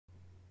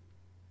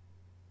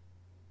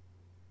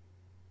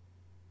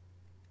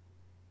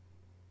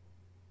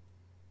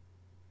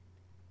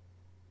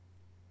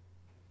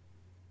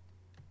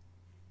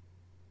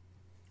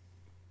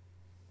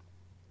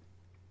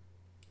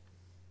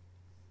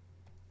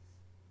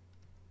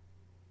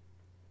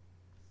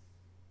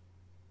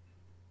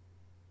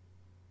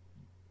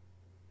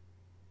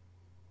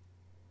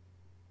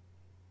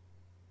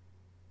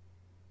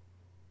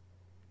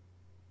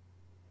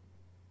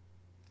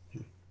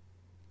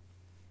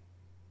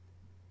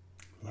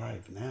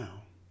live now.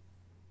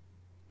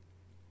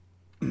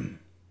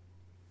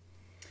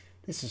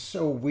 This is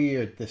so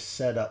weird, this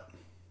setup.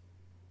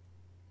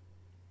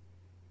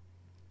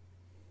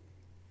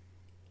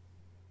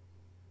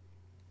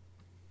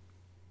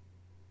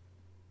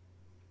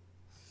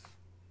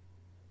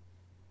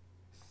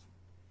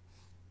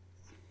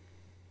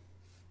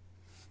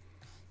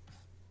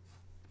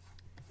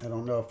 I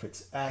don't know if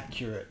it's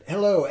accurate.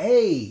 Hello,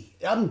 hey,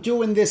 I'm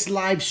doing this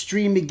live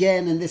stream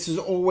again, and this is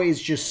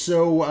always just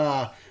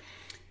so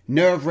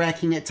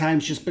nerve-wracking at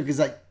times just because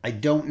I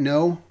don't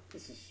know.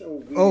 This is so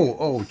weird.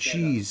 Oh,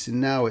 geez,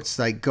 and now it's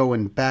like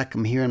going back.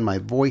 I'm hearing my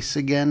voice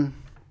again.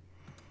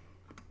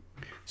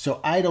 So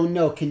I don't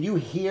know. Can you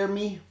hear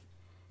me?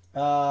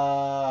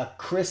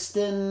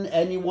 Kristen,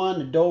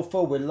 anyone,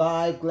 Adolfo, we're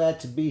live. Glad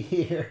to be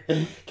here.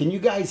 Can you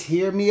guys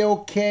hear me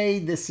okay?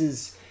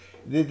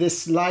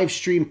 This live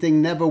stream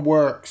thing never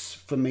works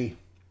for me.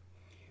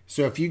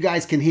 So if you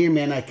guys can hear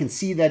me, and I can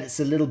see that it's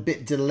a little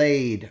bit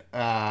delayed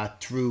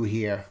through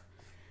here.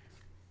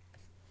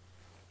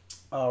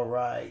 All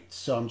right.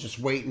 So I'm just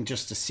waiting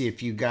just to see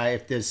if you guys,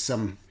 if there's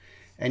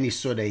any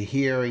sort of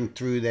hearing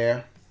through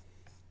there.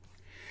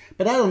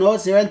 But I don't know.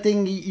 Is there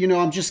anything, you know,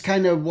 I'm just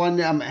kind of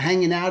I'm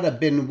hanging out. I've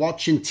been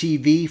watching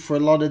TV for a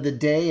lot of the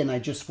day, and I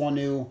just want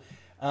to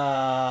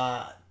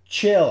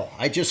chill.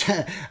 I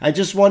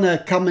just want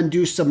to come and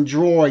do some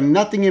drawing.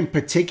 Nothing in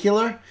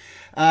particular.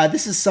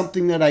 This is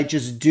something that I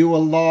just do a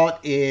lot,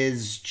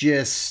 is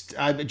just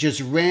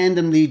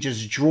randomly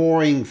just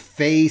drawing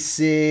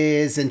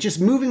faces and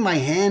just moving my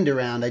hand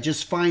around. I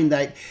just find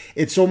that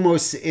it's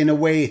almost in a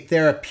way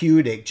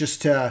therapeutic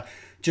just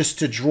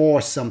to draw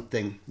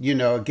something, you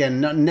know,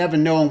 again, never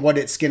knowing what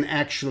it's going to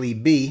actually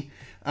be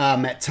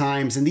at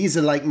times. And these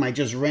are like my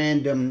just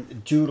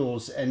random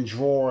doodles and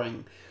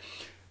drawing.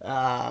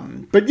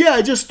 But yeah,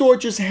 I just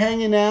thought just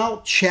hanging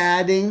out,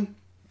 chatting.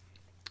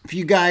 If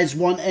you guys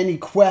want any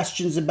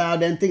questions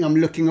about anything, I'm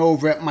looking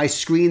over at my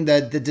screen.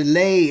 The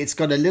delay, it's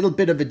got a little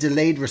bit of a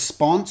delayed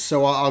response,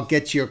 so I'll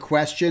get to your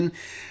question.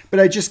 But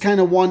I just kind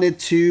of wanted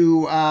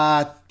to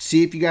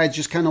see if you guys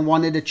just kind of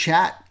wanted to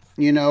chat,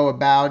 you know,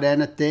 about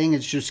anything.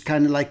 It's just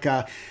kind of like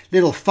a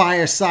little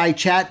fireside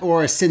chat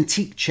or a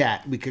Cintiq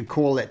chat. We could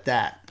call it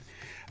that.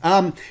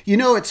 You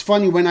know, it's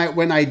funny when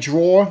I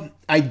draw,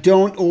 I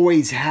don't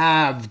always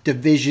have the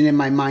vision in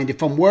my mind.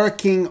 If I'm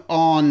working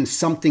on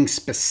something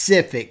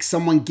specific,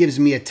 someone gives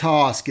me a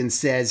task and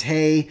says,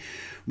 hey,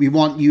 we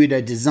want you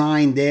to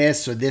design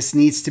this, or this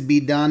needs to be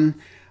done.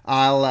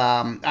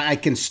 I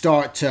can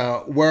start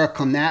to work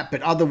on that.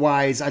 But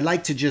otherwise, I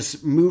like to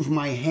just move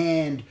my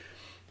hand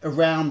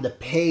around the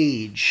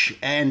page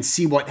and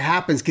see what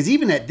happens. Because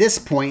even at this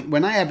point,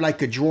 when I have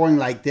like a drawing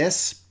like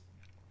this,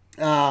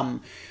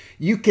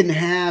 you can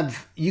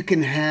have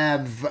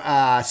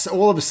so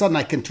all of a sudden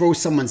I can throw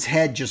someone's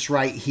head just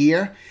right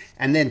here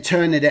and then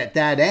turn it at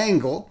that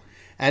angle,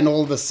 and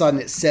all of a sudden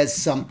it says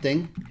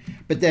something.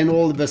 But then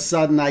all of a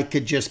sudden I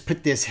could just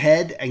put this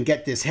head and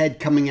get this head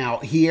coming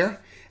out here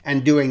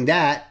and doing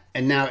that,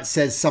 and now it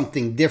says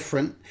something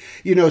different.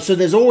 You know, so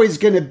there's always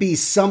going to be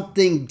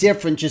something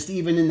different just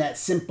even in that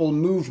simple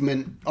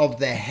movement of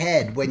the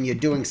head when you're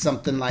doing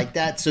something like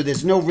that. So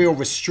there's no real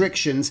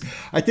restrictions.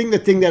 I think the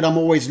thing that I'm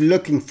always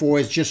looking for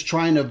is just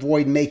trying to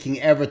avoid making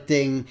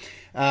everything,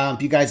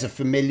 if you guys are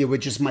familiar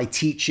with just my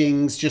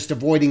teachings, just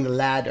avoiding the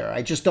ladder.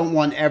 I just don't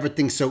want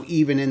everything so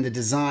even in the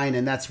design,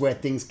 and that's where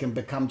things can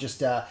become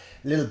just a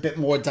little bit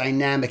more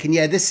dynamic. And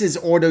yeah, this is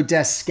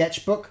Autodesk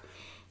Sketchbook.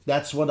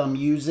 That's what I'm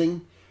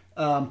using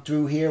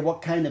through here.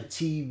 What kind of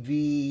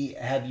TV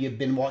have you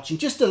been watching?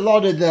 Just a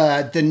lot of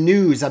the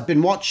news. I've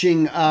been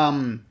watching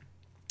a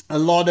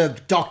lot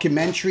of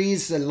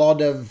documentaries, a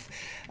lot of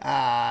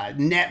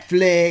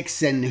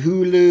Netflix and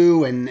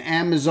Hulu and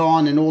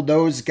Amazon and all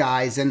those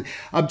guys, and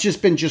I've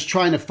just been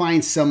trying to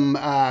find some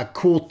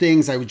cool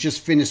things. I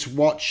just finished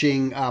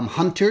watching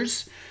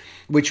Hunters,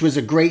 which was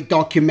a great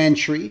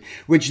documentary,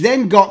 which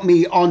then got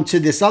me onto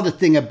this other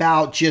thing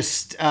about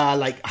just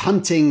like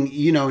hunting,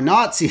 you know,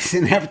 Nazis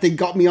and everything.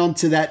 Got me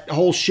onto that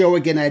whole show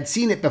again. I had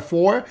seen it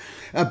before,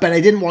 but I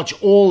didn't watch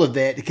all of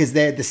it because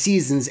the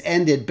seasons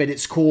ended. But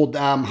it's called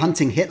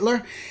Hunting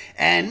Hitler.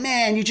 And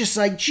man, you're just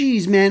like,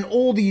 geez, man,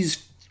 all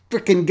these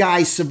freaking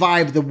guys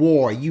survived the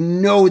war. You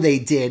know they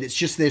did. It's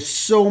just there's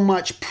so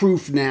much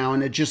proof now,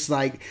 and it just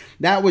like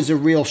that was a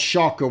real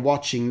shocker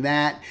watching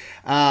that.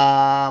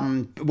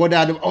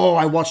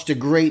 I watched a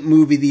great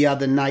movie the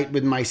other night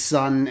with my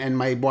son and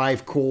my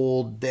wife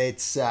called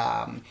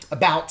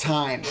About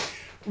Time.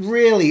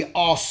 Really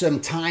awesome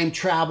time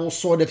travel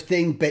sort of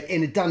thing, but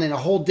done in a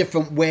whole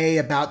different way,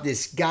 about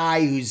this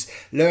guy who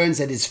learns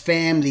that his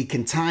family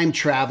can time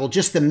travel,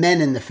 just the men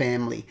in the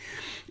family.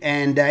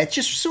 And it's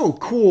just so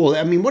cool.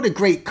 I mean, what a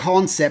great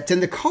concept.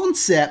 And the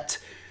concept,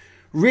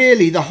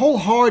 really, the whole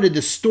heart of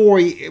the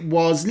story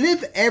was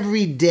live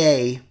every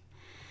day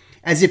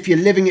as if you're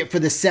living it for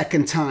the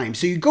second time.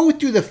 So you go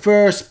through the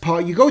first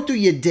part, you go through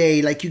your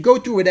day, like you go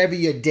through whatever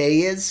your day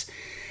is,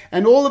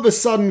 And all of a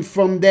sudden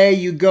from there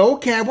you go,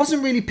 okay, I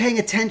wasn't really paying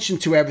attention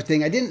to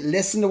everything. I didn't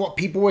listen to what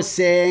people were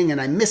saying, and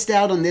I missed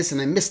out on this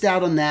and I missed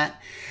out on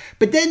that.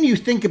 But then you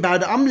think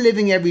about it, I'm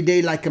living every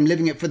day like I'm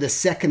living it for the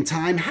second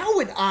time. How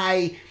would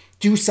I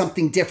do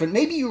something different?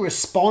 Maybe you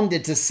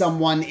responded to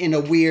someone in a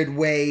weird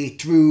way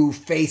through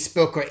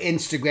Facebook or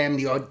Instagram.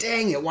 And you go,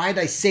 dang it, why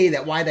did I say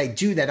that? Why did I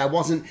do that?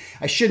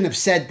 I shouldn't have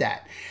said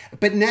that.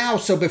 But now,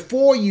 so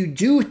before you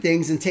do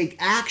things and take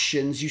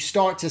actions, you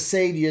start to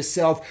say to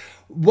yourself,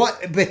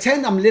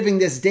 pretend I'm living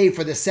this day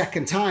for the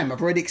second time.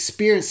 I've already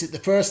experienced it the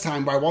first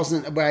time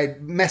where I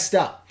messed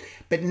up.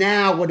 But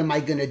now what am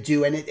I going to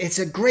do? And it's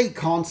a great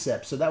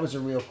concept. So that was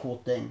a real cool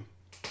thing.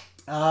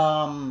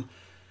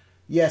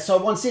 Yeah, so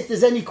I want to see if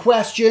there's any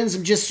questions.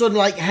 I'm just sort of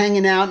like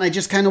hanging out, and I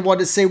just kind of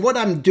want to say what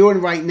I'm doing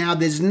right now.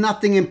 There's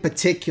nothing in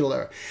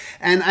particular.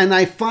 And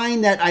I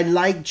find that I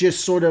like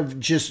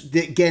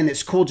again,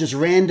 it's called just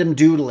random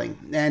doodling.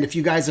 And if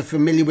you guys are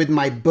familiar with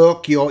my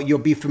book, you'll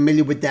be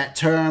familiar with that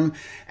term.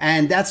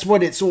 And that's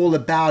what it's all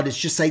about. It's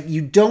just like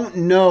you don't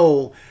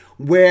know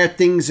where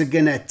things are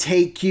going to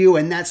take you,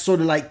 and that's sort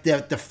of like the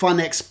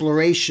fun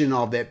exploration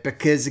of it.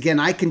 Because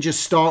again, I can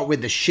just start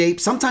with the shape.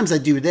 Sometimes I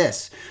do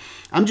this.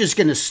 I'm just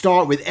going to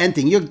start with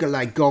anything. You're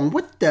like going,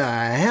 what the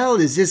hell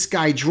is this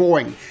guy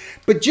drawing?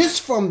 But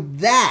just from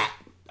that,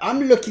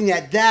 I'm looking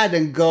at that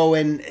and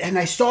going, and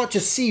I start to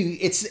see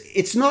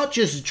it's not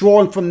just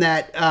drawn from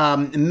that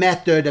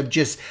method of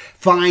just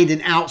find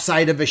an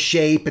outside of a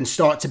shape and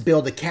start to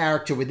build a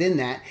character within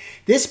that.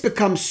 This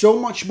becomes so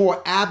much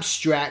more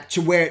abstract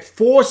to where it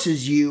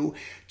forces you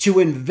to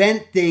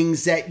invent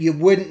things that you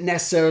wouldn't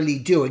necessarily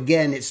do.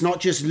 Again, it's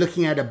not just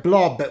looking at a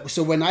blob, but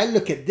so when I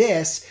look at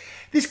this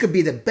could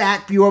be the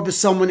back view of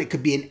someone, it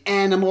could be an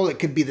animal, it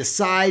could be the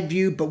side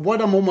view. But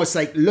what I'm almost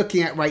like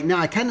looking at right now,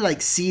 I kind of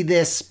like see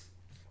this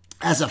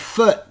as a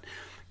foot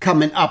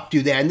coming up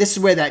through there. And this is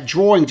where that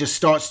drawing just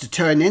starts to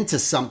turn into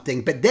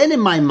something. But then in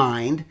my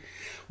mind,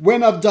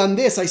 when I've done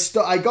this,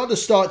 I got to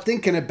start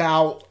thinking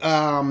about,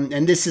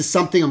 and this is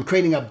something, I'm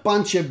creating a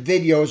bunch of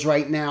videos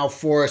right now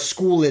for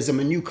Schoolism,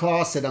 a new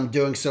class that I'm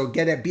doing. So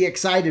be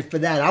excited for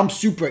that. I'm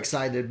super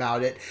excited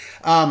about it.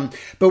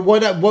 But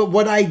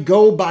what I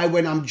go by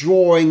when I'm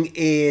drawing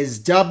is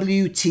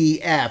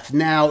WTF.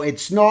 Now,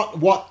 it's not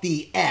what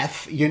the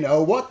F,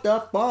 what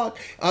the fuck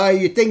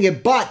you're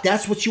thinking, but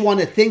that's what you want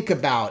to think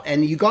about.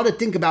 And you got to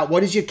think about,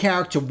 what is your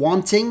character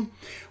wanting?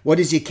 What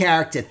is your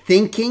character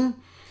thinking?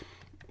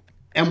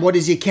 And what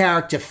is your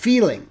character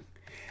feeling?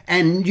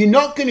 And you're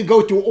not going to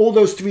go through all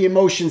those three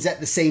emotions at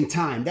the same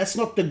time. That's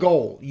not the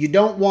goal. You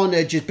don't want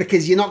to just,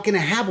 because you're not going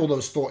to have all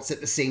those thoughts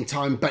at the same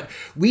time. But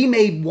we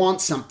may want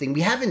something.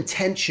 We have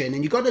intention.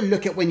 And you got to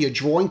look at when you're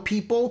drawing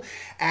people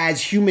as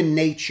human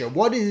nature.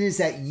 What it is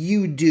that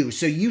you do.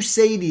 So you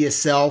say to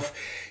yourself,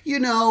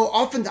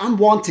 often I'm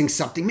wanting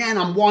something. Man,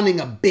 I'm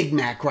wanting a Big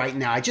Mac right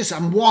now.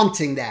 I'm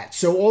wanting that.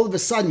 So all of a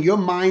sudden your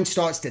mind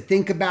starts to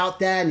think about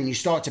that, and you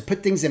start to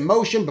put things in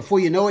motion. Before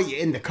you know it, you're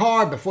in the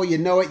car. Before you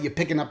know it, you're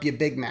picking up your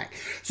Big Mac.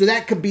 So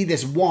that could be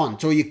this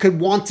want, or you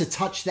could want to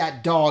touch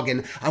that dog,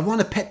 and I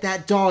want to pet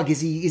that dog. Is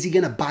he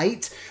going to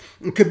bite?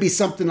 It could be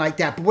something like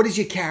that. But what is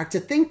your character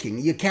thinking?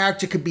 Your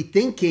character could be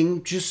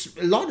thinking just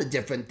a lot of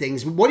different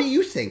things. What do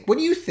you think? What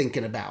are you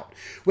thinking about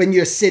when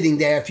you're sitting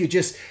there? If you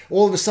just,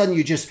 all of a sudden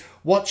you just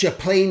watch a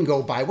plane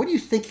go by, what are you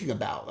thinking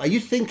about? Are you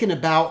thinking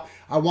about,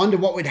 I wonder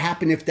what would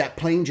happen if that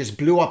plane just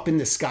blew up in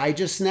the sky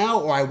just now,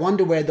 or I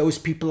wonder where those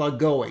people are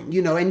going,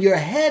 and your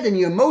head and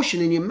your emotion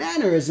and your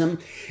mannerism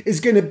is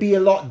going to be a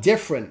lot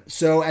different.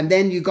 So, and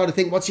then you got to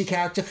think, what's your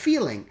character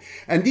feeling?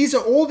 And these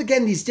are all,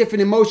 again, these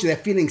different emotions. They're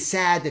feeling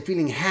sad, they're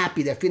feeling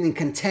happy, they're feeling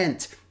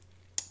content.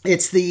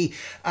 It's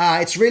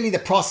really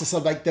the process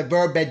of like the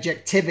verb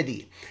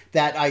adjectivity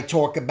that I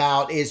talk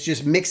about, is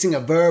just mixing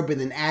a verb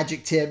with an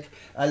adjective.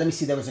 Let me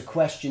see, there was a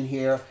question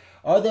here.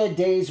 Are there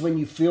days when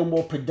you feel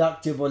more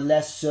productive or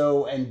less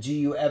so? And do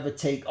you ever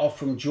take off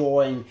from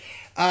drawing?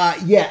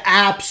 Yeah,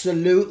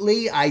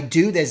 absolutely. I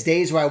do. There's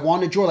days where I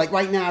want to draw. Like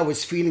right now, I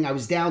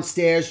was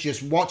downstairs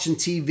just watching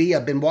TV.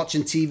 I've been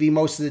watching TV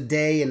most of the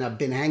day, and I've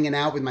been hanging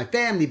out with my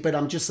family, but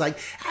I'm just like,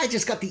 I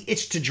just got the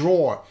itch to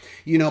draw.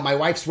 My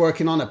wife's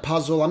working on a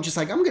puzzle. I'm just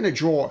like, I'm going to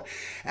draw.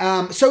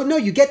 So no,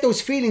 you get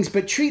those feelings,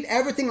 but treat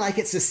everything like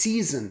it's a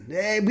season.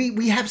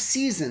 We have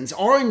seasons.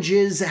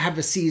 Oranges have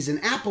a season.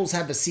 Apples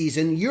have a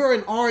season. You're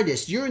an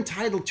artist. You're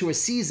entitled to a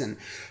season.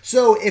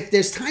 So if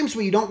there's times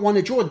where you don't want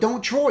to draw,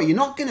 don't draw. You're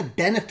not going to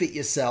benefit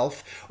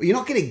yourself, or you're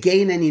not going to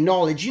gain any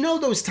knowledge.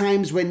 Those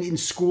times when in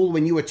school,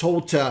 when you were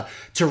told to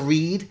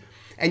read,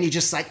 and you're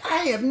just like,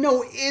 I have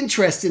no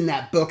interest in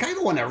that book. I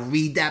don't want to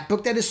read that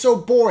book. That is so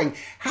boring.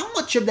 How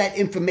much of that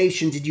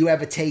information did you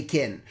ever take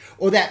in?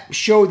 Or that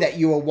show that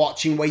you were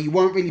watching where you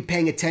weren't really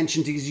paying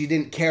attention to because you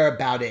didn't care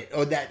about it?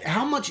 Or that,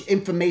 how much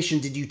information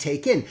did you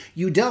take in?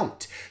 You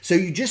don't. So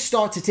you just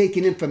start to take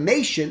in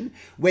information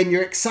when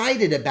you're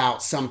excited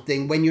about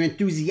something, when you're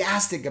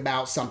enthusiastic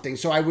about something.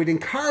 So I would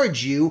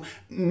encourage you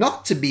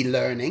not to be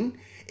learning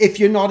if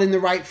you're not in the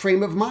right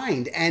frame of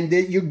mind. And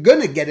you're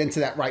going to get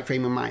into that right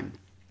frame of mind.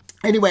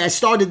 Anyway, I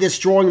started this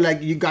drawing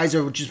like you guys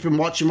have just been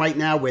watching right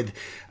now with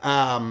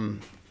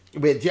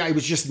yeah, it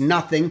was just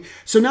nothing.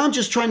 So now I'm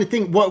just trying to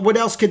think, what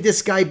else could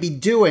this guy be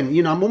doing?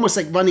 You know, I'm almost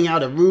like running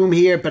out of room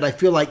here, but I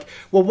feel like,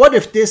 well, what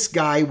if this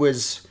guy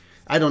was,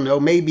 I don't know,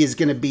 maybe is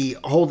going to be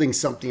holding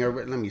something. Or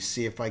let me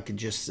see if I could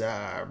just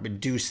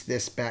reduce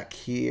this back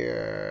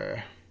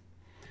here.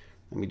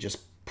 Let me just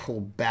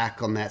pull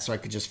back on that so I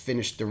could just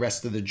finish the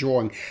rest of the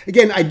drawing.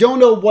 Again, I don't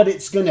know what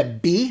it's going to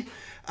be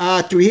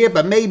through here,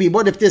 but maybe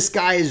what if this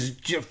guy is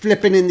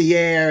flipping in the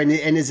air and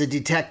is a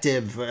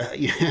detective?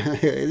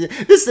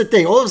 This is the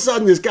thing. All of a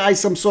sudden, this guy's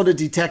some sort of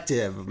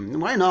detective.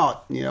 Why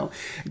not? You know,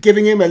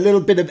 giving him a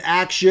little bit of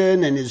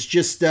action and is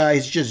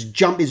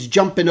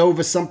jumping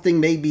over something.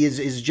 Maybe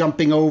is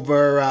jumping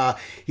over.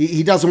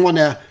 He doesn't want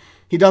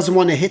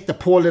to hit the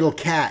poor little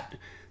cat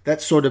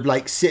that's sort of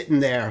like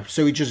sitting there.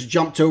 So he just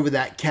jumped over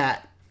that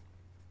cat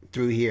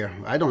through here.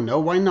 I don't know.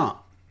 Why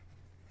not?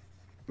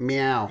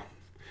 Meow.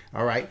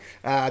 All right,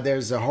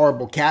 there's a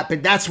horrible cat,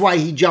 but that's why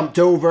he jumped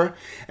over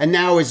and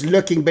now is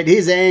looking, but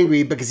he's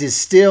angry because he's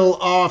still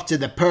after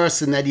the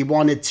person that he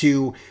wanted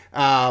to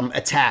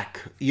attack,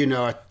 you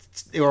know,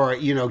 or,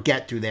 you know,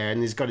 get through there.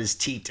 And he's got his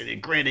teeth and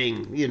he's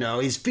gritting, you know,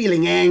 he's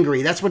feeling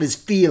angry. That's what he's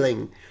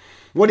feeling.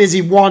 What is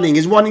he wanting?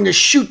 He's wanting to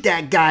shoot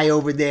that guy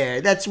over there.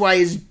 That's why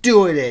he's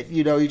doing it.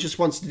 You know, he just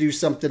wants to do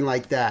something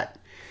like that.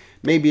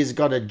 Maybe he's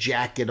got a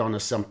jacket on or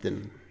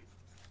something.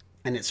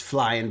 And it's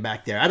flying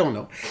back there. I don't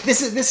know.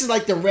 This is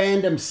like the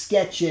random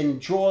sketching,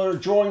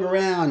 drawing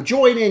around.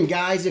 Join in,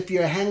 guys. If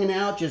you're hanging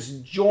out,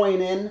 just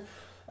join in.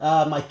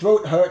 My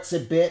throat hurts a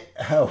bit.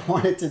 I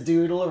wanted to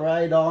doodle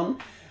right on,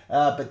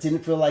 but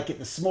didn't feel like it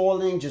this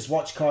morning. Just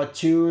watched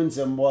cartoons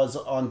and was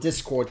on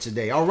Discord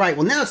today. All right.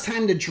 Well, now it's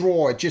time to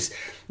draw.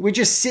 We're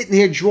just sitting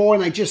here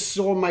drawing. I just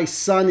saw my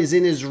son is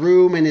in his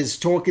room and is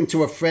talking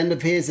to a friend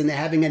of his, and they're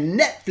having a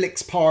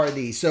Netflix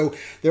party. So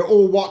they're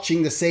all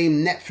watching the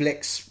same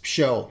Netflix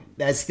show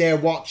as they're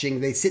watching.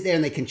 They sit there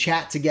and they can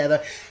chat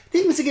together.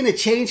 Things are going to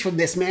change from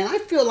this, man. I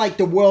feel like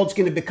the world's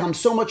going to become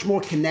so much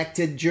more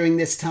connected during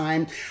this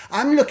time.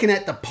 I'm looking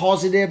at the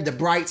positive, the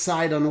bright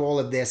side on all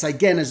of this.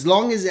 Again, as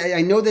long as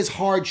I know there's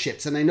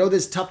hardships and I know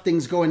there's tough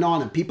things going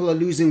on and people are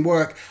losing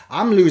work,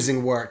 I'm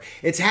losing work.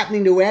 It's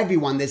happening to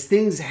everyone. There's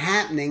things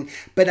happening,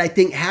 but I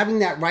think having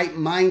that right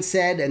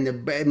mindset and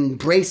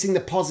embracing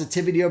the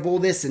positivity of all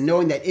this and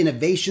knowing that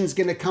innovation is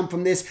going to come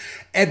from this,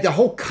 and the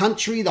whole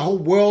country, the whole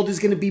world is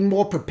going to be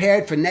more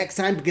prepared for next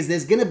time because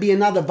there's going to be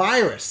another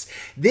virus.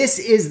 This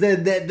is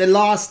the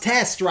last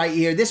test right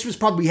here. This was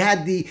probably, we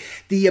had the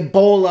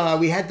Ebola,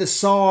 we had the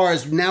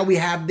SARS, now we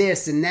have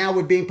this, and now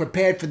we're being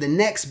prepared for the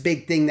next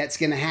big thing that's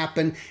going to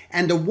happen.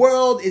 And the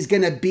world is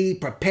going to be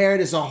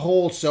prepared as a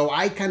whole. So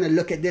I kind of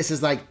look at this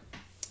as like,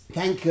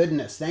 thank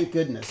goodness, thank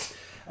goodness.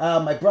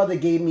 My brother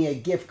gave me a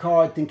gift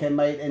card. Think I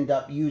might end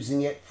up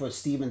using it for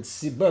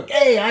Steven's book.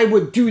 Hey, I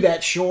would do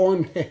that,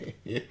 Sean.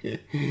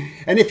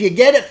 And if you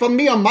get it from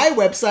me on my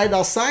website,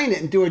 I'll sign it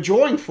and do a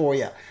drawing for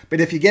you. But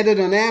if you get it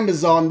on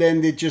Amazon,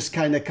 then it just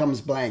kind of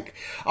comes blank.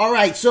 All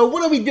right, so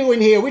what are we doing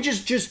here? We're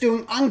just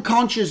doing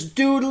unconscious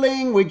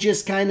doodling. We're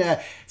just kind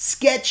of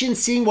sketching,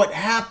 seeing what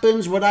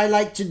happens. What I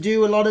like to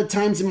do a lot of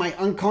times in my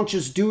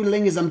unconscious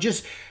doodling is I'm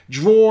just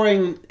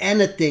drawing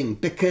anything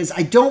because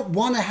I don't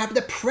want to have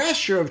the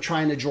pressure of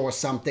trying to draw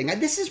something.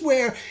 This is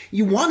where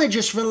you want to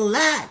just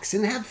relax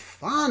and have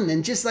fun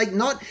and just like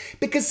not,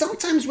 because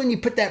sometimes when you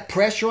put that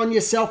pressure on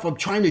yourself of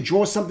trying to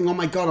draw something, oh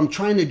my God, I'm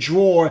trying to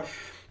draw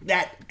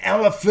that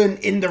elephant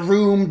in the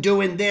room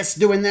doing this,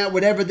 doing that,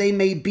 whatever they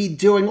may be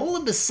doing, all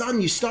of a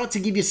sudden you start to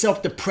give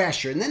yourself the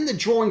pressure and then the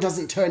drawing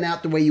doesn't turn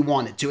out the way you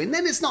want it to. And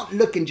then it's not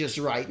looking just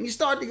right. And you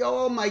start to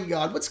go, oh my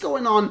God, what's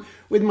going on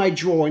with my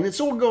drawing? It's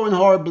all going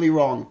horribly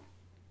wrong.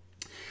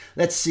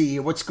 Let's see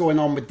what's going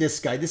on with this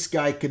guy. This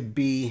guy could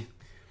be,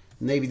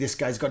 maybe this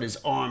guy's got his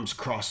arms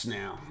crossed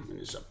now. And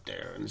he's up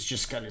there and it's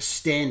just kind of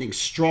standing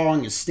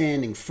strong, is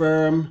standing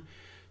firm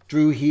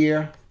through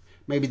here.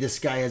 Maybe this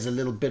guy has a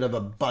little bit of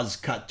a buzz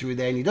cut through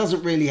there and he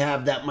doesn't really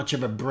have that much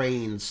of a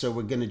brain. So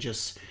we're going to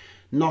just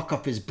knock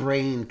off his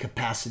brain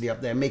capacity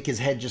up there, make his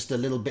head just a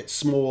little bit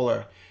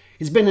smaller.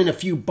 He's been in a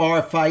few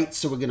bar fights,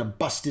 so we're going to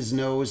bust his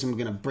nose and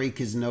we're going to break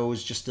his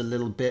nose just a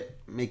little bit,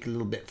 make it a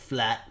little bit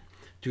flat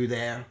through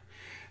there.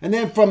 And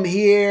then from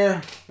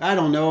here, I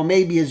don't know,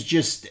 maybe he's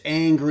just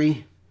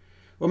angry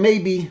or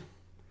maybe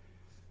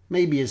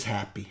he's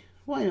happy.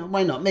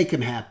 Why not? Make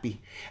him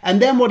happy.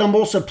 And then what I'm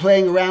also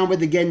playing around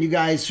with, again, you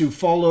guys who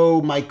follow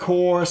my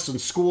course on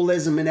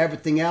schoolism and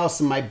everything else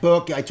in my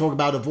book, I talk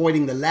about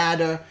avoiding the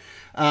ladder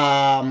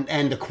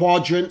and the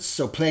quadrants.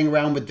 So playing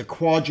around with the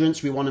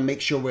quadrants, we want to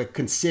make sure we're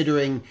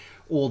considering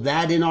all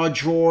that in our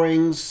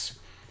drawings.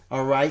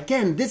 All right.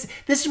 Again, this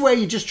is where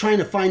you're just trying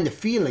to find the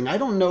feeling. I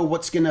don't know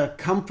what's going to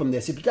come from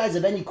this. If you guys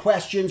have any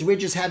questions, we're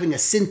just having a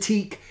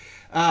Cintiq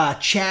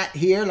chat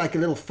here, like a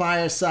little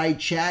fireside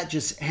chat,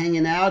 just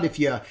hanging out.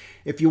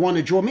 If you want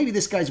to draw, maybe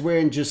this guy's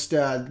wearing just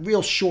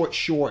real short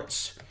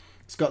shorts.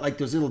 It's got like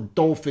those little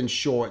dolphin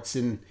shorts,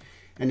 and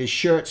and his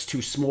shirt's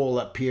too small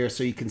up here,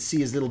 so you can see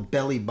his little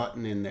belly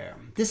button in there.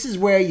 This is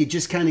where you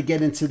just kind of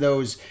get into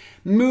those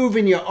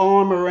moving your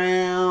arm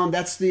around.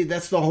 That's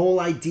the whole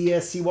idea.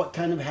 See what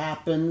kind of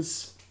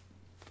happens.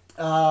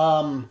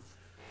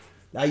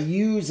 I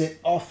use it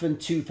often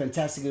too.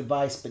 Fantastic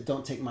advice, but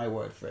don't take my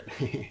word for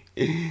it.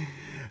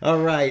 All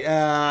right.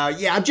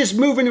 Yeah, I'm just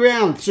moving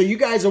around. So you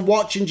guys are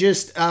watching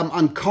just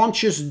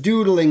unconscious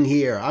doodling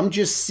here. I'm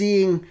just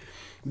seeing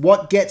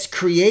what gets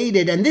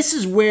created. And this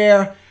is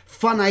where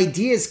fun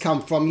ideas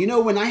come from. You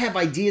know, when I have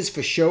ideas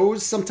for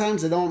shows,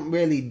 sometimes I don't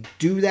really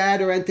do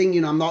that or anything.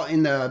 You know, I'm not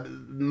in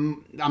the...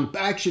 I'm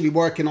actually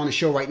working on a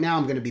show right now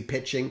I'm going to be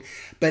pitching.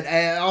 But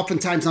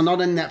oftentimes I'm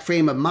not in that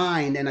frame of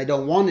mind and I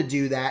don't want to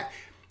do that.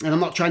 And I'm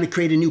not trying to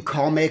create a new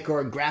comic or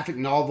a graphic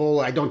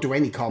novel. I don't do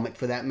any comic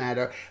for that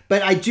matter.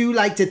 But I do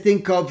like to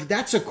think of,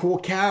 that's a cool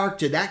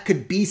character. That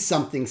could be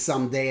something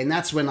someday. And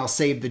that's when I'll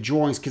save the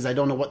drawings because I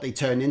don't know what they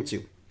turn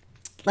into.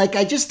 Like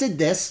I just did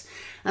this.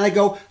 And I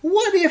go,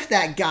 what if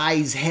that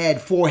guy's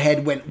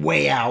forehead went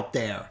way out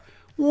there?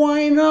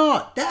 Why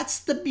not? That's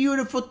the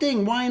beautiful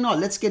thing. Why not?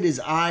 Let's get his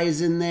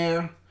eyes in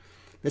there.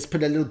 Let's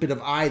put a little bit of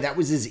eye. That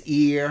was his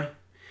ear.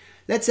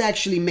 Let's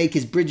actually make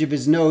his bridge of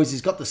his nose.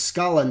 He's got the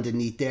skull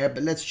underneath there,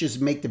 but let's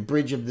just make the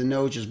bridge of the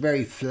nose just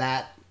very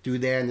flat through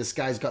there. And this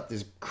guy's got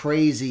this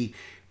crazy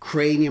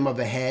cranium of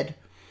a head.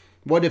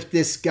 What if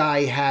this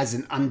guy has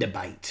an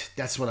underbite?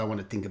 That's what I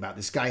want to think about.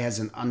 This guy has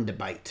an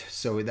underbite.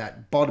 So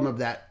that bottom of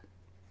that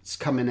is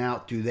coming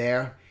out through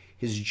there.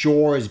 His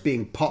jaw is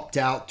being popped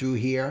out through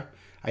here.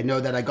 I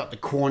know that I got the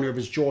corner of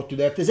his jaw through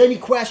there. If there's any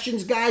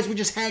questions, guys, we're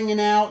just hanging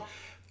out.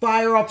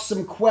 Fire up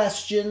some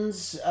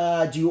questions.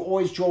 Do you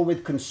always draw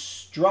with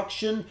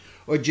construction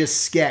or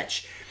just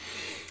sketch?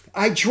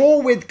 I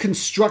draw with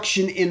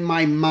construction in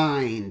my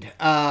mind,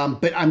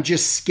 but I'm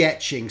just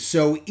sketching.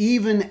 So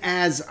even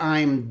as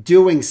I'm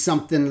doing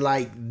something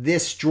like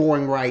this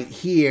drawing right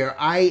here,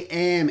 I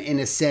am, in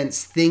a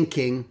sense,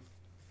 thinking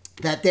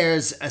that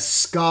there's a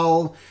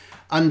skull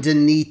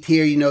underneath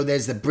here. You know,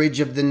 there's the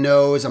bridge of the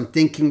nose. I'm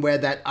thinking where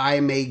that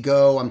eye may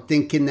go. I'm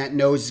thinking that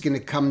nose is going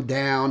to come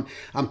down.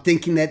 I'm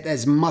thinking that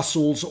there's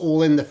muscles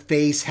all in the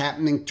face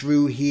happening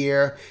through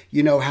here.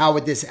 You know, how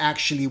would this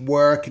actually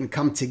work and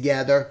come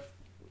together?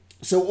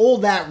 So all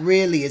that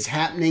really is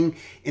happening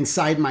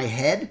inside my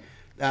head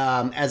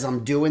as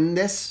I'm doing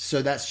this.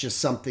 So that's just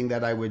something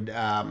that I would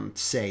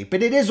say.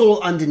 But it is all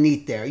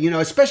underneath there. You know,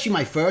 especially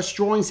my first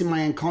drawings in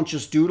my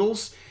unconscious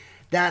doodles.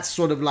 That's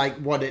sort of like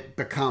what it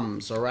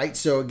becomes, all right?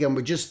 So again,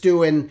 we're just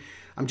doing,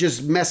 I'm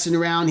just messing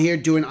around here,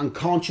 doing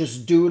unconscious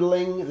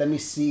doodling. Let me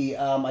see.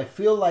 I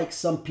feel like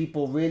some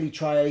people really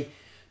try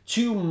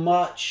too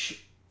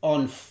much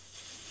on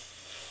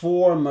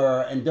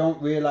former and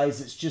don't realize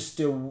it's just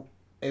a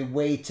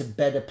way to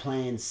better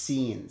plan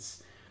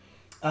scenes.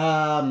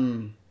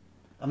 I'm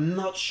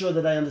not sure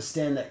that I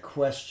understand that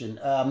question.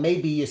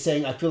 Maybe you're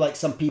saying, I feel like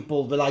some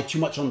people rely too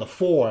much on the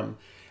form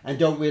and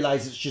don't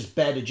realize it's just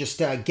better just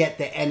to get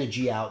the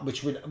energy out,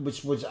 which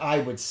was I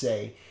would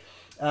say.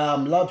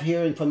 Love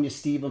hearing from you,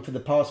 Stephen, for the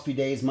past few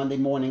days. Monday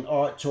morning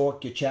art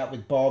talk, your chat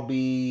with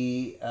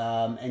Bobby,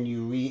 and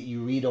you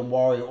read on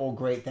Warrior. All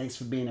great. Thanks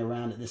for being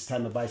around at this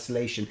time of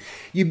isolation.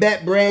 You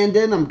bet,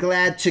 Brandon. I'm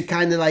glad to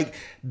kind of like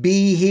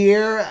be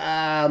here,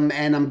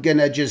 and I'm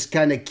gonna just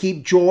kind of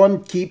keep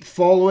drawing, keep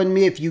following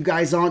me. If you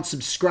guys aren't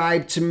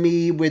subscribed to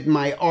me with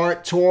my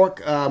art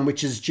talk,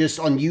 which is just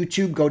on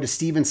YouTube, go to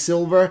Steven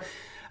Silver.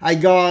 I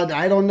got,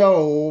 I don't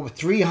know,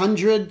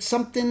 300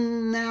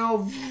 something now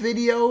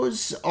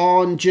videos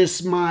on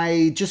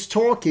just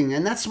talking.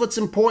 And that's what's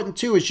important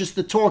too, is just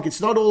the talk.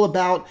 It's not all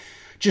about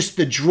just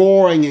the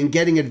drawing and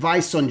getting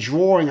advice on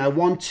drawing. I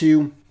want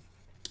to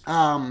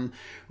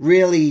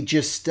really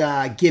just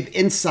give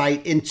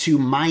insight into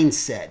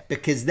mindset,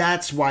 because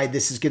that's why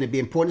this is going to be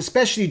important,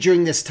 especially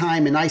during this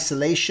time in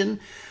isolation.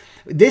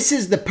 This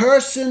is the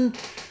person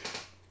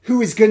who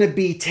is going to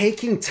be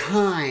taking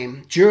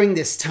time during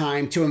this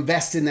time to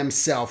invest in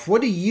themselves.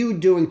 What are you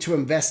doing to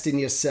invest in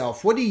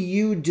yourself? What are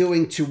you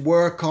doing to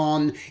work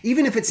on,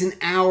 even if it's an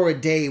hour a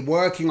day,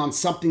 working on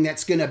something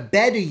that's going to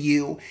better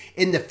you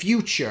in the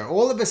future?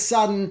 All of a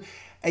sudden,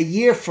 a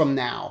year from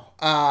now,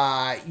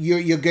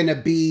 you're going to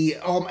be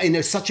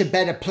in such a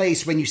better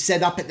place when you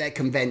set up at that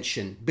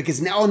convention.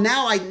 Because now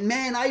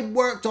I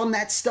worked on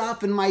that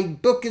stuff and my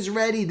book is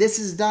ready. This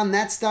is done.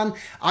 That's done.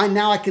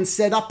 Now I can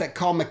set up at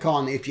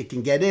Comic-Con if you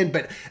can get in,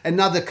 but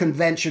another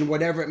convention,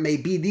 whatever it may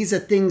be. These are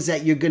things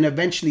that you're going to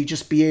eventually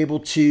just be able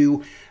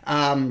to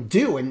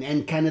do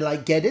and kind of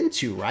like get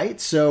into,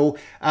 right? So,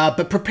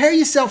 but prepare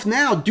yourself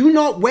now. Do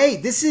not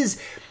wait. This is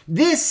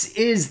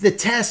the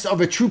test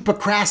of a true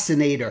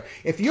procrastinator.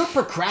 If you're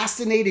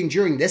procrastinating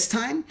during this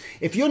time,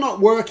 if you're not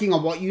working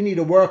on what you need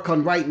to work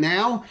on right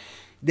now,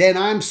 then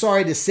I'm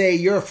sorry to say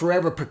you're a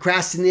forever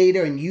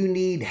procrastinator and you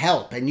need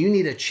help and you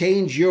need to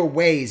change your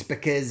ways,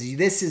 because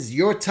this is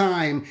your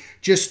time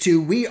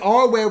we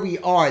are where we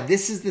are.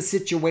 This is the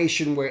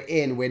situation we're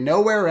in. We're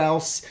nowhere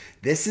else.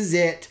 This is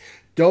it.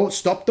 Don't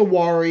stop the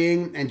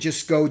worrying and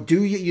just go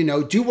do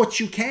do what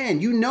you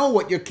can. You know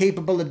what you're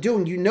capable of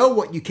doing. You know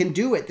what you can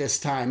do at this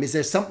time. Is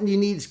there something you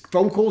need,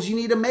 phone calls you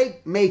need to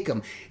make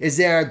them? Is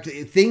there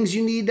things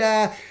you need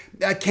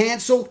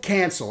cancel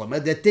them? Are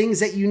there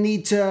things that you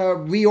need to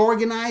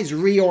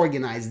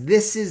reorganize?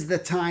 This is the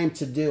time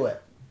to do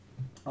it.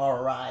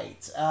 All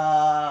right.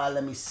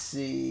 Let me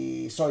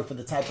see. Sorry for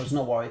the typos.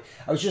 No worry.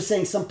 I was just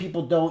saying some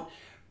people don't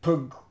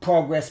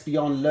progress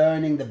beyond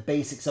learning the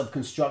basics of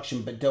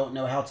construction, but don't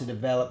know how to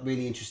develop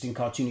really interesting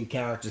cartoony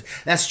characters.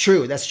 That's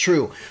true. That's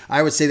true.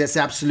 I would say that's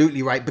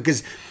absolutely right,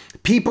 because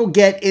people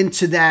get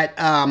into that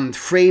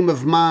frame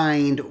of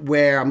mind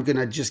where, I'm going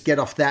to just get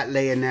off that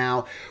layer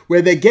now,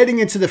 where they're getting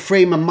into the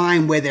frame of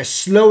mind where they're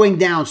slowing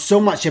down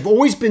so much. They've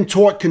always been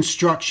taught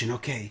construction.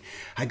 Okay,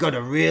 I got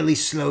to really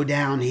slow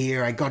down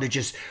here. I got to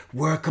just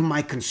work on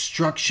my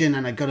construction,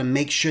 and I got to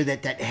make sure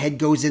that that head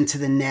goes into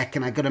the neck,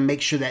 and I got to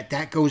make sure that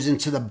that goes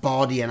into the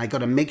body, and I got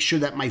to make sure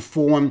that my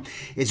form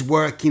is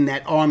working,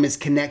 that arm is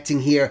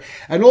connecting here.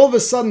 And all of a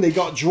sudden they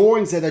got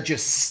drawings that are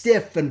just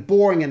stiff and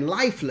boring and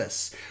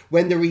lifeless,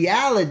 when the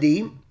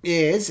reality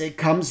is it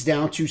comes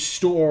down to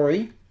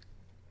story.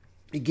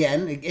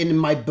 Again, in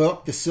my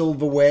book, The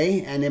Silver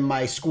Way, and in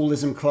my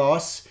schoolism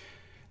class,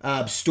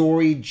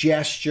 story,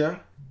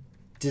 gesture,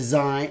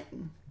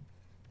 design,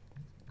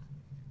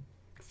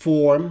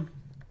 form,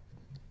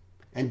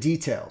 and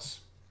details.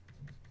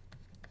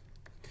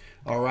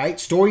 All right,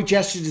 story,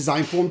 gesture,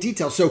 design, form,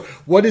 details. So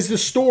what is the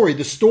story?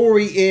 The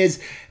story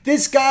is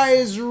this guy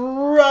is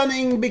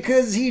running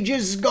because he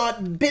just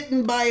got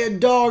bitten by a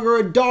dog, or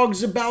a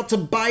dog's about to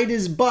bite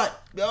his butt.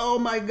 Oh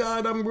my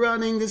God, I'm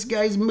running. This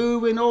guy's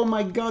moving. Oh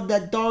my God,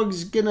 that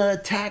dog's gonna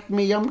attack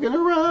me. I'm gonna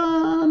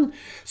run.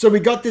 So we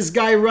got this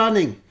guy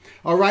running.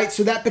 All right,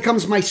 so that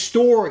becomes my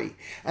story.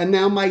 And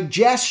now my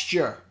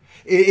gesture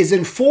is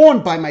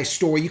informed by my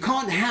story. You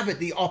can't have it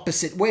the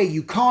opposite way.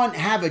 You can't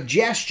have a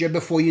gesture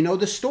before you know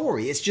the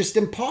story. It's just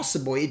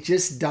impossible. It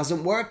just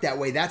doesn't work that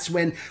way. That's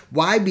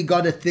why we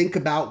got to think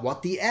about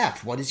what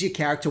is your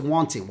character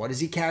wanting? What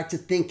is your character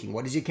thinking?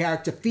 What is your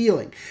character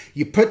feeling?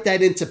 You put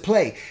that into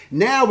play.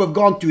 Now we've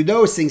gone through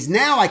those things.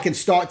 Now I can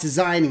start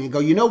designing and go,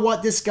 you know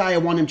what? This guy, I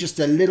want him just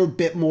a little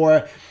bit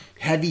more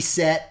heavy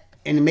set.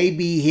 And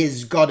maybe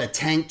he's got a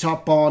tank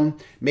top on.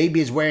 Maybe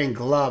he's wearing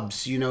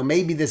gloves.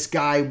 Maybe this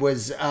guy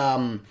was,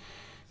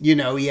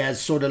 he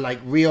has sort of like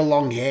real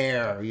long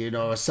hair,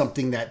 or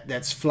something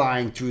that's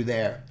flying through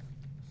there.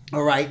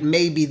 All right.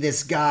 Maybe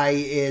this guy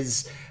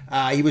is,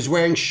 he was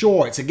wearing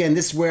shorts. Again,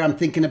 this is where I'm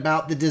thinking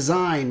about the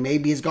design.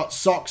 Maybe he's got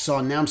socks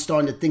on. Now I'm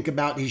starting to think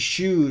about his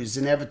shoes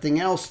and everything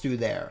else through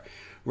there.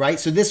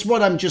 Right? So this is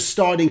what I'm just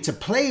starting to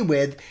play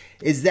with,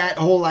 is that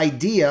whole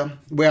idea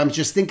where I'm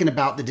just thinking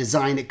about the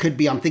design. It could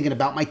be I'm thinking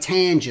about my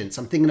tangents.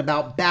 I'm thinking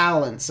about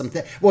balance.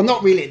 Well,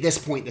 not really at this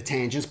point, the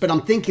tangents, but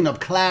I'm thinking of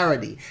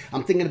clarity.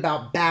 I'm thinking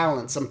about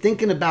balance. I'm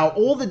thinking about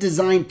all the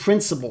design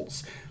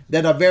principles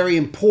that are very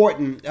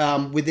important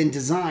within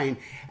design.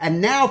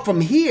 And now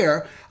from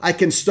here, I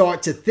can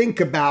start to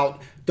think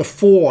about the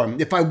form.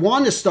 If I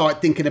want to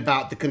start thinking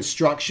about the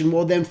construction,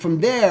 well, then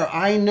from there,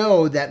 I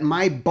know that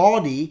my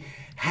body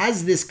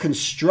has this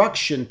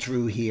construction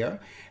through here,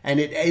 and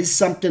it is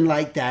something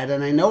like that.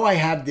 And I know I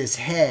have this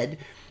head,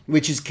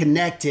 which is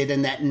connected,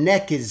 and that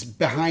neck is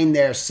behind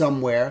there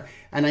somewhere.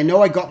 And I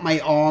know I got my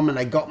arm, and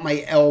I got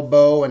my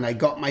elbow, and I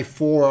got my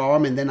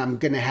forearm, and then I'm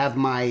going to have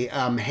my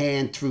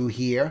hand through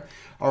here.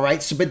 All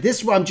right. So, but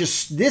this one,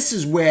 this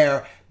is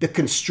where the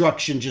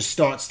construction just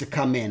starts to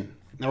come in.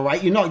 All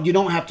right. You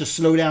don't have to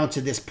slow down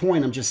to this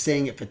point. I'm just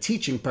saying it for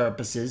teaching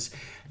purposes.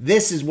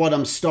 This is what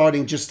I'm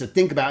starting just to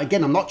think about.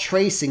 Again, I'm not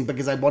tracing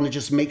because I want to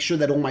just make sure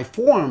that all my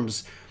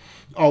forms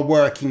are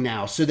working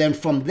now. So then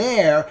from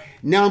there,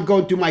 now I'm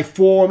going through my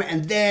form,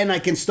 and then I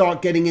can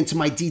start getting into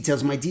my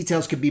details. My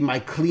details could be my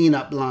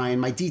cleanup line.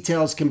 My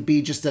details can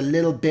be just a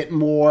little bit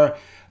more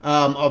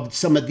of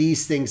some of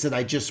these things that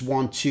I just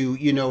want to,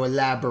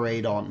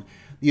 elaborate on.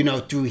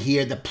 Through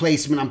here, the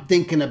placement. I'm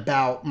thinking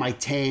about my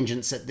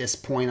tangents at this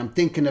point. I'm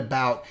thinking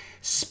about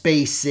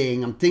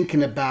spacing. I'm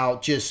thinking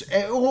about just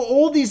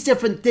all these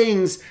different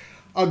things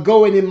are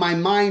going in my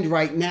mind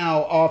right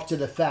now after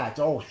the fact.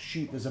 Oh,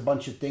 shoot, there's a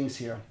bunch of things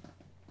here.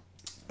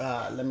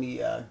 Let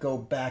me go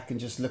back and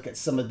just look at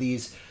some of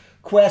these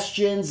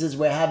questions as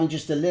we're having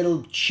just a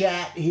little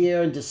chat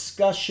here and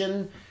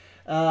discussion.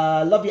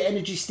 Love your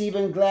energy,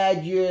 Stephen.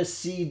 Glad you're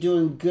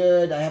doing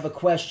good. I have a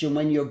question.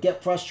 When you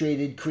get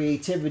frustrated,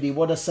 creativity,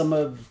 what are some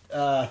of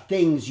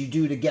things you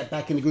do to get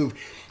back in the groove?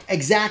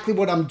 Exactly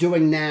what I'm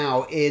doing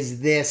now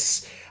is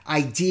this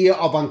idea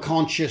of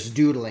unconscious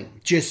doodling.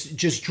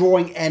 Just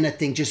drawing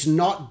anything, just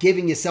not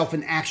giving yourself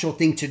an actual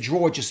thing to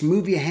draw. Just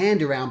move your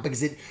hand around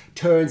because it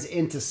turns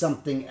into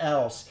something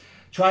else.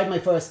 Tried my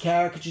first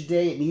caricature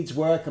day. It needs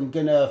work. I'm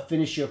going to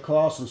finish your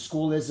class on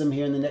schoolism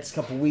here in the next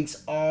couple of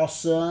weeks.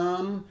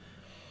 Awesome.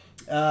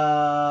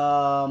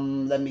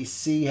 Let me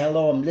see.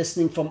 Hello, I'm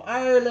listening from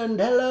Ireland.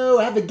 Hello,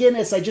 have a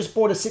Guinness. I just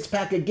bought a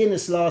 6-pack of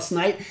Guinness last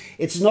night.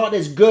 It's not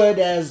as good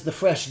as the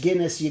fresh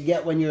Guinness you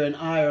get when you're in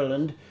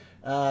Ireland.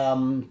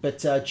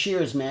 But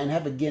cheers, man.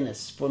 Have a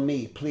Guinness for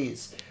me,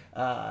 please.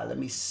 Let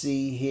me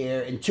see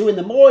here. In 2 in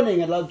the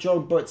morning, I love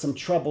drawing, but some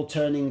trouble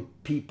turning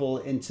people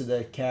into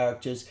the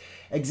characters.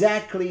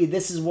 Exactly.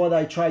 This is what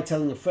I tried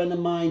telling a friend of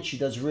mine. She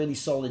does really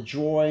solid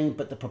drawing,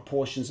 but the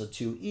proportions are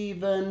too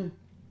even.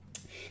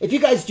 If you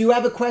guys do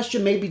have a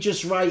question, maybe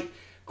just write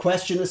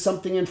question or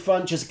something in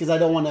front, just because I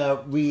don't want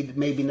to read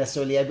maybe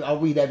necessarily. I'll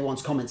read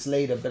everyone's comments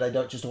later, but I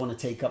don't just want to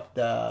take up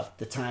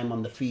the time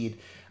on the feed.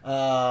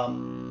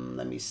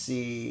 Let me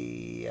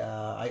see.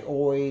 I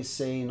always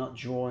say not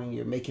drawing,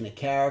 you're making a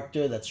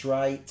character. That's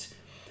right.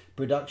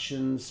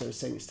 Production, so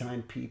saying it's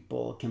time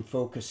people can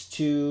focus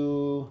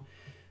too.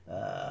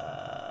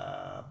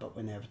 But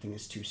when everything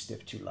is too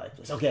stiff, too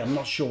lifeless. Okay, I'm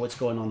not sure what's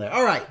going on there.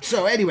 All right,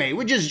 so anyway,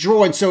 we're just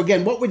drawing. So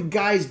again, what we're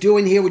guys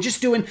doing here, we're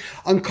just doing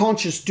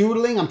unconscious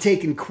doodling. I'm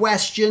taking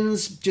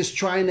questions, just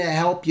trying to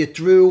help you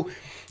through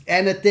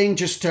anything,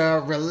 just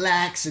to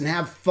relax and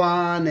have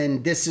fun.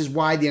 And this is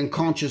why the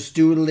unconscious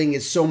doodling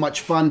is so much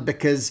fun,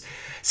 because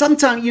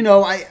sometimes, you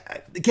know,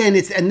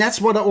 and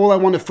that's what all I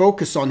want to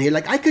focus on here.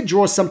 Like, I could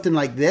draw something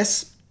like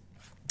this.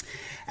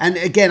 And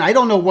again, I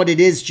don't know what it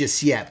is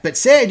just yet, but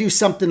say I do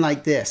something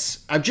like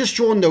this. I've just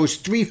drawn those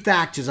 3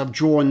 factors. I've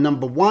drawn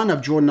number 1,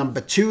 I've drawn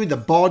number 2, the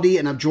body,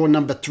 and I've drawn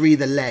number 3,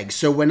 the legs.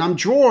 So when I'm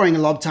drawing, a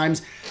lot of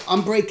times,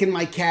 I'm breaking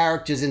my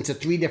characters into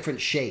 3 different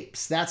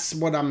shapes. That's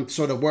what I'm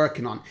sort of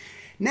working on.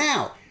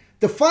 Now,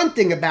 the fun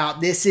thing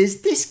about this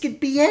is this could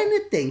be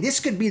anything. This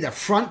could be the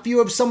front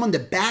view of someone, the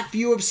back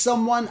view of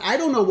someone. I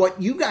don't know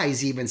what you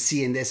guys even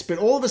see in this, but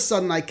all of a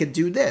sudden I could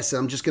do this.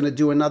 I'm just going to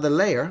do another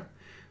layer.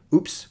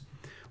 Oops.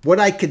 What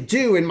I could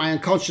do in my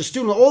unconscious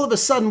doodling, all of a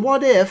sudden,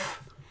 what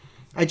if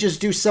I just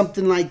do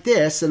something like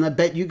this, and I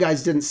bet you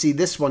guys didn't see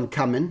this one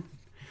coming.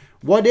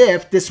 What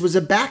if this was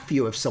a back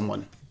view of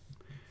someone?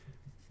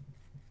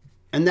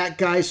 And that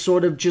guy's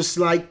sort of just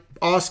like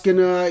asking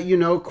a, you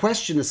know,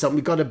 question or something.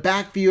 We got a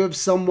back view of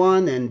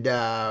someone,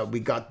 and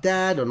we got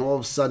that, and all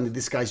of a sudden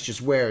this guy's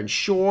just wearing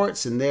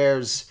shorts, and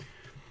there's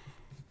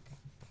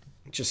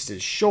just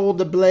his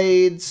shoulder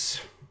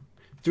blades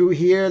through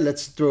here.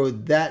 Let's throw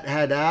that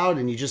head out,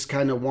 and he just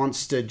kind of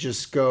wants to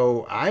just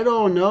go, I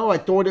don't know, I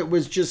thought it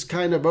was just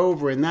kind of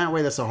over in that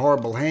way. That's a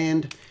horrible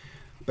hand,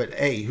 but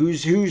hey,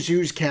 who's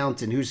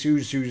counting?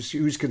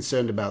 Who's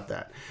concerned about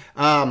that?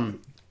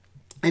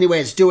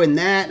 Anyway, it's doing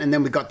that, and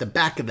then we got the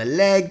back of the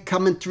leg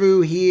coming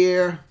through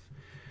here,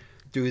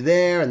 through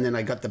there, and then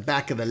I got the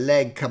back of the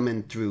leg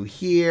coming through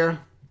here.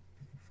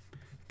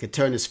 Could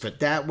turn his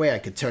foot that way. I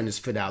could turn his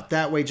foot out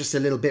that way just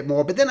a little bit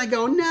more. But then I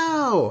go,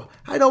 no,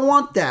 I don't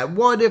want that.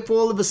 What if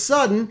all of a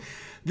sudden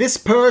this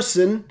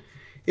person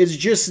is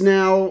just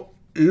now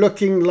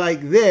looking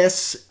like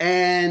this,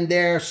 and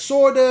they're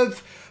sort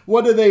of,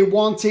 what are they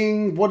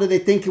wanting? What are they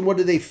thinking? What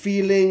are they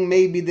feeling?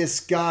 Maybe this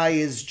guy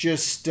is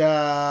just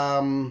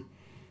doing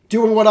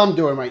what I'm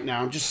doing right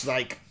now. I'm just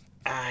like,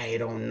 I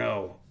don't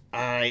know.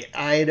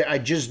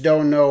 I just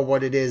don't know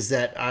what it is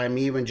that I'm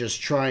even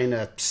just trying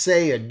to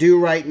say or do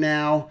right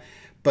now.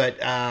 But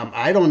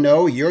I don't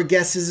know. Your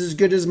guess is as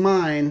good as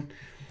mine.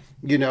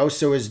 You know,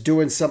 so it's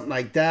doing something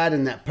like that,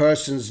 and that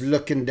person's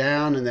looking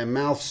down and their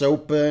mouth's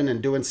open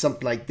and doing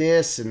something like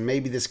this, and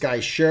maybe this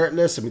guy's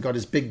shirtless and we got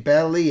his big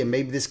belly, and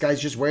maybe this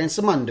guy's just wearing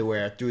some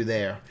underwear through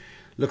there.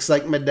 Looks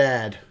like my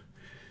dad.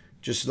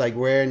 Just like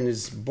wearing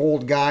this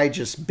bald guy,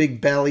 just big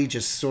belly,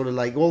 just sort of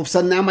like, all of a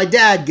sudden now my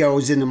dad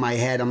goes into my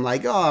head. I'm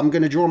like, oh, I'm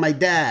going to draw my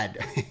dad.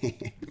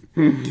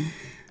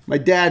 My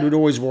dad would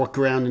always walk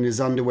around in his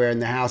underwear in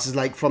the house. It's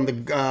like from the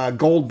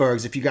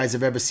Goldbergs, if you guys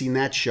have ever seen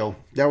that show.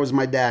 That was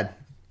my dad.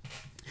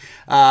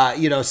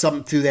 You know,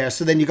 something through there.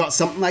 So then you got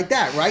something like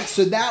that, right?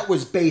 So that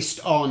was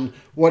based on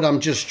what I'm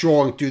just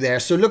drawing through there.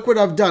 So look what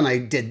I've done. I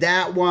did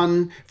that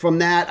one from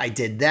that. I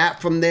did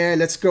that from there.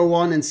 Let's go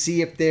on and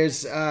see if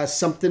there's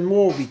something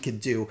more we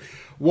could do.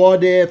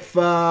 What if,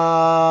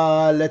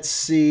 let's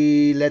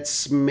see,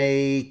 let's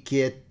make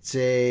it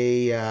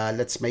a, I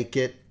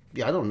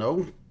don't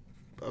know,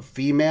 a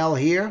female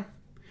here.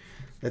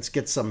 Let's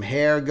get some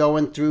hair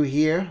going through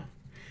here.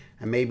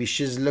 And maybe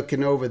she's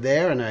looking over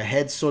there and her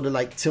head's sort of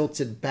like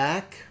tilted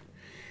back.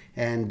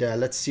 And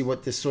let's see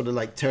what this sort of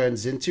like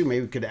turns into.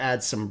 Maybe we could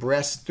add some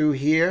breasts through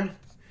here.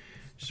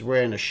 She's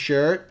wearing a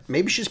shirt.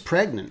 Maybe she's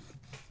pregnant.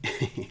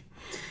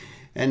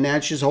 And now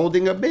she's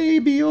holding a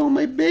baby. Oh,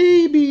 my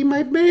baby,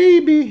 my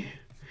baby.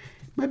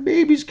 My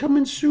baby's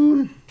coming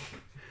soon.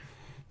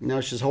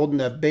 Now she's holding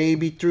that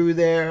baby through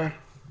there.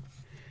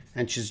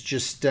 And she's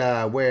just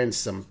wearing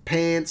some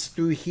pants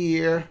through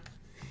here.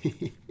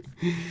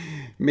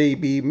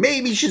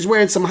 Maybe she's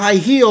wearing some high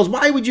heels.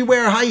 Why would you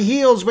wear high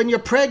heels when you're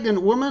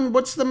pregnant, woman?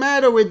 What's the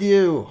matter with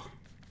you?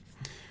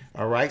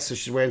 All right, so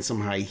she's wearing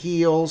some high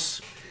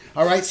heels.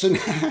 All right, so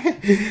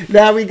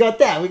now we got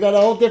that. We got a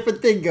whole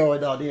different thing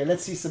going on here.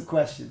 Let's see some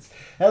questions.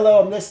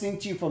 Hello, I'm listening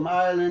to you from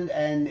Ireland,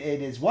 and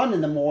it is 1 in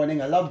the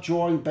morning. I love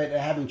drawing, but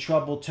having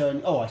trouble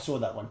turning. Oh, I saw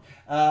that one.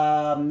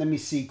 Let me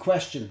see.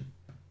 Question.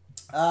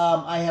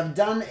 I have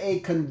done a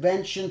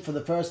convention for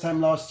the first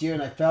time last year,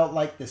 and I felt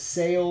like the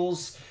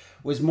sales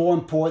was more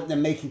important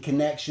than making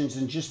connections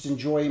and just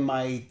enjoying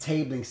my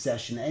tabling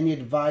session. Any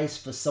advice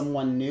for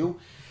someone new?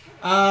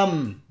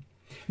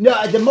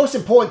 No, the most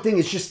important thing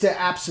is just to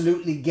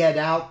absolutely get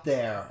out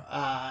there.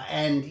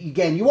 And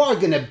again, you are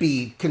going to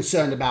be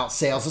concerned about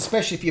sales,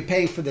 especially if you're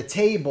paying for the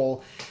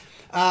table.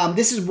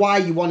 This is why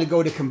you want to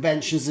go to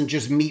conventions and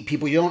just meet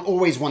people. You don't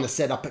always want to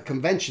set up at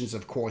conventions,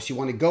 of course. You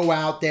want to go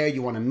out there,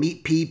 you want to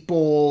meet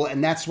people,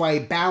 and that's why you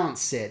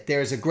balance it.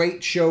 There's a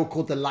great show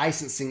called the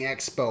Licensing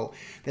Expo.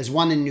 There's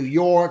one in New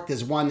York,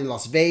 there's one in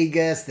Las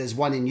Vegas, there's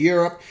one in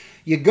Europe.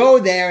 You go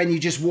there and you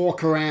just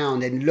walk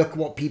around and look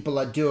what people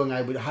are doing.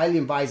 I would highly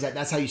advise that.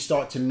 That's how you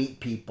start to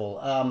meet people.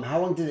 How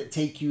long did it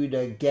take you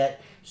to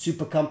get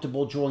super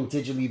comfortable drawing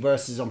digitally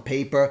versus on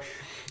paper?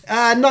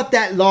 Not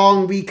that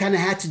long. We kind of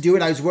had to do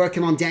it. I was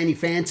working on Danny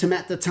Phantom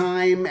at the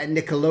time at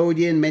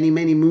Nickelodeon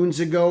many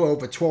moons ago,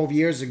 over 12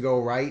 years ago,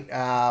 right?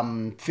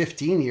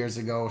 15 years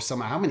ago,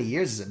 somehow. How many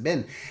years has it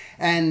been?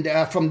 And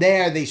from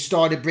there, they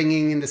started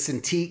bringing in the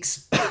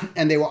Cintiqs,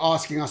 and they were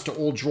asking us to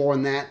all draw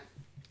on that.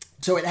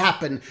 So it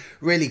happened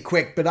really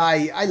quick, but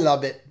I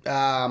love it.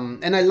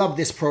 And I love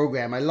this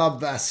program. I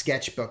love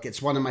Sketchbook.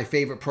 It's one of my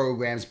favorite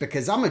programs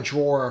because I'm a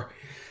drawer.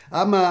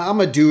 I'm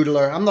a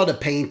doodler. I'm not a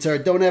painter.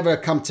 Don't ever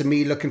come to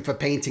me looking for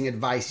painting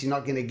advice. You're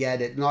not going to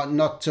get it.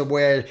 Not to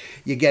where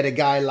you get a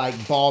guy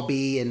like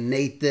Bobby and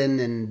Nathan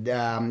and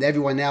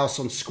everyone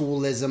else on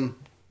Schoolism.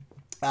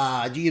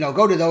 You know,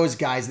 go to those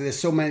guys. There's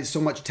so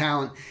much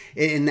talent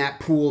in that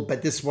pool,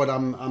 but this is what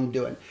I'm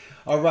doing.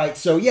 All right,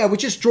 so yeah, we're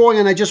just drawing,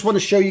 and I just want to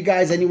show you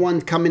guys,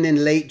 anyone coming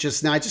in late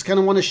just now, I just kind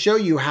of want to show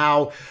you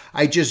how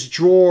I just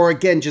draw,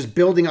 again, just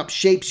building up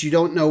shapes. You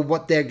don't know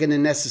what they're going to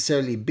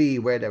necessarily be.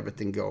 Where'd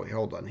everything go?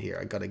 Hold on here.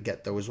 I got to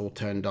get those all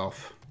turned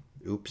off.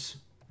 Oops.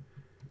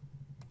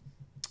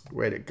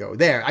 Where'd it go?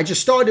 There. I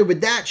just started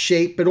with that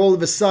shape, but all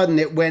of a sudden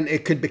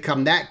it could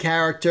become that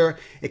character.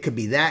 It could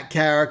be that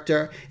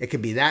character. It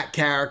could be that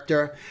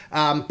character.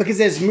 Because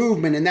there's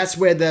movement, and that's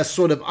where the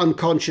sort of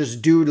unconscious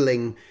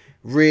doodling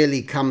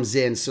really comes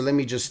in. So let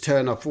me just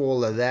turn off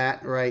all of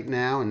that right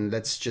now, and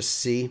let's just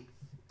see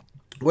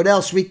what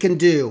else we can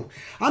do.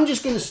 I'm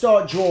just going to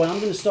start drawing. I'm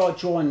going to start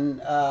drawing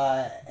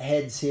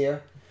heads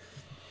here.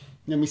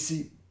 Let me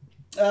see.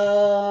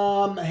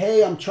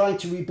 Hey, I'm trying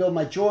to rebuild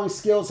my drawing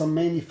skills. I'm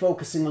mainly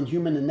focusing on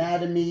human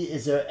anatomy.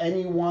 Is there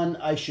anyone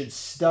I should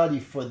study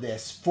for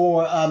this?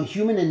 For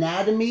human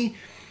anatomy,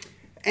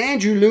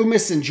 Andrew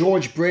Loomis and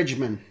George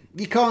Bridgman.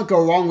 You can't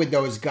go wrong with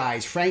those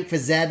guys. Frank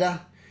Frazetta.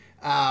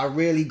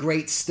 Really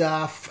great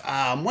stuff.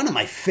 One of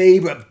my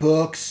favorite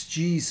books,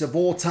 geez, of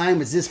all time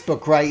is this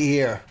book right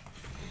here.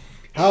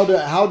 How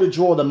to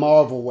Draw the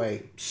Marvel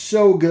Way.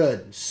 So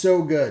good,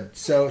 so good.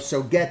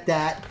 So get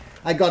that.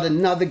 I got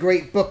another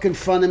great book in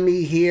front of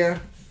me here.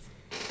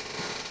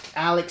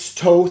 Alex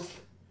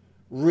Toth,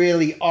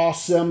 really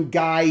awesome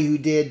guy who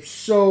did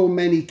so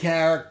many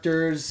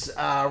characters.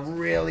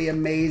 Really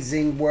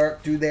amazing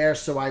work through there.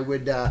 So I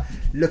would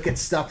look at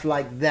stuff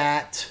like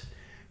that.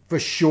 For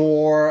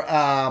sure.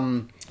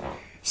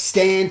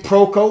 Stan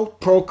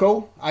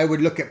Proco. I would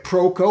look at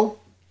Proco.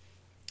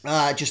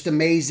 Just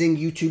amazing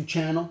YouTube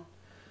channel.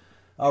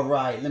 All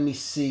right, let me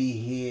see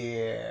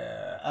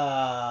here.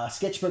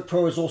 Sketchbook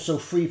Pro is also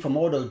free from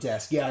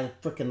Autodesk. Yeah, I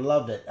freaking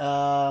love it.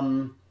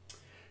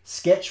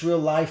 Sketch Real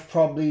Life,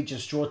 probably.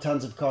 Just draw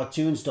tons of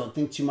cartoons. Don't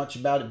think too much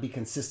about it. Be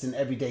consistent,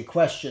 everyday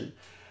question.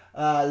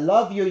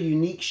 Love your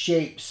unique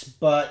shapes,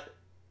 but...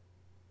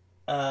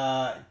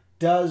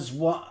 Does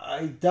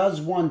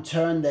one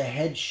turn the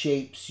head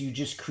shapes you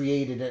just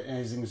created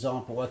as an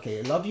example? Okay,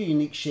 I love your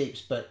unique shapes,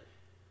 but...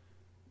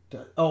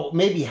 Oh,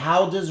 maybe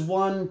how does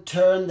one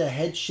turn the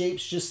head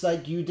shapes just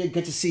like you did?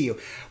 Good to see you.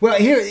 Well,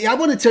 here, I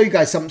want to tell you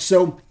guys something.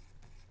 So,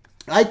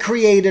 I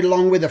created,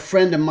 along with a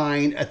friend of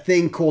mine, a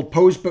thing called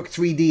Posebook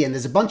 3D, and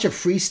there's a bunch of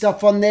free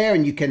stuff on there,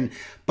 and you can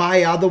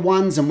buy other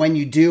ones, and when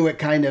you do, it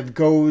kind of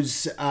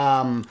goes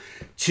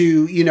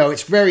to, you know,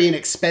 it's very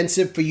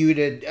inexpensive for you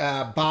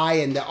to buy,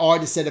 and the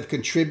artists that have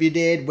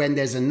contributed, when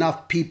there's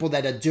enough people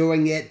that are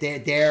doing it,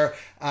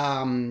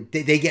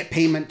 they get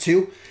payment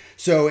too.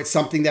 So it's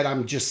something that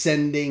I'm just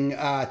sending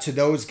to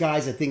those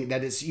guys. I think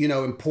that it's, you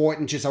know,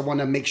 important. Just I want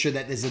to make sure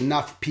that there's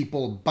enough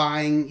people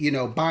buying, you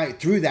know, buying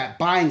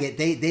it.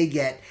 They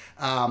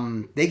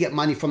get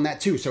money from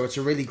that too. So it's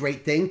a really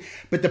great thing.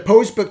 But the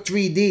Posebook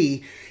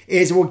 3D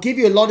will give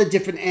you a lot of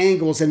different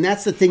angles, and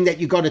that's the thing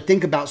that you got to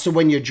think about. So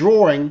when you're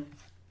drawing,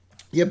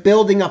 you're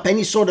building up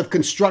any sort of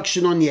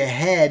construction on your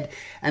head,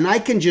 and I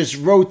can just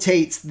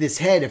rotate this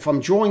head. If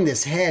I'm drawing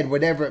this head,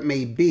 whatever it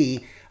may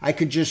be, I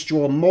could just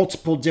draw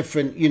multiple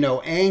different, you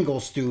know,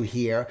 angles through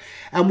here.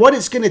 And what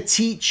it's going to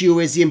teach you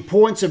is the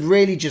importance of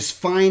really just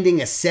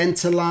finding a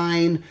center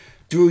line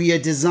through your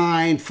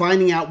design,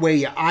 finding out where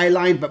your eye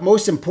line, but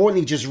most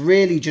importantly, just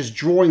really just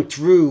drawing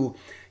through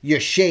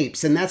your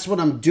shapes. And that's what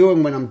I'm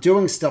doing when I'm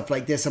doing stuff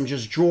like this. I'm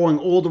just drawing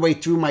all the way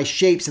through my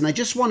shapes. And I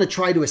just want to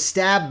try to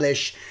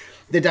establish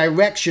the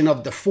direction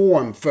of the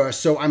form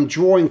first. So I'm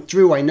drawing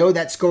through. I know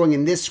that's going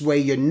in this way.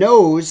 Your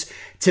nose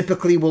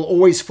typically will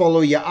always follow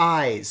your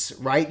eyes,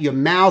 right? Your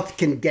mouth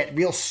can get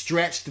real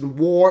stretched and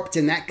warped,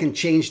 and that can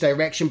change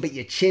direction, but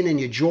your chin and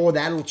your jaw,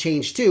 that'll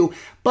change too.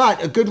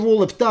 But a good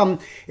rule of thumb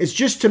is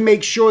just to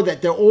make sure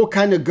that they're all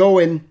kind of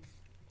going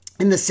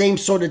in the same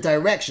sort of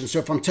direction. So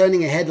if I'm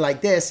turning a head like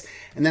this,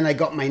 and then I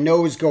got my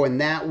nose going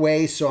that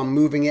way, so I'm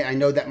moving it, I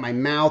know that my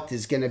mouth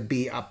is going to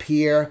be up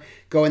here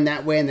going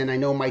that way, and then I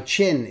know my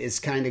chin is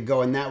kind of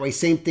going that way.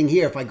 Same thing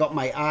here. If I got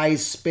my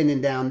eyes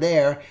spinning down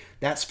there,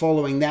 that's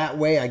following that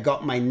way. I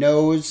got my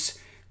nose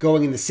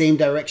going in the same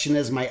direction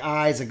as my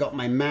eyes. I got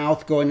my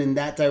mouth going in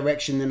that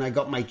direction. Then I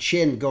got my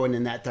chin going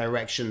in that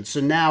direction. So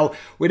now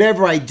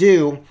whatever I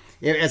do,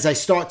 as I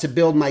start to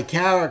build my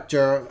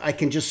character, I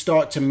can just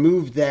start to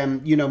move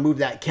them, you know, move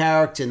that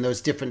character in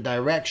those different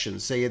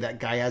directions. Say that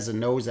guy has a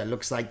nose that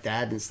looks like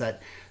that, and it's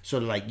that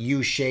sort of like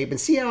U shape. And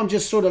see how I'm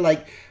just sort of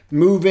like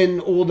moving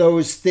all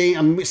those things.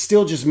 I'm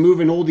still just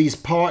moving all these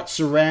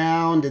parts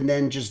around, and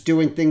then just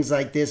doing things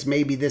like this.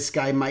 Maybe this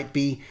guy might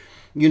be,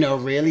 you know,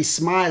 really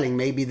smiling.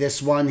 Maybe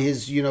this one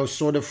is, you know,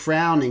 sort of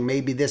frowning.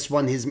 Maybe this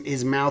one,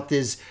 his mouth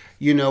is,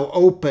 you know,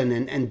 open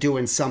and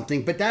doing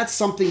something. But that's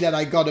something that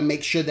I got to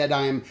make sure that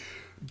I'm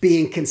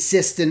being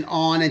consistent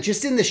on. And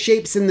just in the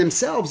shapes in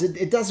themselves,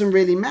 it doesn't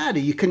really matter.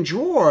 You can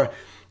draw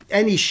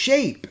any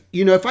shape.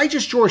 You know, if I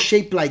just draw a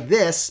shape like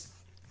this,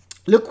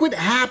 look what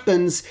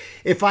happens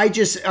if I'm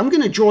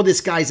going to draw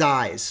this guy's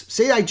eyes.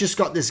 Say I just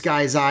got this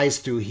guy's eyes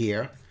through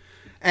here.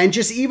 And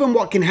just even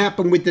what can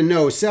happen with the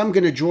nose. Say I'm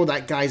going to draw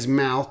that guy's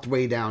mouth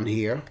way down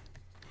here.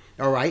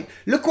 All right.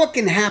 Look what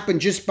can happen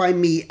just by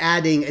me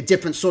adding a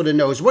different sort of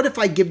nose. What if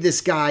I give this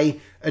guy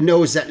a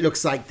nose that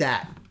looks like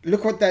that?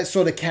 Look what that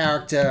sort of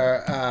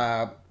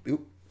character...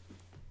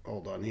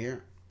 hold on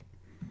here.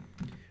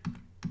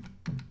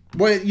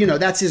 Well, you know,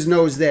 that's his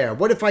nose there.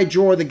 What if I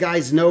draw the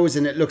guy's nose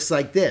and it looks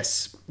like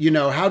this? You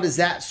know, how does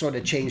that sort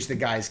of change the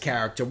guy's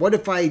character? What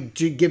if I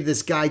give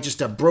this guy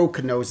just a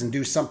broken nose and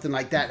do something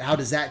like that? How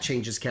does that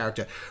change his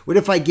character? What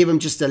if I give him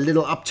just a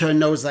little upturned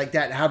nose like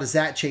that? How does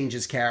that change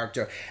his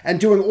character? And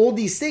doing all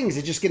these things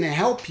are just going to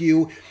help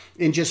you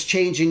in just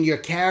changing your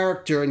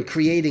character and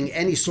creating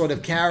any sort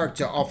of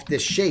character off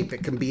this shape.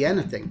 It can be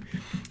anything.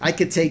 I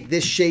could take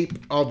this shape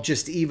of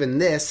just even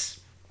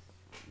this,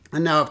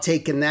 and now I've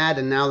taken that,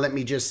 and now let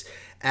me just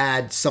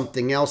add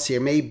something else here.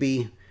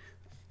 Maybe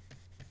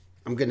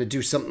I'm going to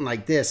do something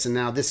like this, and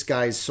now this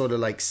guy's sort of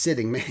like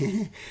sitting.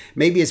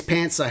 Maybe his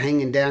pants are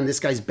hanging down.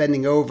 This guy's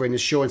bending over and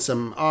is showing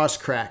some arse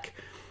crack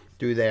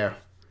through there.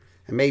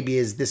 And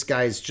maybe this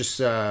guy's just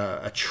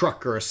a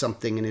trucker or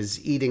something and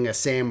is eating a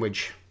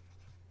sandwich.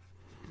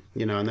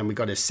 You know, and then we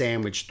got a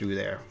sandwich through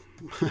there.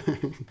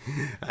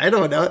 I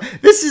don't know.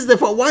 This is the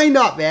fun. Why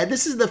not, man?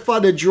 This is the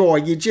fun of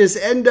drawing. You just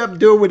end up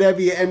doing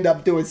whatever you end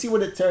up doing. See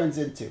what it turns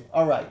into.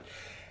 All right.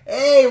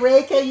 Hey,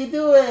 Rick, how you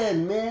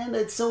doing, man?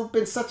 It's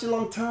been such a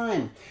long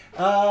time.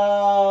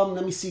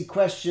 Let me see.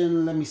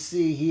 Question. Let me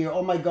see here.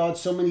 Oh my God,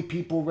 so many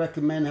people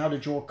recommend how to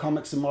draw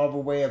comics the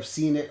Marvel way. I've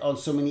seen it on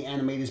so many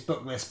animators'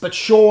 book lists. But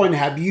Sean,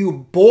 have you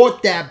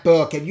bought that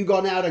book? Have you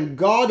gone out and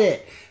got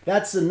it?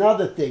 That's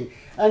another thing.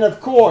 And of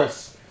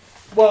course,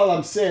 while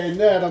I'm saying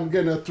that, I'm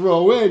going to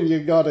throw in, you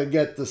got to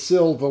get the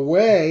Silver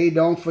Way.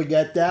 Don't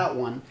forget that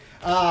one.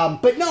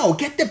 But no,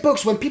 get the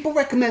books. When people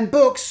recommend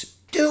books,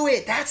 do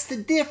it. That's the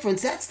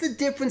difference. That's the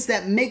difference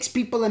that makes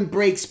people and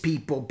breaks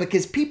people.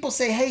 Because people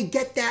say, hey,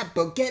 get that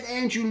book. Get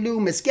Andrew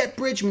Loomis. Get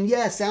Bridgman.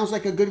 Yeah, sounds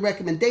like a good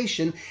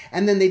recommendation.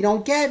 And then they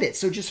don't get it.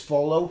 So just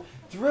follow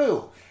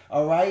through.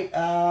 All right.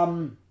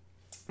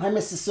 Hi,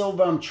 Mr.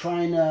 Silver. I'm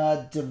trying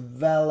to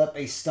develop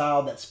a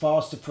style that's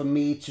faster for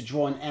me to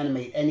draw and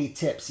animate. Any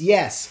tips?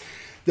 Yes.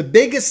 The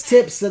biggest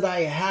tips that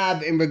I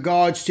have in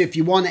regards to if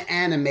you want to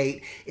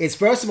animate is,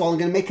 first of all, I'm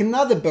going to make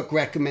another book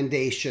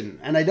recommendation.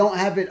 And I don't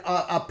have it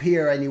up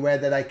here anywhere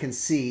that I can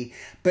see.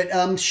 But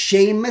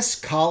Seamus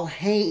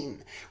Culhane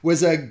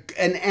was an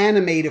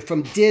animator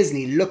from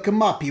Disney. Look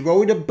him up. He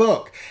wrote a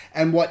book.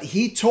 And what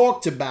he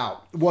talked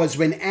about was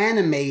when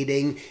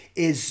animating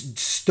is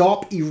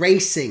stop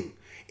erasing.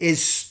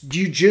 Is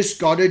you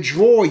just got to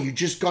draw. You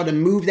just got to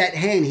move that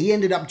hand. He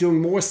ended up doing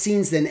more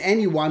scenes than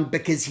anyone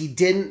because he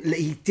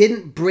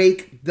didn't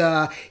break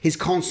his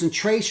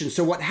concentration.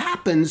 So what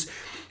happens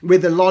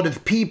with a lot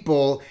of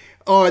people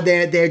or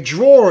they're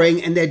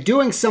drawing and they're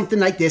doing something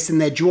like this and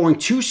they're drawing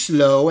too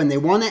slow and they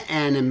want to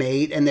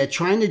animate and they're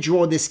trying to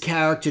draw this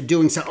character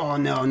doing so. Oh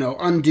no,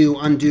 undo,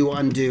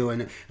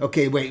 and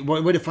okay, wait,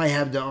 what if I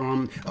have the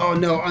oh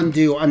no,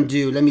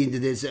 undo, let me do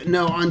this.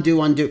 No,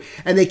 undo,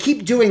 and they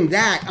keep doing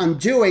that,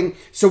 undoing.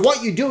 So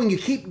what you're doing, you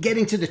keep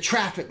getting to the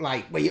traffic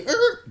light where you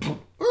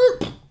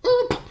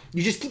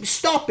just keep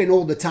stopping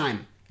all the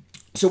time.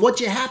 So what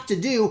you have to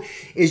do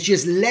is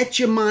just let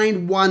your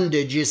mind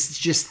wander,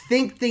 just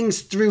think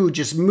things through,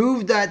 just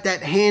move that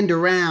hand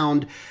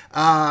around,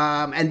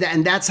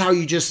 and that's how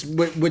you just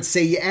would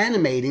say you're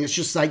animating. It's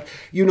just like,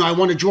 I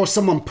want to draw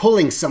someone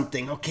pulling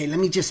something. Okay,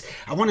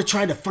 I want to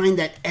try to find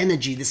that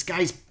energy. This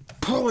guy's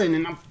pulling,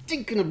 and I'm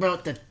thinking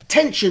about the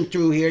tension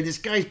through here. This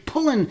guy's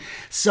pulling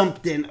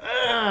something.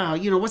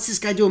 You know, what's this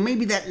guy doing?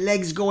 Maybe that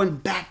leg's going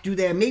back through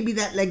there. Maybe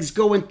that leg's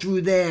going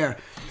through there.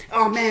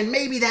 Oh man,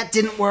 maybe that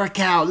didn't work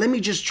out. Let me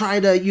just try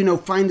to, you know,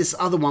 find this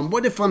other one.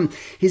 What if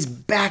his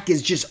back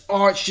is just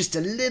arched just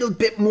a little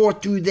bit more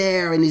through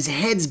there, and his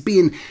head's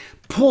being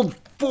pulled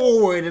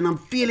forward, and I'm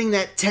feeling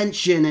that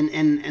tension,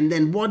 and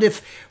then what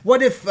if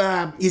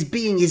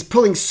he's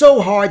pulling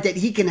so hard that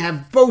he can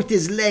have both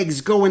his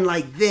legs going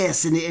like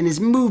this, and is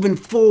moving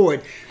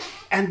forward.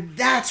 And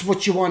that's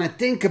what you want to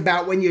think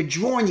about when you're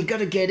drawing. You got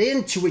to get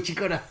into it. You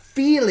got to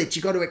feel it.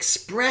 You got to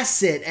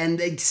express it,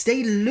 and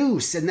stay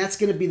loose. And that's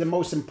going to be the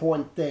most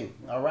important thing.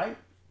 All right.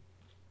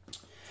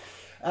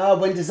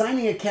 When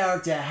designing a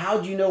character, how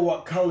do you know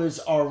what colors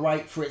are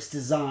right for its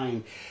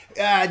design?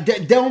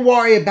 Don't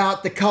worry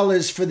about the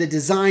colors for the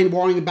design,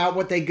 worrying about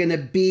what they're going to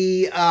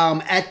be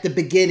at the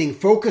beginning.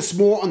 Focus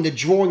more on the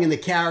drawing and the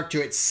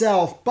character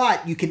itself,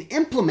 but you can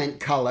implement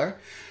color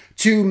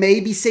to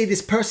maybe say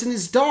this person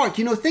is dark.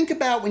 You know, think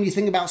about when you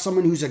think about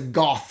someone who's a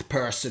goth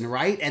person,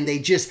 right? And they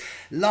just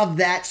love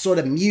that sort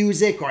of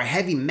music or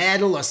heavy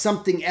metal or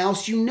something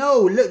else. You know,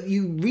 look,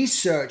 you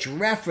research,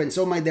 reference,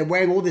 oh my, they're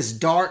wearing all this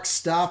dark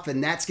stuff,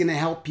 and that's going to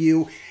help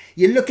you.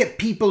 You look at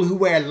people who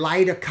wear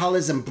lighter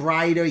colors and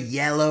brighter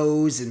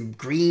yellows and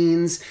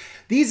greens.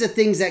 These are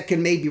things that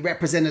can maybe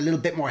represent a little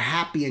bit more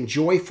happy and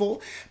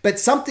joyful. But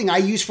something I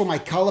use for my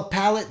color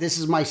palette, this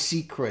is my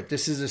secret.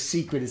 This is a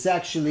secret. It's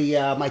actually,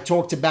 I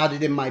talked about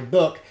it in my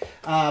book.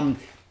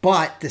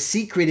 But the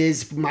secret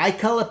is my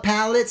color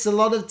palettes, a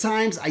lot of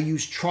times I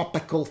use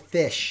tropical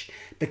fish,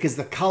 because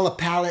the color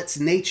palettes,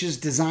 nature's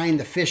designed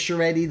the fish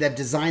already. They've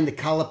designed the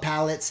color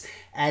palettes,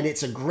 and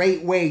it's a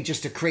great way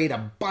just to create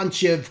a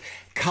bunch of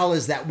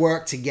colors that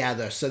work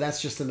together. So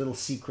that's just a little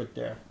secret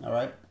there. All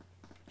right.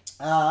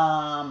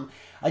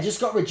 I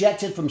just got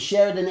rejected from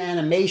Sheridan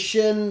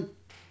Animation.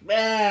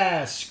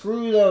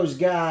 Screw those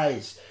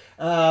guys.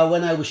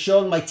 When I was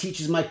showing my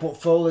teachers my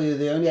portfolio,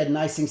 they only had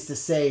nice things to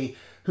say.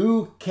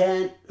 Who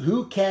can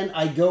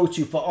I go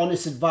to for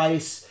honest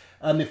advice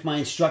if my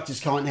instructors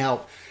can't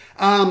help?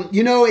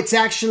 You know, it's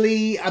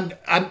actually,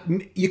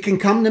 you can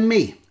come to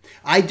me.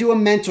 I do a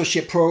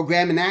mentorship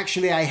program, and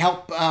actually I've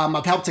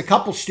helped a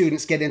couple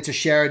students get into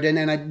Sheridan,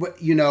 and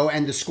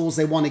and the schools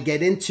they want to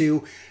get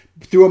into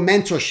through a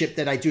mentorship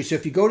that I do. So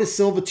if you go to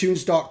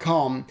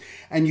silvertoons.com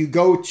and you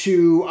go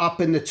to up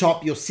in the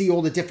top, you'll see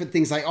all the different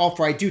things I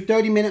offer. I do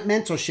 30-minute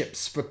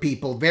mentorships for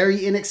people,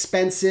 very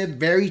inexpensive,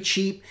 very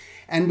cheap.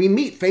 And we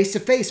meet face to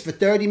face for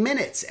 30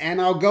 minutes,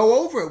 and I'll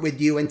go over it with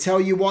you and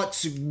tell you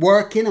what's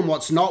working and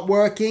what's not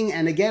working.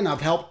 And again, I've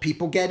helped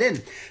people get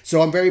in.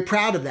 So I'm very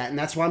proud of that. And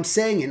that's why I'm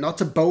saying it, not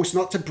to boast,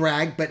 not to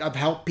brag, but I've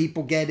helped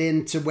people get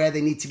into where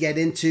they need to get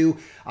into.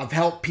 I've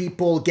helped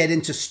people get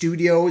into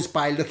studios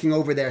by looking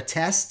over their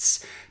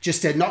tests,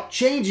 just to not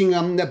changing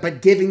them,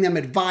 but giving them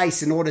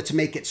advice in order to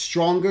make it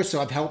stronger. So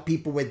I've helped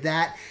people with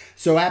that.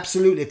 So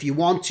absolutely, if you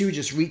want to,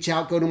 just reach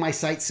out, go to my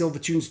site,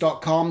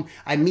 silvertoons.com.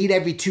 I meet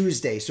every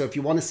Tuesday. So if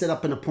you want to set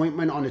up an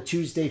appointment on a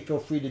Tuesday, feel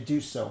free to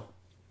do so.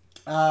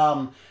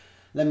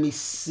 Let me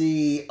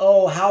see.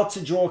 Oh, how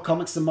to draw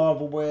comics the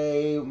Marvel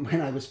way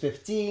when I was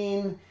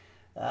 15.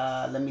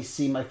 Let me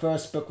see. My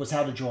first book was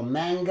How to Draw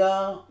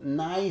Manga.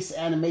 Nice.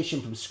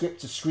 Animation from Script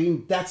to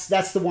Screen. That's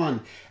the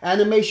one.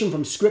 Animation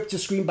from Script to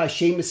Screen by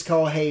Seamus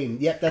Culhane.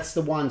 Yep, that's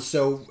the one.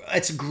 So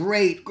it's a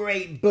great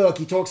book.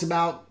 He talks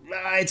about,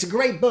 it's a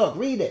great book.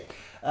 Read it.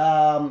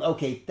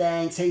 Okay,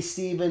 thanks. Hey,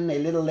 Steven, a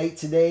little late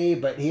today,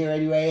 but here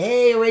anyway.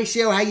 Hey,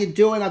 Horatio, how you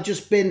doing? I've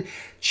just been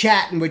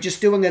chatting. We're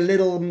just doing a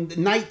little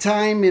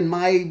nighttime in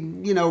my,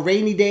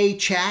 rainy day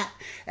chat.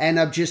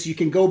 And you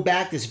can go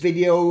back. This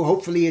video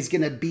hopefully is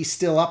going to be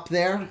still up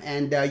there,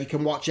 and you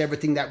can watch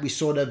everything that we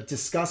sort of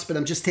discussed. But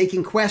I'm just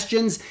taking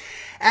questions,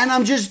 and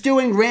I'm just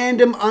doing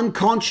random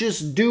unconscious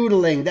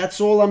doodling.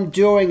 That's all I'm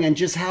doing, and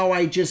just how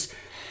I just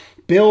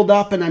build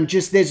up, and I'm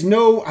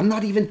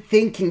not even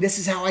thinking. This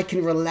is how I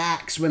can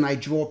relax when I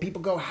draw.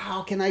 People go,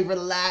 how can I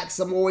relax?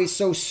 I'm always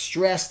so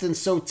stressed and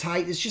so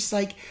tight. It's just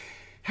like,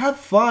 have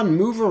fun,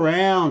 move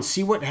around,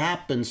 see what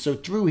happens. So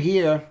through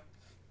here,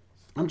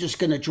 I'm just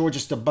going to draw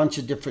just a bunch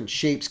of different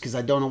shapes because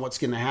I don't know what's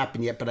going to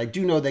happen yet, but I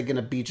do know they're going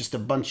to be just a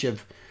bunch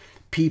of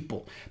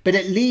people. But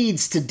it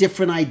leads to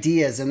different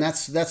ideas, and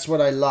that's what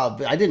I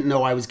love. I didn't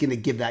know I was going to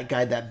give that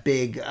guy that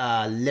big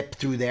lip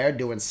through there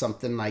doing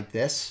something like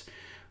this.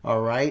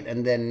 All right,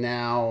 and then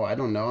now, I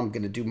don't know, I'm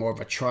going to do more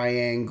of a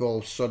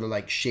triangle, sort of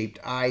like shaped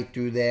eye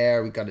through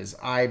there. We got his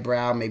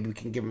eyebrow. Maybe we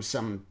can give him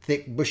some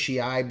thick,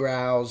 bushy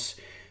eyebrows.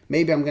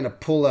 Maybe I'm going to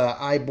pull an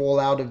eyeball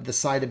out of the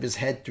side of his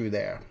head through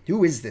there.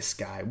 Who is this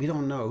guy? We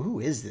don't know. Who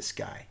is this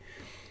guy?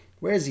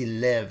 Where does he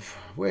live?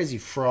 Where is he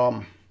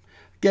from?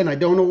 Again, I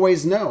don't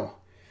always know.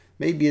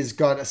 Maybe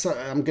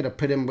I'm going to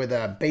put him with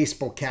a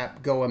baseball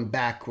cap going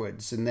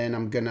backwards, and then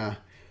I'm going to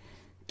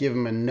give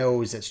him a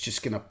nose that's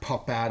just going to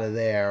pop out of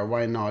there.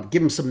 Why not?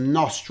 Give him some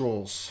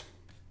nostrils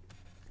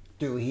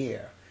through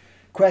here.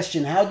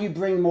 Question, how do you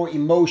bring more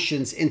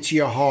emotions into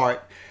your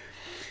heart?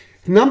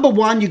 Number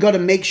one, you got to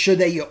make sure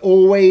that you're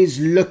always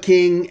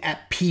looking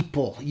at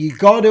people. You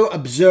got to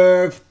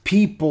observe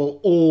people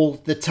all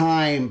the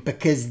time,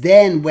 because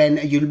then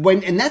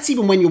and that's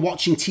even when you're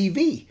watching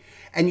TV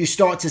and you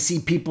start to see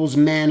people's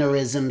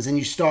mannerisms and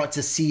you start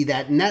to see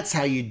that, and that's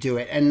how you do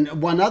it.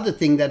 And one other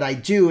thing that I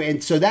do,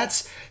 and so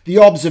that's the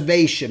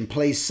observation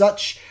plays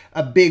such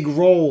a big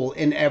role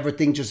in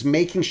everything, just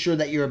making sure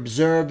that you're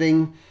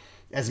observing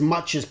as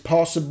much as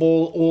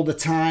possible all the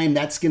time.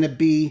 That's going to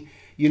be,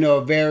 you know,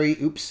 a very,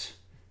 oops,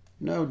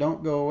 no,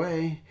 don't go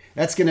away.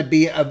 That's going to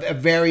be a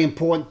very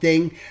important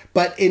thing.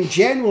 But in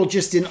general,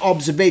 just in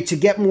observation, to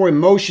get more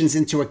emotions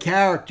into a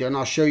character, and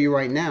I'll show you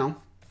right now,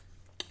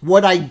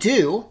 what I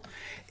do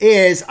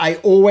is I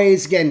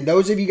always, again,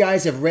 those of you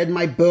guys have read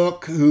my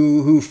book,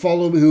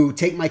 who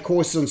take my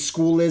courses on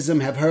schoolism,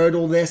 have heard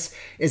all this,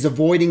 is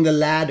avoiding the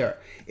ladder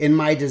in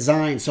my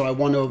design. So I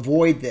want to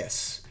avoid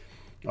this.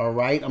 All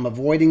right, I'm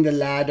avoiding the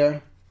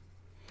ladder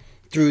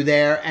through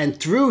there, and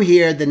through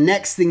here, the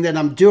next thing that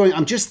I'm doing,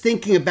 I'm just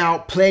thinking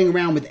about playing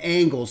around with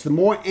angles. The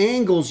more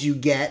angles you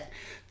get,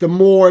 the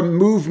more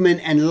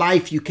movement and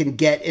life you can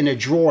get in a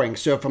drawing.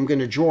 So if I'm going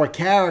to draw a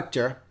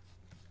character,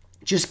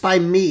 just by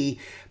me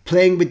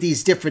playing with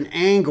these different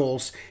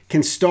angles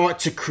can start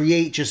to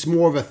create just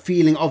more of a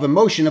feeling of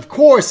emotion. Of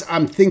course,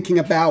 I'm thinking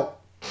about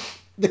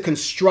the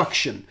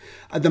construction,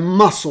 the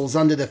muscles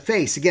under the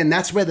face. Again,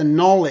 that's where the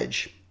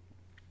knowledge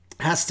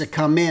has to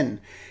come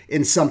in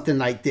something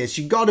like this.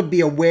 You got to be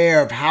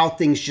aware of how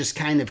things just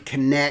kind of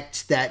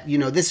connect. That, you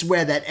know, this is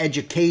where that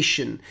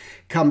education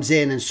comes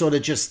in, and sort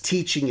of just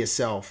teaching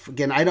yourself.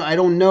 Again, I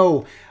don't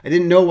know. I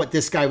didn't know what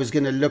this guy was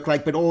going to look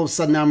like, but all of a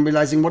sudden I'm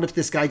realizing, what if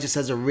this guy just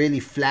has a really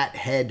flat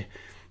head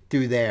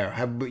through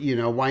there? You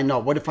know, why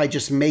not? What if I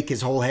just make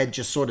his whole head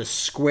just sort of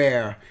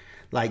square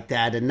like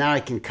that? And now I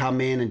can come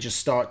in and just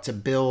start to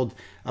build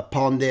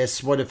upon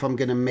this. What if I'm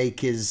going to make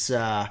his,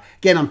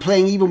 again, I'm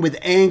playing even with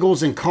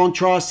angles and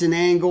contrast in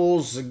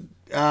angles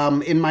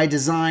in my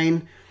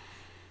design,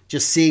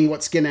 just seeing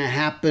what's going to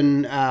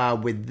happen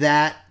with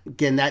that.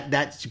 Again,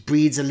 that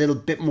breeds a little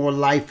bit more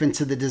life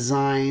into the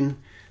design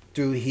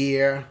through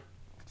here.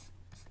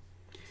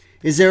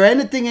 Is there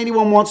anything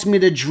anyone wants me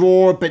to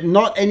draw, but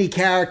not any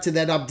character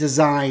that I've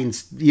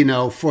designed, you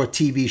know, for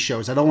TV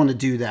shows? I don't want to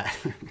do that.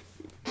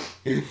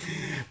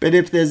 But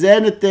if there's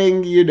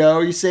anything, you know,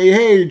 you say,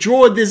 hey,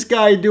 draw this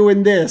guy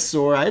doing this,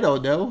 or I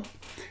don't know.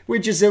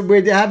 We're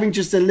having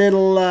just a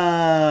little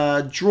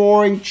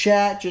drawing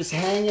chat, just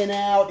hanging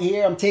out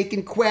here. I'm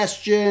taking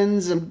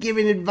questions. I'm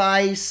giving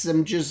advice.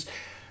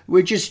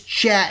 We're just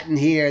chatting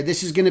here.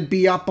 This is going to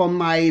be up on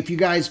my, if you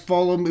guys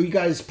follow me, you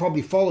guys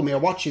probably follow me or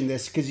watching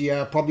this because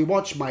you probably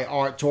watch my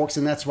art talks,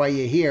 and that's why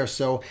you're here.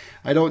 So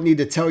I don't need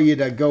to tell you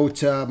to go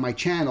to my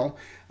channel,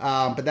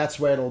 but that's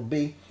where it'll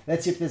be.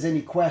 Let's see if there's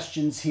any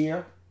questions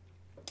here.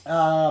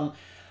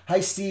 Hi,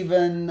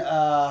 Stephen.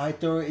 How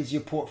thorough is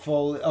your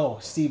portfolio? Oh,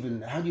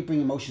 Stephen, how do you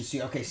bring emotions to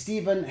you? Okay,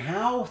 Stephen,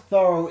 how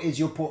thorough is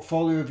your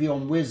portfolio review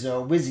on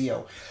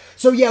Wizio?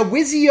 So yeah,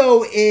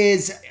 Wizio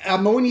is,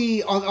 I'm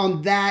only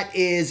on that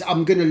is,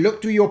 I'm going to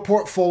look through your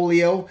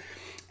portfolio,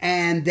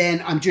 and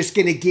then I'm just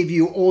going to give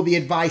you all the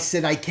advice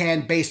that I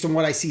can based on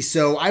what I see.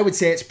 So I would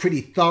say it's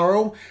pretty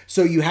thorough.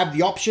 So you have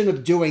the option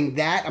of doing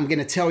that. I'm going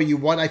to tell you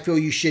what I feel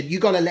you should. You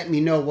got to let me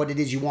know what it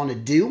is you want to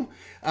do.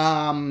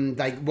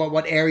 Like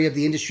what area of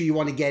the industry you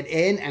want to get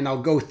in, and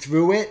I'll go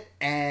through it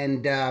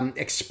and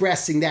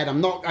expressing that.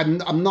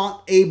 I'm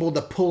not able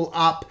to pull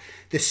up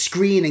the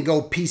screen and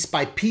go piece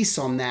by piece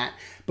on that.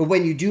 But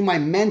when you do my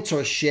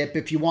mentorship,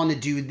 if you want to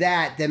do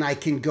that, then I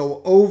can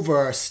go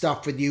over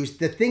stuff with you.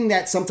 The thing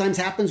that sometimes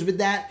happens with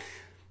that,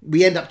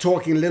 we end up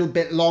talking a little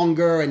bit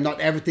longer, and not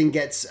everything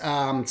gets,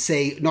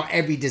 not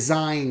every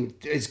design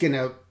is going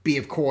to be,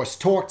 of course,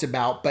 talked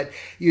about. But,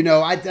 you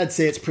know, I'd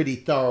say it's pretty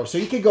thorough. So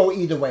you could go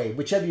either way,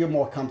 whichever you're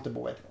more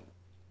comfortable with.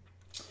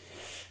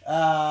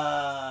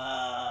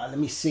 Let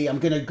me see. I'm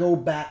going to go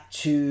back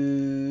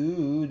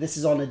to, this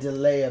is on a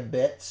delay a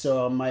bit,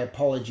 so my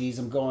apologies.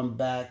 I'm going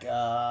back.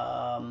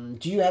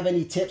 Do you have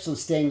any tips on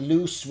staying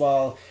loose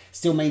while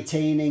still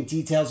maintaining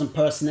details and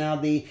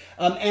personality?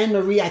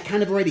 Anne-Marie, I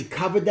kind of already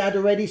covered that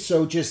already,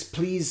 so just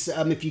please,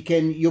 if you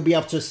can, you'll be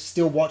able to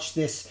still watch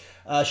this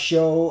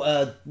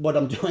show, what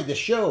I'm doing, the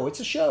show.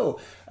 It's a show.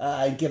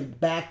 Get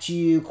back to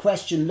you.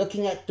 Question,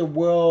 looking at the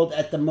world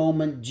at the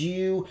moment, do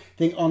you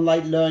think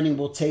online learning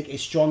will take a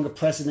stronger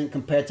precedent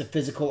compared to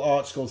physical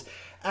art schools?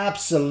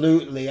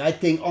 Absolutely. I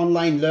think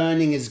online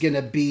learning is going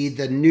to be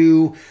the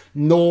new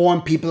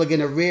norm. People are going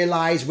to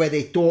realize where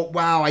they thought,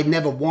 wow, I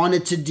never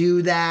wanted to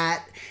do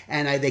that,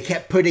 and they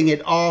kept putting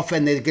it off,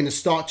 and they're going to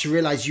start to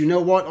realize, you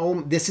know what,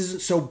 oh, this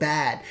isn't so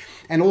bad.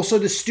 And also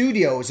the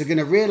studios are going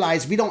to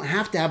realize we don't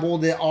have to have all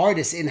the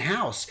artists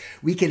in-house.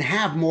 We can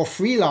have more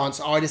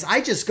freelance artists.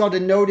 I just got a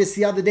notice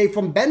the other day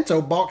from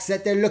Bento Box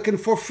that they're looking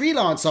for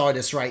freelance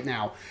artists right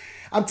now.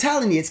 I'm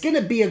telling you, it's going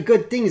to be a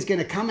good thing is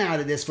going to come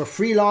out of this for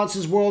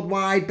freelancers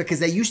worldwide, because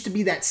there used to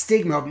be that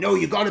stigma of, no,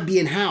 you got to be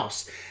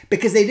in-house,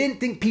 because they didn't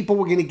think people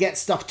were going to get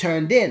stuff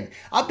turned in.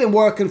 I've been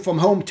working from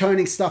home,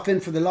 turning stuff in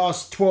for the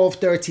last 12,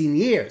 13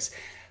 years.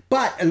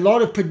 But a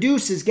lot of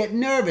producers get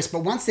nervous.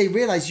 But once they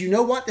realize, you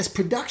know what, this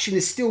production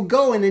is still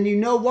going, and you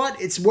know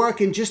what, it's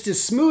working just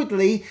as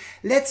smoothly,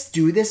 let's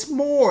do this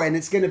more. And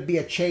it's going to be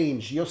a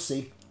change. You'll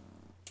see.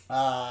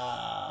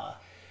 Let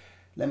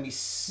me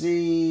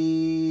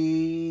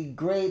see.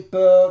 Great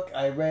book.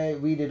 I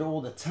read it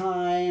all the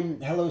time.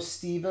 Hello,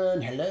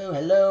 Stephen. Hello,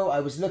 hello.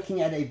 I was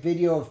looking at a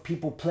video of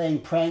people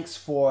playing pranks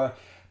for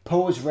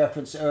Pose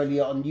reference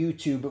earlier on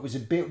YouTube. It was a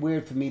bit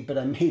weird for me, but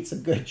I made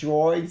some good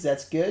drawings.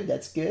 That's good.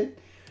 That's good.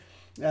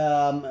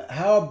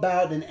 How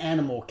about an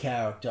animal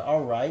character?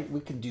 All right, we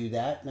can do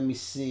that. Let me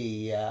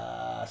see.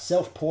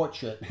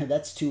 Self-portrait.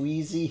 That's too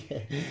easy.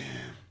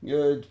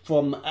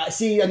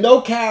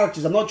 No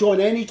characters. I'm not drawing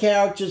any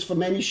characters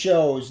from any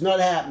shows. Not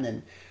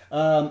happening.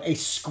 A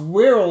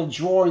squirrel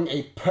drawing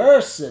a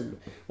person.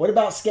 What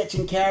about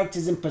sketching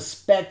characters in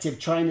perspective,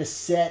 trying to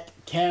set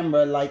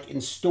camera like in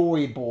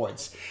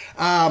storyboards?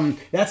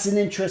 That's an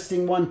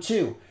interesting one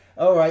too.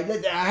 All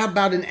right, how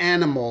about an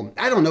animal?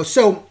 I don't know.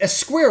 So a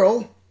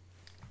squirrel,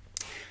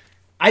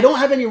 I don't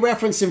have any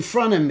reference in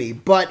front of me,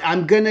 but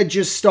I'm going to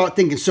just start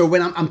thinking. So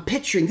when I'm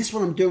picturing, this is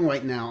what I'm doing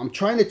right now. I'm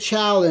trying to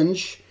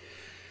challenge,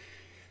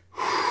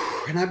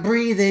 and I'm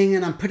breathing,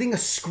 and I'm putting a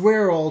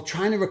squirrel,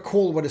 trying to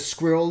recall what a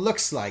squirrel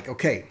looks like.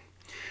 Okay,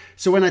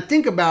 so when I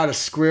think about a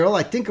squirrel,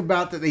 I think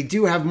about that they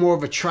do have more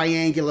of a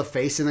triangular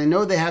face, and I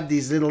know they have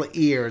these little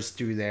ears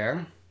through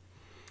there.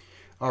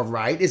 All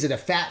right, is it a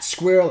fat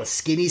squirrel, a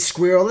skinny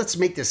squirrel? Let's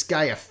make this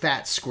guy a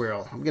fat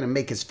squirrel. I'm going to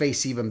make his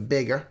face even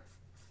bigger.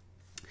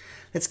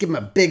 Let's give him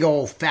a big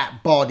old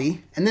fat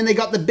body. And then they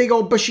got the big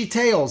old bushy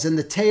tails. And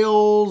the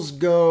tails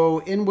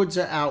go inwards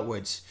or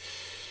outwards?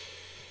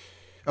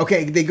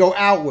 Okay, they go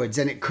outwards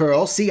and it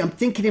curls. See, I'm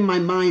thinking in my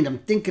mind. I'm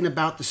thinking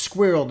about the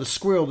squirrel, the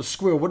squirrel, the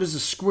squirrel. What does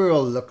a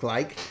squirrel look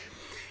like?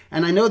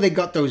 And I know they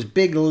got those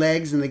big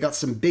legs and they got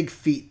some big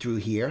feet through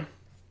here.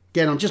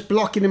 Again, I'm just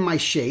blocking in my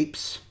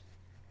shapes.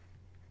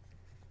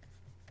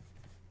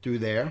 Through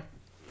there.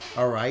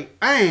 All right.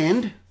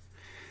 And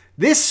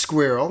this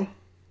squirrel,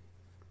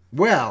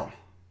 well,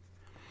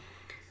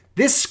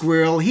 this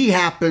squirrel, he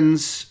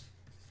happens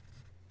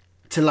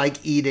to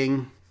like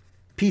eating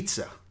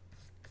pizza.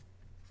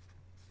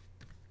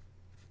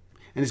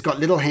 And he's got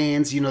little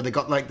hands, you know, they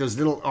got like those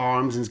little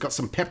arms, and he's got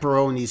some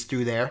pepperonis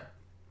through there.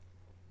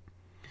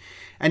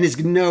 And his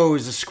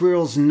nose, the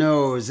squirrel's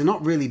nose, they're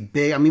not really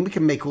big. I mean, we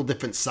can make all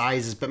different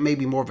sizes, but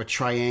maybe more of a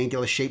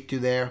triangular shape through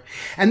there.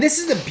 And this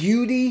is the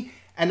beauty,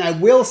 and I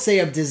will say,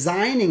 of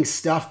designing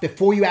stuff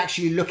before you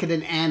actually look at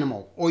an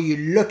animal or you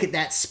look at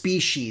that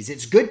species.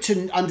 It's good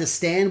to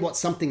understand what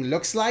something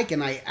looks like,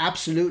 and I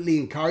absolutely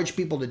encourage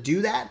people to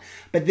do that.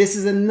 But this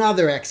is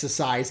another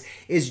exercise,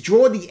 is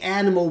draw the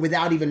animal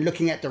without even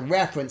looking at the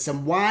reference.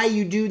 And why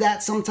you do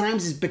that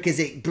sometimes is because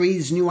it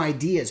breathes new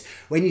ideas.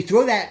 When you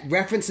throw that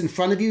reference in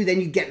front of you, then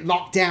you get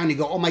locked down. You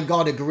go, oh my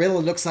God, a gorilla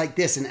looks like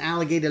this, an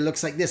alligator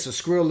looks like this, a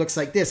squirrel looks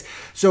like this.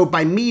 So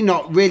by me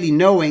not really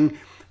knowing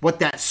what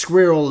that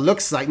squirrel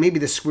looks like, maybe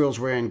the squirrel's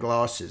wearing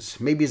glasses.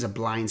 Maybe it's a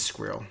blind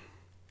squirrel.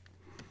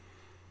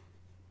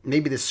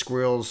 Maybe the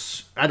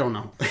squirrel's, I don't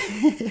know.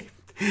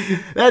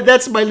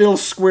 That's my little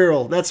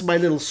squirrel. That's my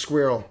little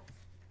squirrel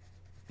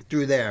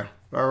through there.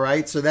 All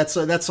right, so that's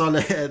our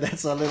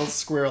little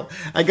squirrel.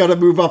 I got to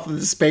move off of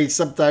this page.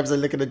 Sometimes I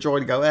look at a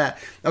drawing and go, ah.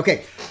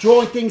 Okay,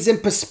 drawing things in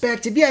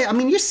perspective. Yeah, I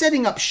mean, you're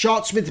setting up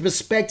shots with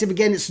perspective.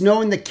 Again, it's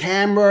knowing the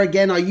camera.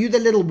 Again, are you the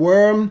little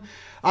worm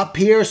up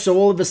here? So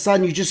all of a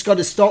sudden you just got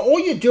to start. All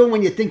you're doing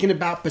when you're thinking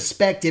about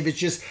perspective is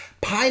just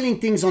piling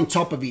things on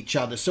top of each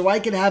other. So I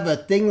could have a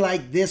thing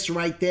like this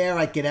right there.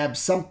 I could have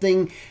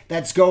something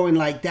that's going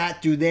like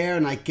that through there,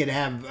 and I could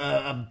have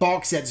a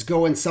box that's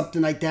going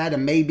something like that,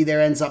 and maybe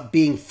there ends up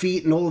being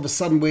feet, and all of a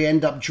sudden we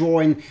end up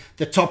drawing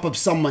the top of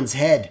someone's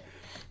head,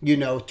 you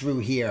know, through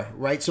here,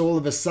 right? So all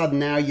of a sudden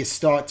now we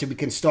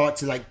can start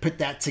to like put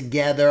that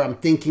together. I'm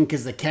thinking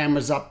because the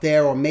camera's up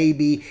there, or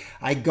maybe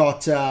I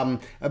got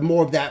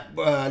more of that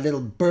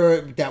little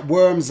bird, that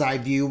worm's eye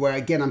view, where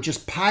again, I'm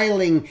just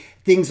piling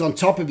things on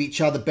top of each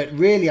other, but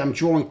really I'm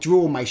drawing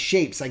through all my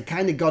shapes. I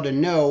kind of got to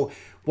know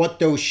what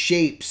those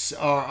shapes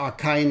are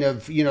kind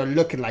of, you know,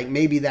 looking like.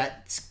 Maybe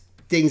that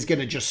thing's going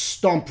to just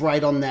stomp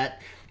right on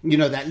that, you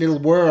know, that little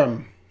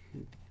worm,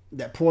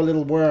 that poor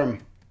little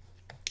worm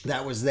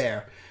that was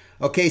there.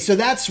 Okay, so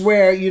that's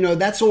where, you know,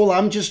 that's all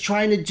I'm just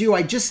trying to do.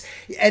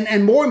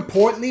 And more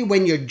importantly,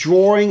 when you're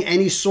drawing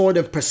any sort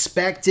of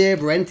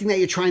perspective or anything that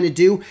you're trying to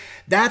do,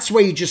 that's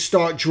where you just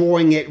start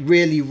drawing it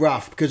really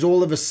rough, because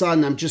all of a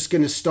sudden I'm just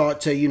going to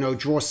start to, you know,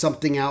 draw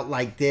something out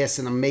like this,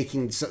 and I'm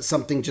making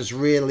something just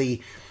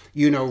really,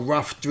 you know,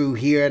 rough through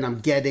here, and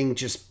I'm getting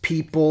just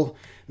people.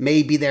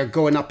 Maybe they're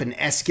going up an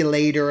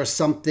escalator or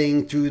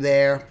something through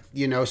there,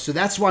 you know. So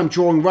that's why I'm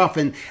drawing rough.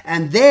 And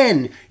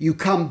then you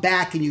come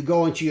back and you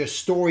go into your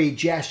story,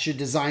 gesture,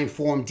 design,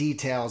 form,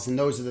 details. And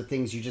those are the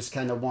things you just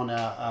kind of want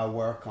to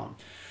work on.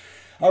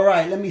 All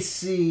right, let me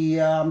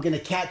see. I'm going to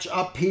catch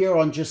up here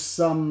on just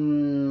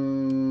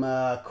some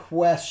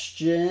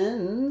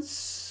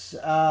questions.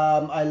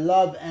 I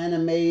love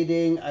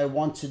animating. I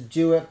want to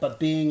do it, but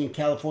being in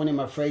California, I'm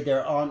afraid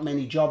there aren't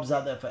many jobs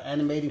out there for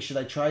animating. Should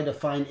I try to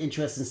find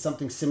interest in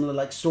something similar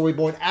like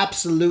storyboard?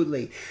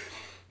 Absolutely.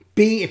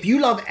 If you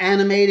love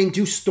animating,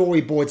 do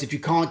storyboards if you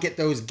can't get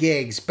those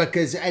gigs.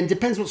 And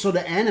depends what sort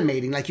of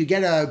animating. Like you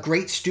get a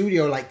great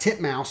studio like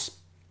Titmouse,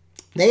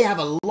 they have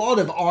a lot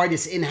of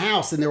artists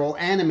in-house and they're all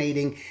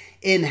animating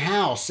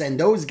in-house. And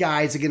those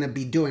guys are going to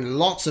be doing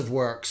lots of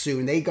work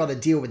soon. They got to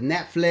deal with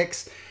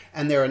Netflix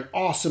and they're an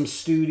awesome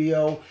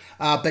studio.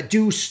 But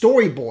do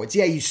storyboards.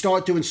 Yeah, you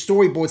start doing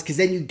storyboards because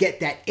then you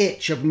get that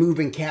itch of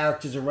moving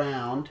characters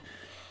around.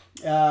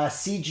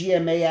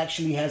 CGMA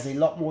actually has a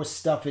lot more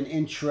stuff and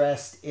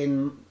interest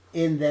in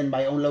than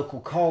my own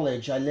local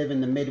college. I live in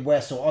the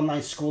Midwest, so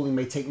online schooling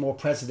may take more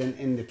precedent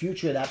in the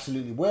future. It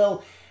absolutely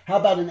will. How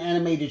about an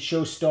animated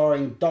show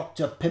starring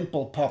Dr.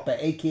 Pimple Popper,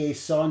 aka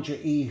Sandra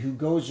E., who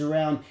goes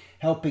around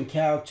helping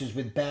characters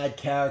with bad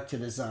character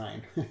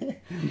design?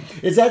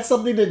 Is that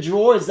something to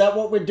draw? Is that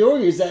what we're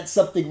doing? Is that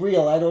something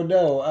real? I don't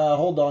know.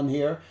 Hold on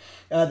here.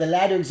 The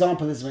latter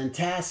example is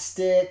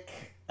fantastic.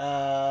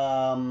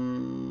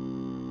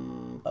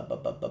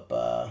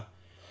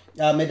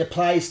 It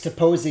applies to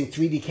posing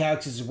 3D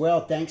characters as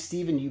well. Thanks,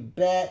 Stephen. You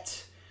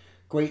bet.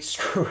 Great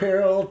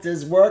squirrel.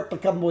 Does work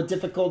become more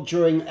difficult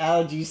during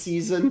allergy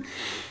season?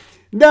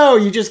 No,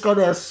 you just got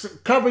to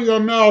cover your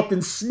mouth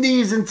and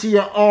sneeze into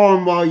your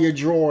arm while you're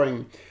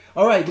drawing.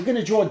 All right, we're going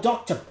to draw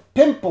Dr.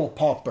 Pimple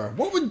Popper.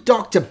 What would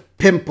Dr.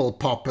 Pimple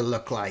Popper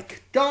look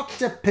like?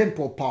 Dr.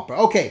 Pimple Popper.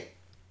 Okay.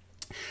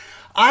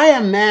 I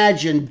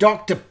imagine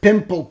Dr.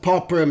 Pimple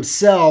Popper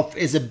himself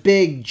is a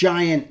big,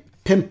 giant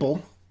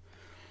pimple.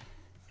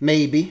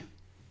 Maybe.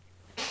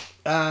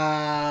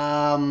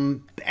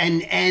 And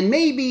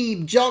maybe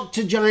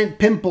Dr. Giant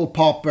Pimple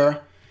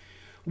Popper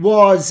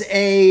was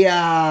he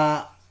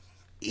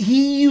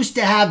used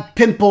to have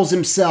pimples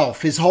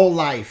himself his whole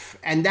life.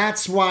 And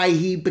that's why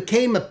he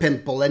became a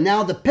pimple. And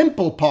now the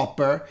Pimple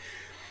Popper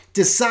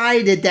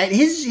decided that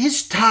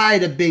he's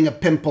tired of being a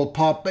pimple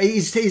popper.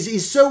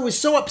 He's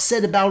so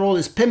upset about all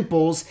his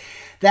pimples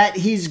that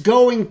he's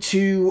going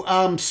to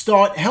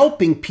start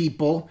helping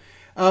people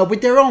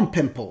with their own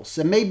pimples.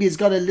 And maybe he's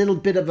got a little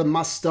bit of a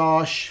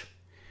mustache,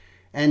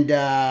 and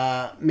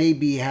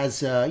maybe he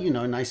has a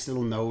nice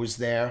little nose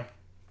there.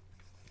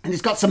 And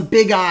he's got some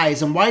big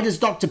eyes. And why does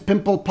Dr.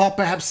 Pimple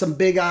Popper have some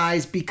big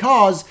eyes?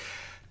 Because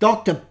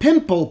Dr.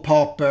 Pimple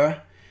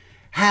Popper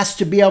has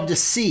to be able to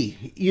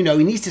see. He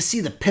needs to see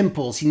the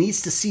pimples. He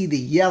needs to see the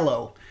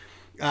yellow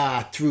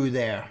through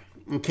there.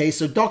 Okay,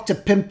 so Dr.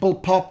 Pimple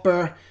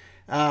Popper,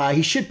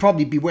 he should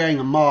probably be wearing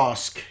a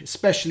mask,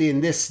 especially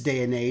in this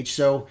day and age.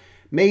 So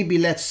maybe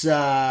let's,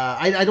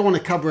 I don't want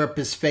to cover up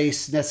his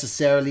face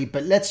necessarily,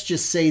 but let's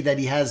just say that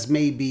he has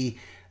maybe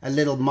a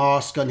little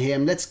mask on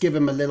him. Let's give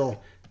him a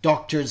little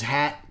doctor's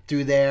hat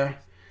through there.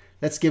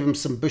 Let's give him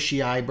some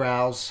bushy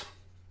eyebrows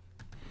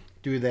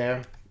through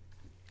there.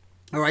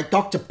 All right,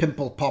 Dr.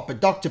 Pimple Popper,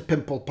 Dr.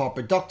 Pimple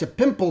Popper. Dr.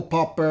 Pimple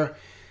Popper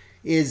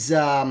is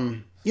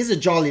he's a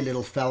jolly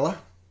little fella.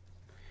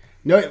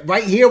 No,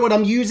 right here what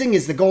I'm using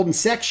is the golden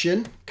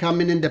section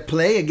coming into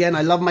play. Again,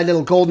 I love my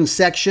little golden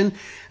section,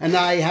 and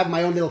I have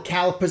my own little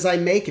calipers I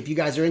make. If you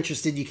guys are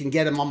interested, you can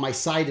get them on my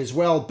site as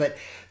well. But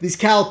these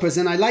calipers,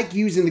 and I like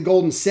using the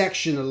golden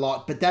section a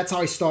lot, but that's how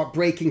I start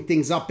breaking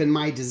things up in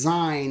my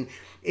design,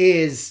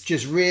 is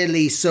just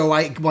really so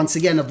once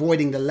again,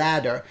 avoiding the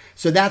ladder.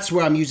 So that's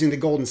where I'm using the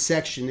golden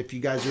section, if you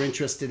guys are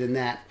interested in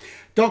that.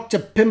 Dr.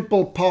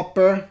 Pimple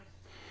Popper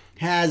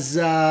has,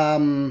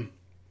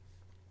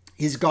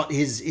 he's got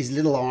his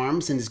little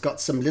arms, and he's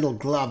got some little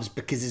gloves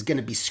because he's going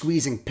to be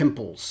squeezing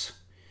pimples.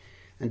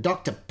 And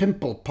Dr.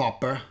 Pimple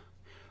Popper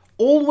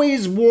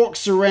always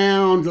walks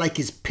around like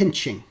he's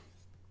pinching.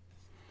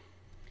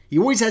 He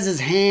always has his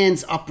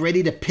hands up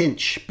ready to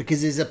pinch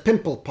because he's a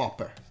pimple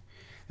popper.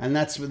 And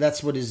that's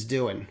what he's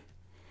doing.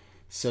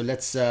 So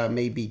let's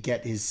maybe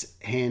get his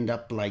hand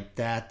up like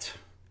that.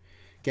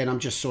 Again, I'm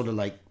just sort of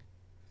like,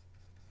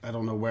 I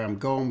don't know where I'm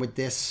going with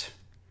this.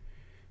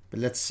 But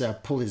let's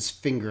pull his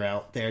finger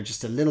out there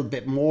just a little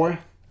bit more.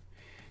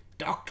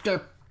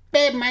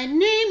 My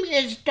name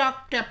is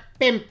Dr.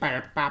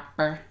 Pimple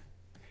Popper.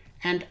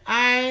 And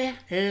I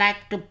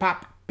like to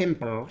pop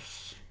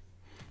pimples.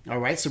 All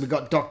right, so we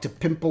got Dr.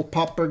 Pimple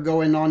Popper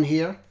going on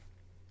here.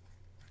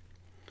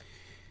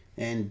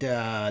 And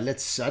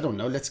let's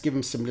give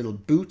him some little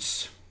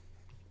boots.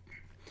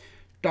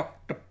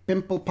 Dr.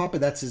 Pimple Popper,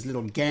 that's his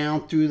little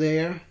gown through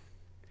there.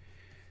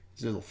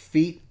 His little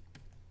feet.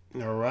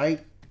 All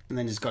right. And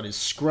then he's got his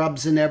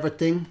scrubs and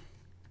everything.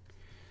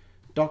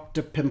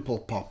 Dr. Pimple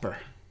Popper.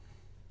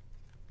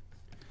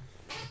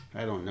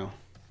 I don't know.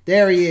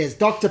 There he is,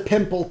 Dr.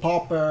 Pimple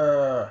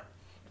Popper.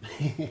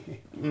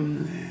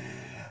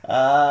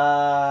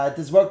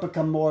 Does work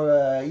become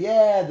more,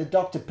 yeah, the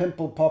Dr.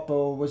 Pimple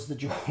Popper was the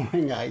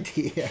drawing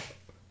idea.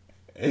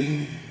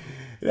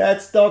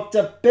 That's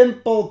Dr.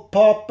 Pimple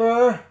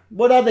Popper.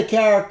 What other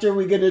character are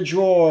we going to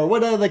draw?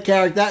 What other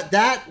character?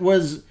 That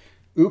was,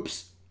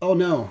 oops, oh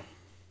no.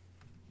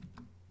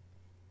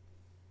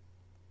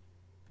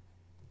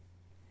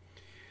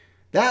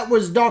 That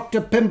was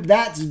Dr. Pimp.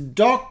 That's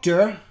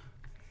Dr.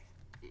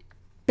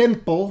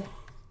 Pimple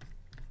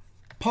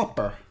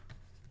Popper.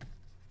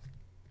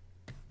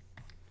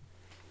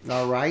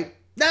 All right.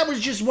 That was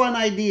just one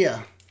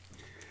idea.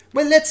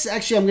 Well, let's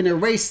actually, I'm going to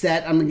erase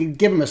that. I'm going to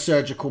give him a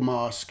surgical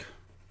mask.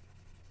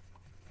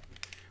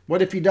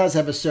 What if he does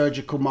have a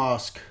surgical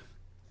mask?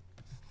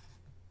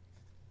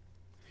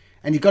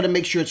 And you've got to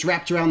make sure it's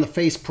wrapped around the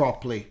face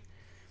properly.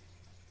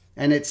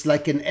 And it's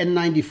like an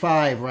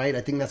N95, right?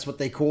 I think that's what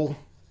they call.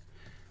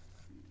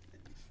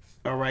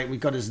 All right, we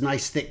got his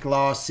nice thick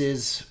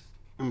glasses.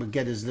 And we'll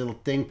get his little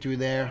thing through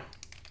there.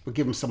 We'll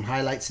give him some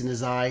highlights in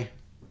his eye.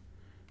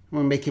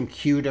 We'll make him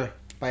cuter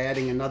by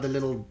adding another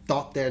little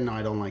dot there. No,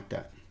 I don't like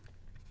that.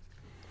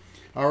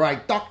 All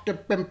right, Dr.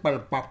 Pimple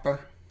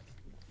Popper.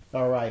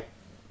 All right.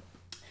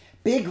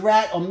 Big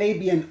rat or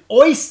maybe an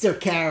oyster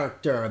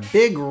character. A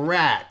big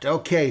rat.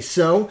 Okay,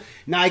 so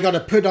now I got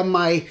to put on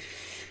my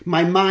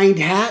mind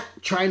hat.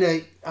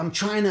 I'm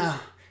trying to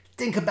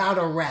think about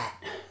a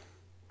rat.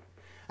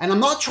 And I'm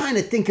not trying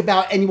to think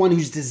about anyone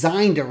who's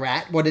designed a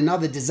rat, what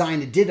another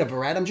designer did of a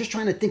rat. I'm just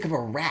trying to think of a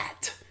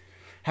rat.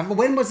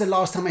 When was the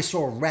last time I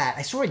saw a rat?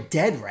 I saw a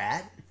dead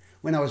rat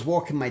when I was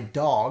walking my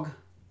dog.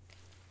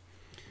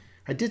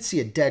 I did see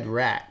a dead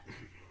rat.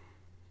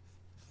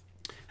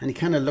 And he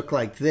kind of looked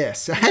like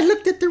this. I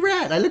looked at the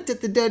rat. I looked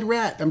at the dead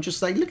rat. I'm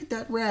just like, look at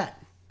that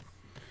rat.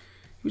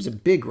 He was a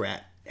big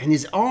rat. And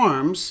his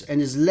arms and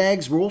his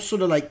legs were all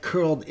sort of like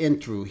curled in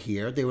through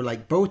here. They were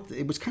like both,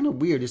 it was kind of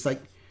weird. It's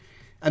like,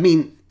 I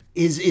mean,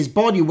 his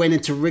body went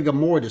into rigor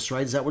mortis,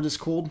 right? Is that what it's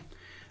called?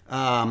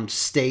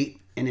 State.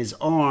 And his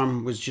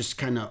arm was just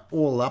kind of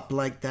all up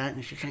like that. And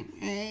it's just like,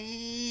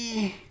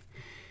 eh.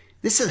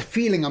 This is a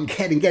feeling I'm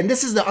getting. Again,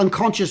 this is the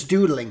unconscious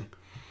doodling.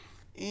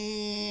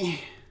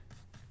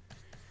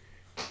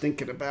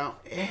 Thinking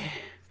about.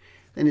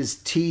 Then his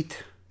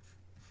teeth.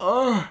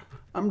 Oh,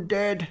 I'm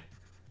dead.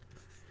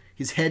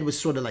 His head was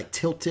sort of like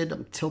tilted.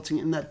 I'm tilting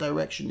it in that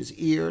direction. His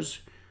ears,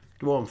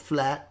 drawing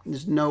flat.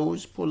 His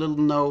nose, poor little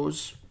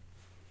nose.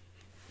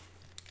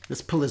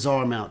 Let's pull his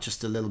arm out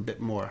just a little bit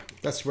more.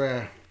 That's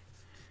where.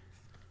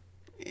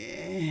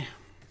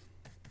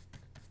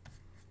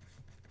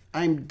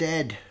 I'm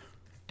dead.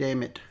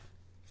 Damn it.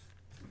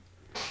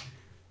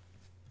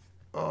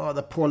 Oh,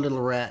 the poor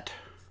little rat.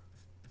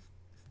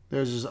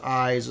 There's his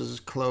eyes, his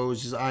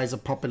closed. His eyes are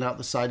popping out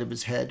the side of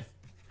his head.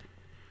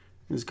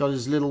 He's got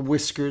his little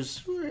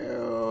whiskers.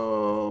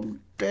 Oh,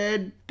 I'm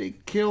dead. They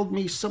killed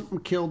me. Something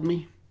killed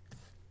me.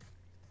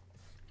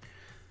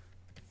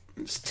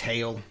 His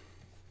tail.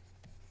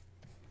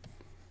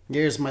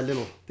 There's my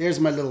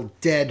little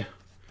dead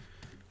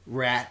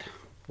rat.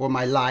 Or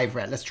my live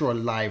rat. Let's draw a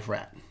live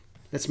rat.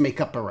 Let's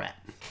make up a rat.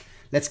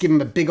 Let's give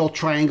him a big old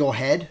triangle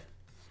head.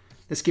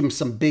 Let's give him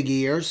some big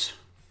ears.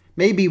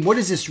 Maybe, what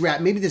is this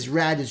rat? Maybe this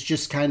rat is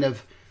just kind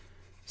of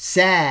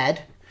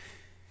sad.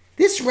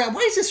 This rat,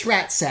 why is this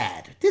rat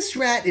sad? This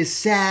rat is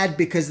sad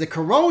because the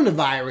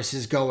coronavirus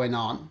is going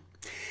on.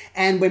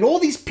 And when all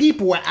these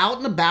people were out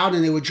and about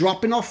and they were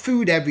dropping off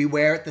food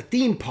everywhere at the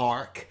theme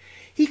park,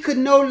 he could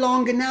no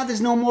longer, now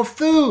there's no more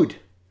food.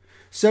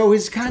 So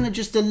he's kind of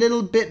just a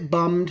little bit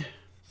bummed.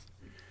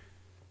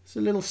 It's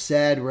a little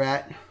sad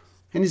rat.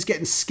 And he's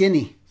getting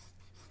skinny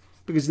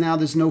because now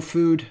there's no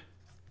food.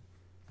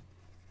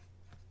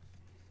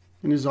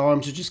 And his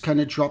arms are just kind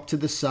of dropped to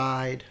the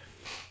side.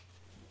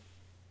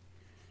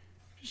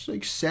 Just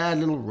like sad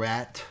little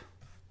rat.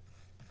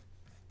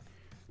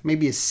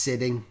 Maybe he's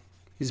sitting.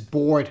 He's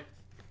bored.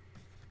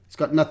 He's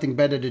got nothing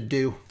better to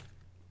do.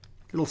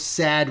 Little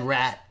sad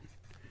rat.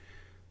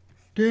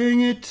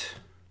 Dang it.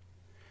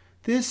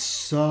 This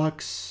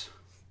sucks.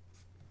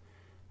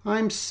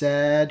 I'm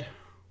sad.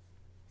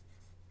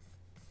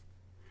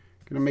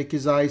 Gonna make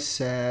his eyes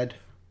sad.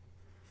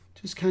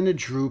 Just kind of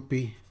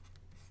droopy.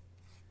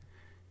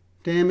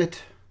 Damn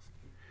it.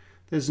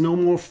 There's no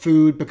more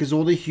food because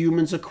all the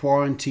humans are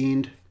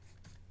quarantined.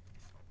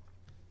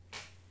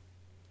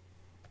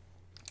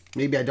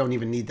 Maybe I don't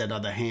even need that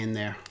other hand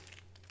there.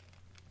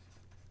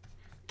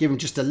 Give him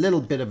just a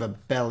little bit of a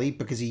belly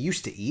because he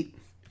used to eat.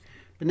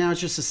 But now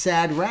it's just a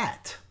sad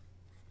rat.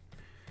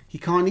 He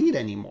can't eat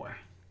anymore.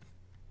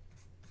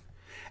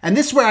 And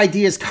this is where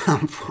ideas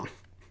come from.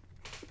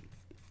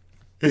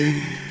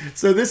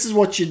 So this is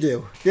what you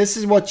do. This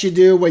is what you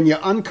do when you're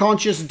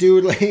unconscious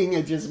doodling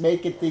and just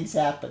making things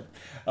happen.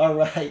 All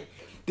right.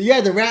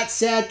 Yeah, the rat's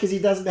sad because he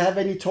doesn't have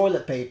any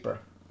toilet paper.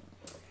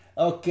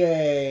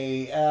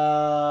 Okay.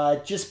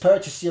 Just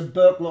purchase your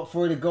book. Look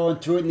forward to going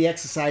through it in the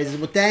exercises.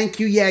 Well, thank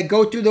you. Yeah,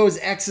 go through those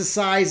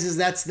exercises.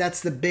 That's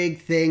the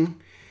big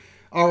thing.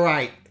 All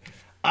right.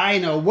 I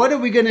know. What are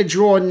we going to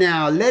draw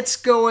now? Let's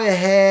go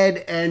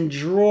ahead and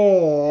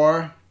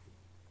draw.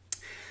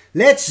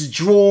 Let's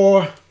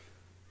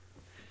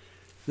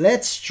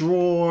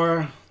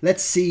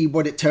see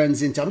what it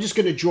turns into. I'm just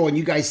going to draw and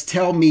you guys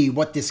tell me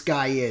what this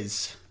guy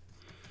is.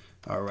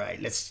 All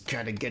right, let's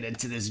try to get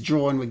into this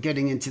drawing. We're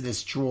getting into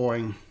this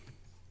drawing.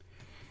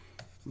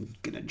 I'm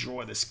going to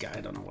draw this guy.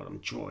 I don't know what I'm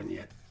drawing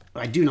yet.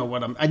 I do know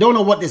what I don't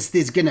know what this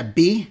is going to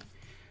be.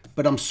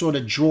 but I'm sort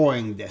of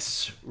drawing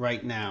this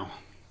right now.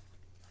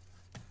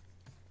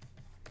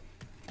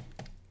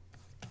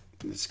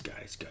 This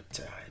guy's got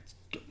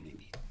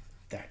maybe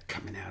that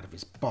coming out of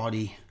his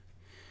body.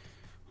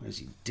 What is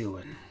he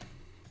doing?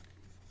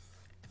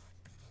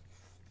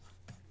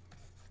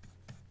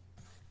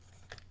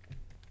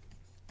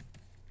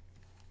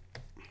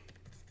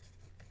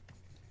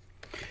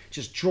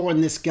 Just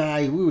drawing this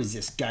guy. Who is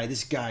this guy?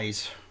 This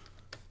guy's...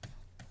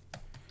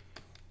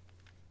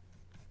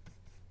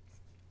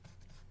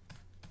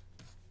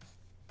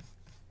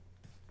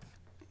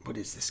 What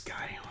is this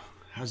guy?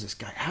 How's this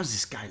guy? How's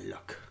this guy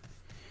look?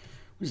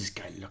 What does this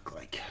guy look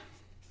like?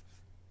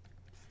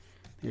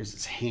 There's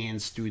his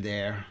hands through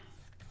there.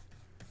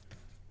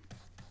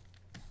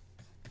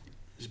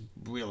 He's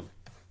real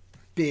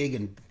big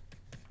and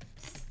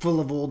full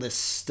of all this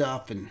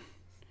stuff, and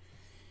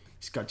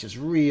he's got just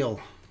real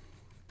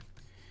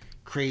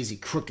crazy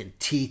crooked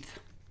teeth.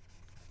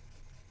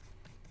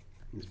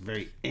 He's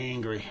very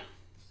angry.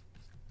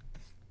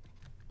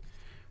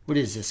 What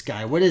is this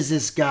guy? What is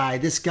this guy?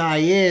 This guy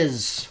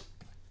is...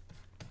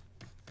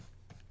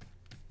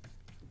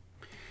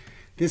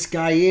 This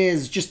guy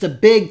is just a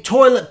big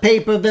toilet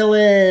paper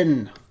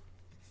villain.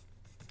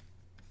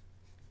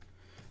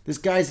 This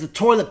guy's the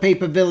toilet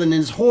paper villain and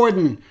is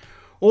hoarding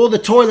all the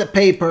toilet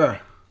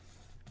paper.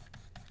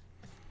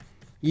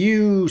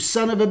 You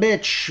son of a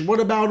bitch.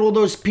 What about all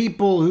those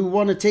people who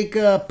want to take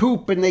a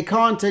poop and they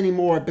can't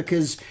anymore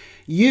because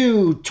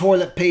you,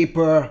 toilet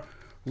paper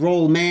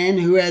roll man,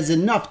 who has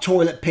enough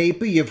toilet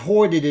paper, you've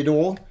hoarded it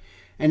all,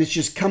 and it's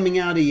just coming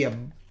out of your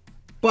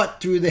butt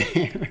through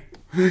there.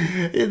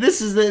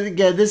 This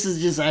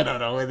is just, I don't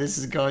know where this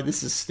is going.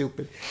 This is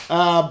stupid.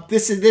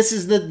 This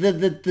is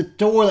the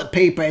toilet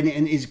paper,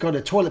 and he's got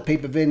a toilet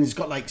paper bin. He's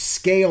got like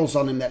scales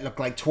on him that look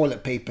like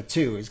toilet paper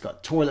too. He's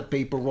got toilet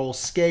paper roll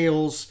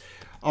scales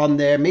on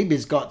there. Maybe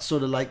he's got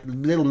sort of like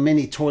little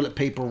mini toilet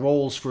paper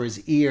rolls for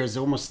his ears,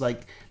 almost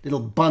like little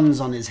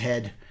buns on his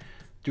head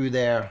through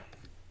there.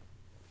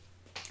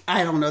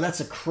 I don't know.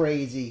 That's a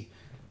crazy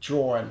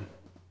drawing.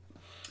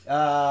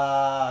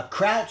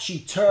 Crouchy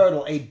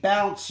turtle, a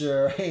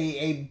bouncer,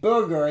 a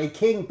burger, a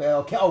king.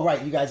 Okay. Oh,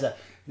 right. You guys are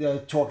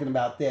talking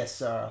about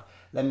this.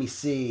 Let me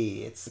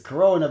see. It's the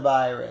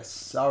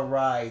coronavirus. All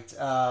right.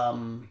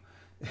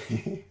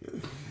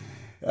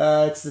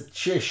 It's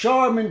the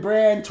Charmin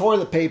brand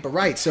toilet paper.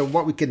 Right. So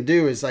what we can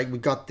do is, like, we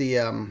got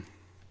the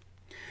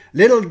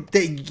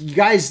you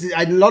guys,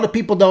 a lot of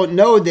people don't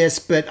know this,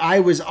 but I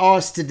was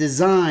asked to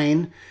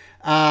design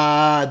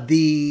I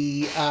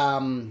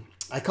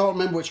can't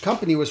remember which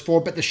company it was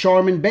for, but the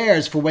Charmin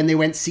bears for when they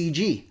went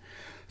CG.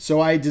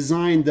 So I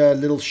designed the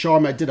little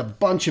Charmin. I did a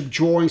bunch of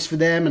drawings for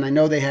them, and I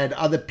know they had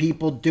other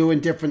people doing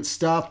different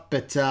stuff,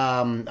 but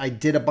I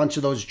did a bunch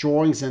of those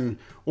drawings, and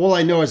all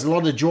I know is a lot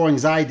of the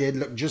drawings I did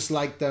look just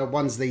like the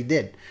ones they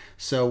did.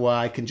 So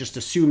I can just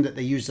assume that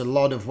they used a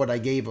lot of what I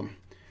gave them.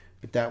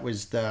 But that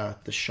was the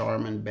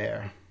Charmin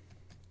bear.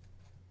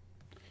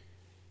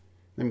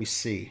 Let me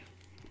see.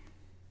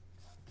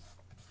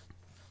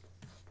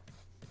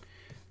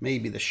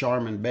 Maybe the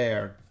Charmin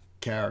bear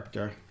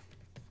character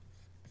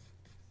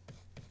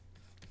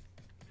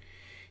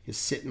is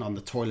sitting on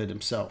the toilet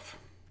himself.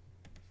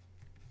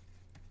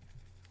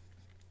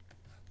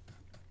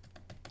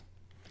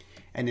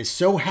 And is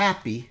so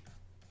happy.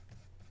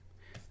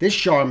 This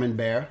Charmin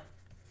bear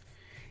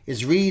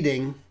is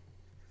reading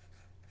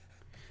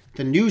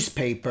the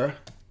newspaper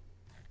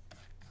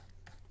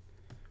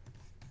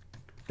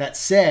that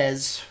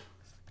says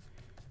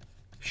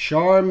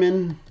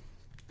Charmin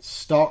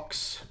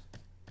stocks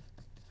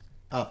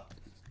up.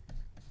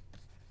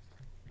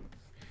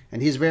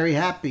 And he's very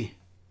happy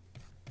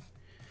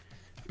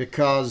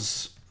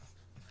because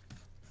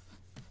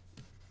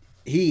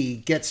he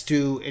gets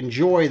to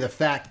enjoy the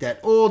fact that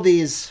all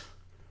these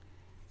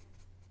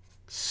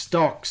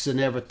stocks and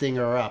everything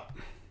are up.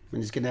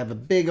 And he's going to have a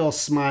big old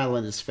smile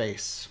on his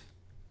face.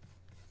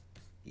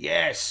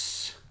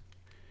 Yes,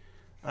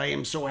 I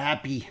am so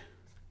happy.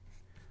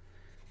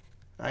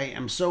 I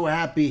am so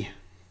happy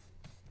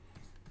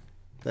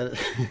that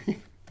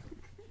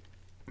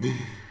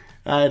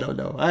I don't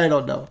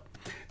know.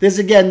 This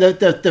again,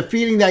 the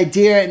feeling, the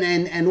idea,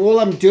 and all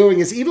I'm doing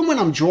is, even when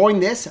I'm drawing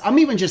this, I'm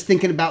even just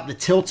thinking about the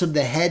tilt of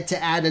the head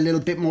to add a little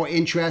bit more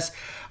interest.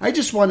 I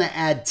just want to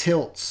add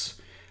tilts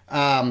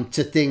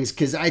to things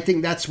because I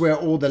think that's where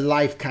all the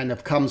life kind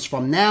of comes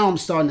from. Now I'm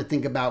starting to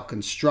think about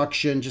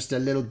construction just a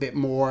little bit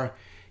more,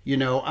 you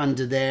know,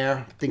 under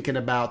there, thinking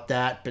about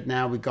that. But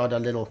now we got a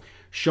little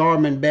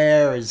Charmin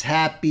bear is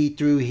happy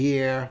through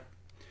here.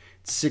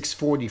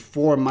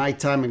 6:44 my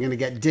time. I'm going to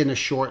get dinner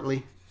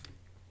shortly.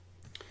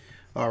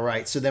 All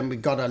right, so then we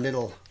got a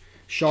little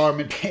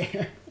Charmin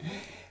bear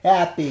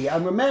happy.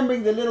 I'm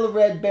remembering the little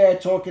red bear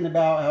talking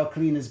about how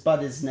clean his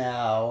butt is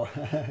now.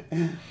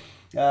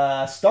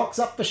 Stocks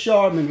up for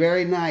Charmin.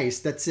 Very nice.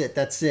 That's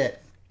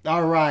it.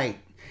 All right.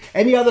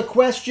 Any other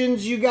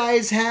questions you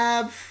guys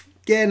have?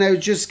 Again, I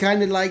was just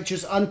kind of like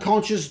just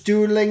unconscious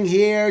doodling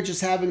here,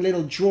 just having a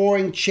little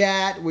drawing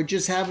chat. We're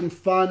just having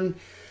fun.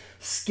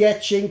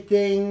 sketching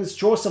things.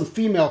 Draw some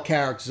female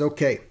characters.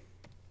 Okay.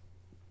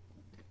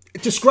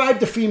 Describe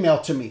the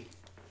female to me.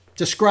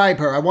 Describe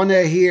her. I want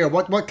to hear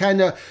what kind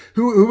of,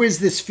 who is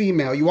this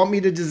female? You want me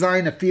to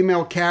design a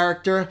female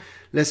character?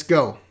 Let's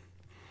go.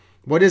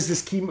 What is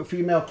this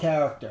female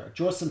character?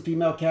 Draw some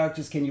female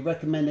characters. Can you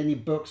recommend any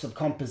books of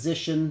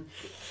composition?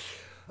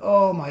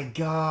 Oh my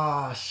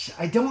gosh.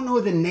 I don't know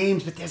the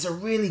names, but there's a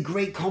really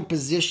great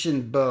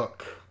composition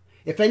book.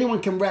 If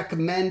anyone can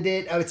recommend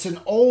it, it's an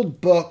old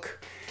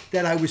book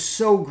that I was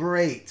so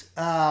great.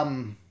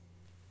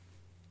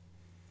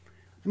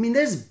 I mean,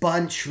 there's a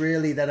bunch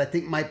really that I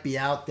think might be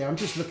out there. I'm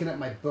just looking at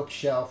my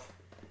bookshelf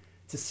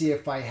to see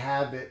if I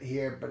have it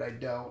here, but I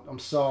don't. I'm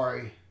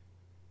sorry.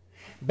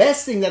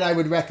 Best thing that I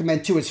would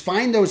recommend too is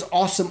find those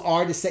awesome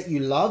artists that you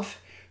love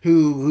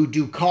who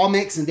do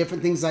comics and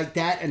different things like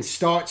that and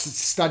start to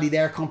study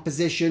their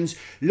compositions.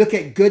 Look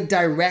at good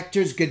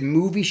directors, good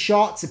movie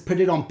shots and put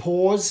it on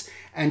pause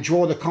and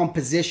draw the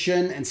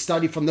composition and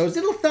study from those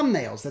little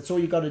thumbnails. That's all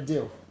you got to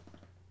do.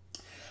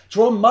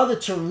 Draw Mother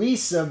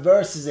Teresa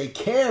versus a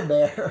Care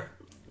Bear.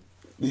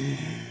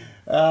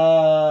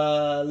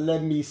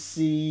 Let me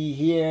see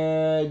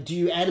here. Do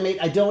you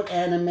animate? I don't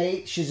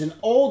animate. She's an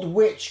old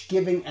witch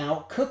giving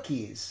out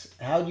cookies.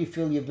 How do you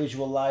fill your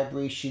visual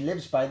library? She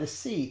lives by the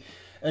sea.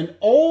 An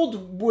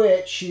old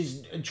witch.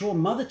 She's draw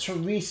Mother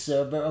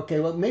Teresa. But okay,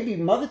 well maybe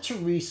Mother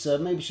Teresa.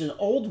 Maybe she's an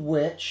old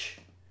witch.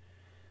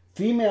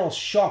 Female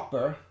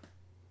shopper.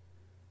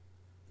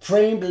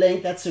 Framed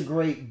Link. That's a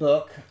great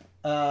book.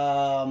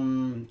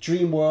 DreamWorks.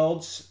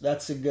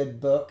 That's a good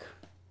book.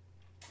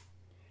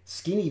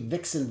 Skinny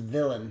Vixen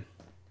Villain.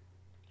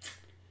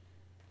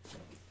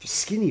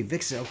 Skinny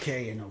Vixen,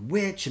 okay, and a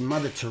witch and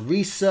Mother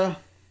Teresa.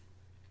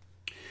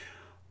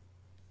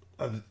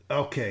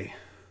 Okay.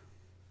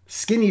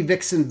 Skinny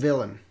Vixen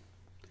Villain.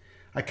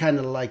 I kind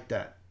of like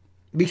that.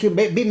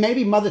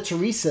 Maybe Mother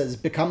Teresa has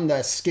become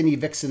the Skinny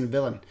Vixen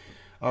Villain.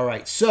 All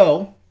right,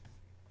 so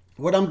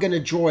what I'm going to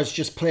draw is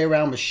just play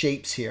around with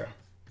shapes here.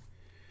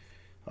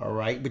 All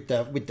right, with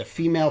the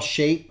female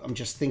shape, I'm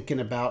just thinking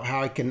about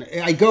how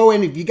I go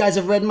in. If you guys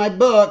have read my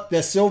book,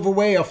 The Silver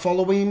Way, or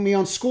following me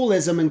on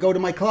Schoolism and go to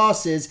my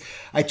classes,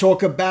 I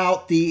talk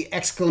about the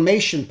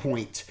exclamation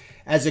point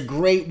as a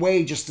great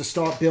way just to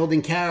start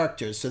building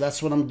characters. So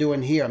that's what I'm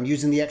doing here. I'm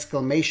using the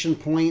exclamation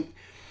point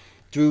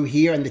through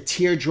here and the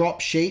teardrop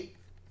shape.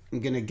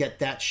 I'm going to get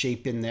that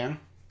shape in there.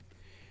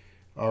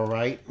 All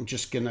right, I'm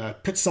just going to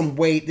put some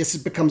weight. This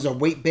becomes a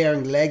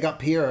weight-bearing leg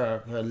up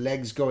here. Her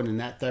legs going in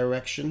that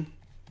direction.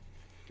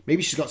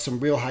 Maybe she's got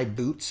some real high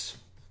boots.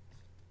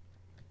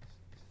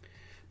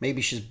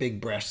 Maybe she's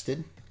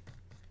big-breasted.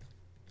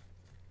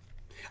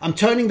 I'm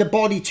turning the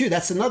body too.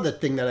 That's another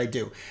thing that I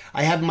do.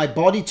 I have my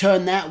body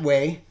turn that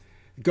way,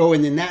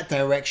 going in that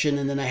direction,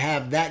 and then I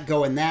have that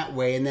going that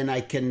way, and then I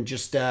can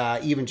just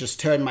even just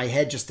turn my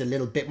head just a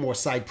little bit more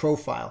side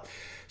profile.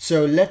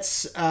 So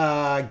let's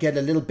get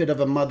a little bit of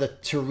a Mother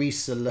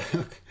Teresa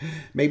look.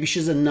 Maybe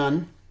she's a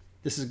nun.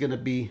 This is going to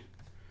be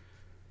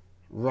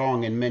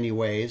wrong in many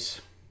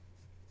ways.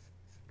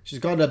 She's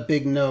got a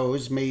big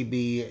nose,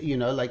 maybe, you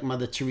know, like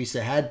Mother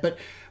Teresa had. But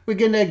we're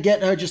going to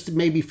get her just to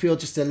maybe feel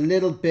just a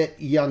little bit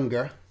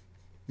younger.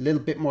 A little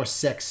bit more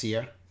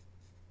sexier.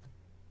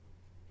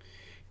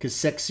 Because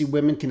sexy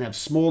women can have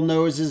small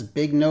noses,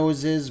 big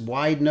noses,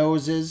 wide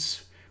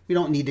noses. We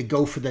don't need to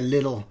go for the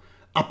little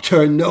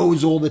upturned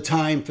nose all the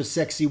time for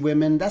sexy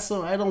women.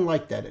 I don't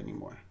like that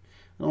anymore.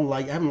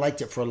 I haven't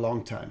liked it for a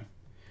long time.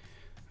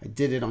 I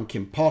did it on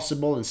Kim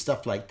Possible and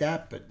stuff like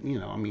that. But, you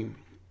know, I mean...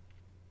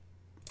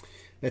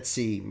 Let's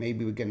see,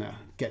 maybe we're gonna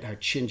get her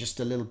chin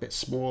just a little bit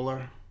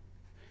smaller.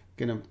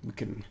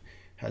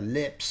 Her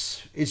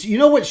lips. You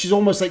know what she's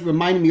almost like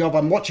reminding me of?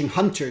 I'm watching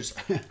Hunters.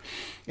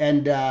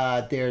 And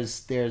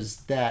there's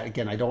that.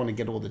 Again, I don't want to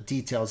get all the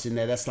details in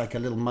there. That's like a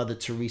little Mother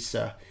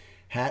Teresa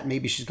hat.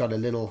 Maybe she's got a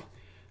little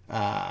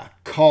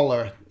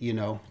collar, you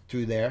know,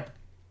 through there.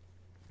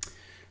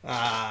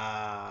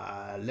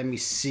 Let me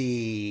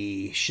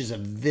see. She's a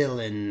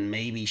villain.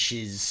 Maybe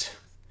she's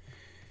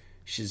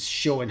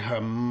showing her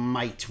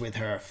might with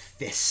her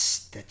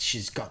fist, that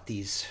she's got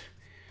these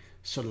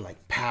sort of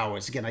like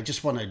powers. Again, I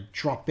just want to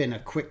drop in a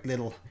quick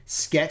little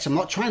sketch. I'm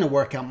not trying to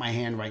work out my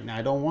hand right now.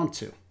 I don't want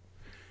to.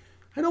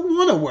 I don't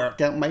want to work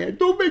out my hand.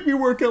 Don't make me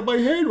work out my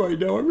hand right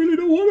now. I really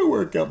don't want to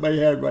work out my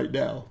hand right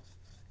now.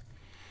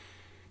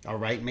 All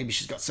right, maybe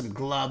she's got some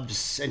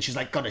gloves and she's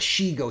like got a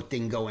Shigo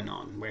thing going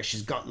on where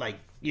she's got like,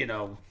 you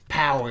know,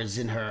 powers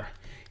in her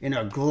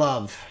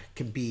glove.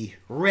 Could be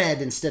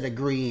red instead of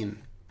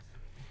green.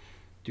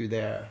 Through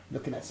there,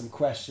 looking at some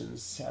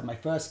questions. My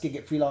first gig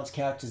at Freelance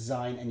Character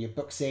Design and your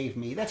book saved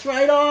me. That's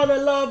right on. I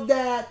love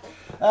that.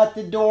 At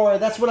the door.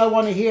 That's what I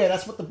want to hear.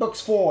 That's what the book's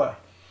for.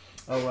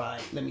 All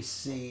right. Let me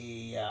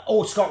see.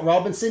 Oh, Scott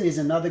Robinson is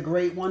another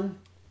great one.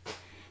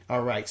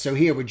 All right. So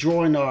here we're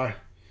drawing our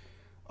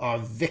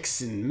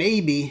vixen.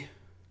 Maybe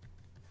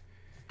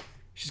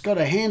she's got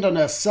a hand on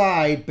her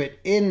side, but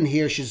in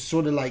here she's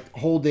sort of like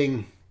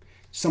holding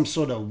some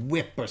sort of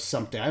whip or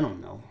something. I don't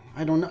know.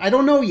 I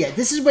don't know yet.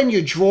 This is when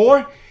you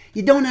draw,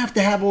 You don't have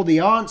to have all the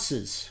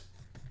answers.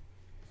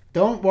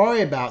 Don't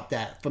worry about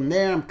that. From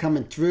there, I'm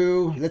coming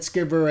through. Let's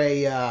give her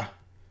a,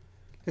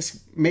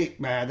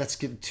 let's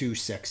get too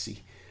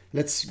sexy.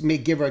 Let's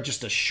give her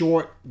just a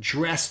short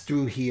dress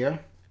through here.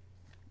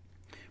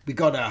 We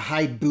got her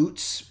high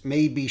boots.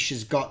 Maybe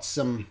she's got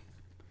some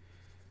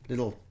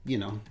little, you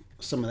know,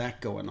 some of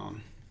that going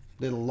on.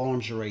 Little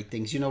lingerie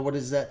things. You know, what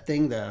is that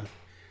thing? The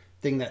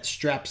thing that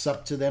straps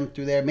up to them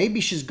through there. Maybe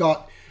she's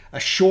got a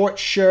short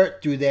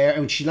shirt through there,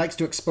 and she likes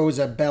to expose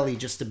her belly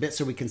just a bit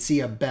so we can see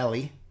her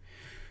belly.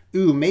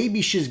 Ooh,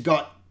 maybe she's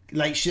got,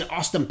 like, she's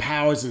Austin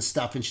Powers and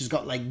stuff, and she's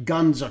got, like,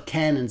 guns or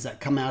cannons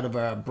that come out of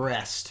her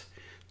breast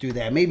through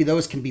there. Maybe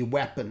those can be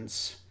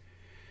weapons.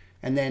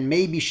 And then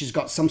maybe she's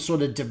got some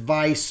sort of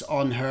device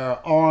on her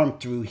arm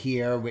through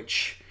here,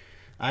 which,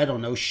 I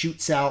don't know,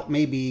 shoots out,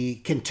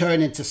 maybe can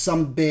turn into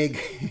some big,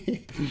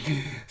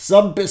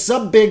 some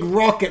big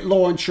rocket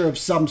launcher of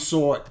some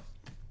sort.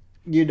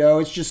 You know,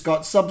 it's just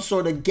got some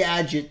sort of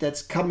gadget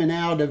that's coming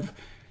out of,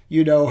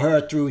 you know,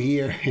 her through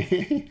here.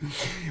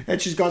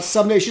 And she's got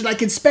something. She's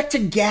like Inspector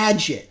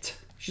Gadget.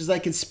 She's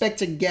like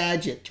Inspector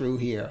Gadget through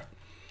here.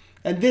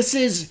 And this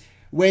is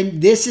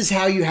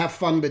how you have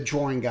fun with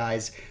drawing,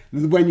 guys.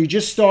 When you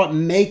just start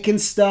making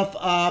stuff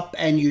up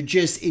and you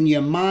just, in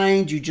your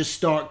mind, you just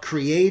start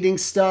creating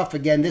stuff.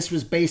 Again, this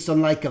was based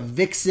on like a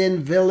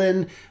vixen,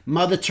 villain,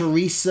 Mother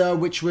Teresa,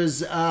 which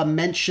was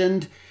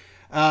mentioned.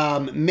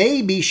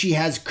 Maybe she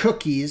has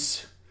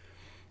cookies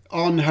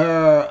on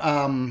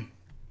her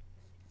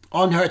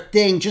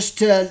thing just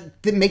to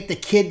make the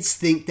kids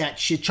think that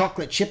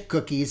chocolate chip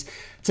cookies,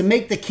 to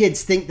make the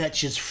kids think that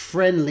she's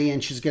friendly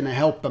and she's going to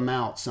help them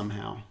out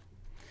somehow.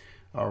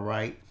 All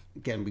right.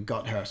 Again, we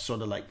got her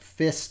sort of like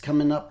fist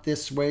coming up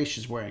this way.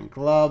 She's wearing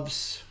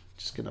gloves.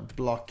 Just going to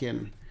block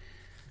in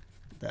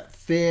that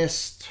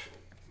fist.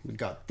 We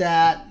got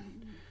that.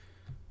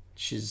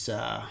 She's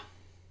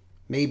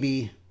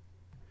maybe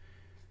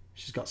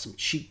she's got some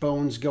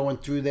cheekbones going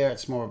through there.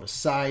 It's more of a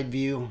side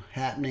view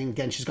happening.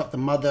 Again, she's got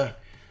the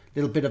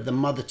little bit of the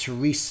Mother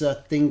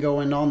Teresa thing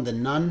going on, the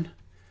nun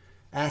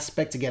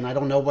aspect. Again, I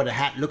don't know what a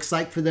hat looks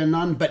like for the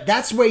nun, but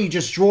that's where you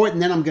just draw it,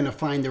 and then I'm going to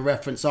find the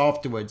reference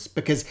afterwards,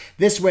 because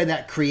this is where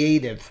that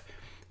creative,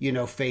 you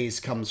know, phase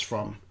comes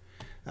from.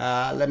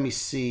 Let me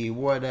see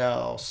what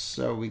else.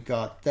 So we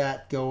got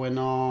that going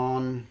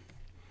on.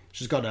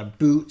 She's got her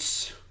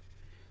boots.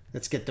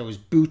 Let's get those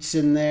boots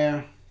in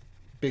there.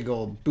 Big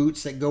old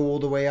boots that go all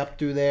the way up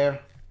through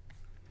there.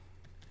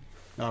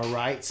 All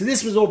right. So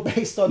this was all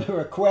based on her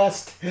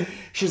request.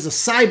 She's a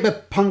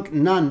cyberpunk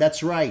nun.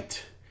 That's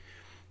right.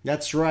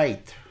 That's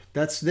right.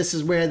 This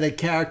is where the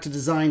character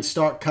designs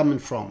start coming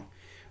from.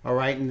 All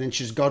right. And then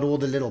she's got all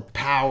the little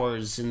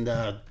powers and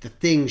the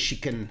things she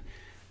can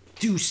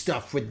do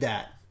stuff with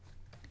that.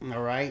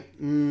 All right.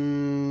 I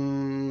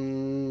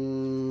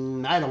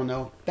don't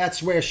know.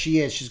 That's where she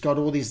is. She's got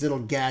all these little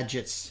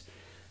gadgets.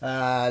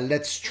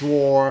 Let's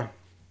draw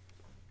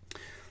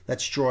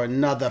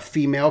another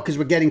female, because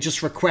we're getting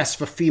just requests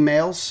for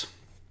females.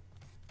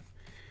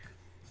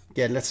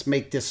 Yeah, let's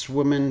make this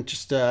woman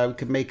just, we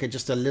could make her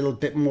just a little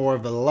bit more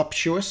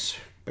voluptuous,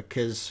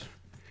 because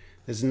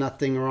there's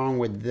nothing wrong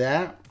with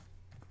that.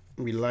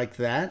 We like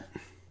that.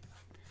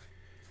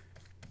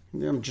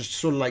 I'm just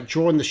sort of like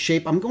drawing the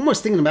shape. I'm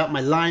almost thinking about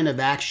my line of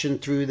action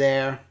through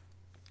there.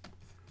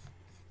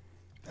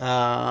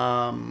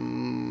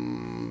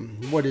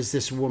 What is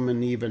this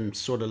woman even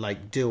sort of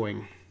like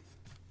doing?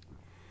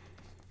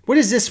 What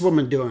is this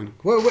woman doing?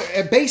 Well,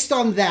 based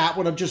on that,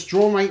 what I've just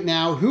drawn right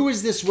now, who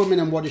is this woman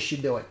and what is she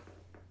doing?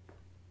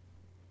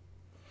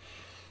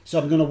 So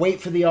I'm going to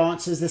wait for the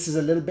answers. This is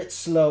a little bit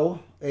slow.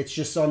 It's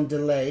just on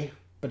delay,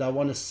 but I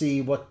want to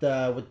see what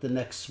the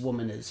next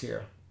woman is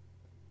here.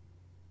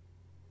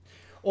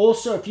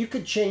 Also, if you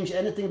could change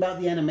anything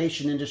about the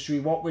animation industry,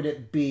 what would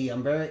it be?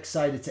 I'm very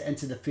excited to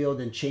enter the field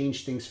and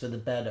change things for the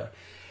better.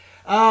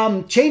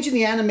 Changing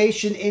the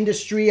animation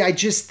industry, I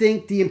just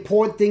think the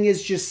important thing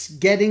is just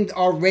getting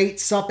our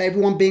rates up,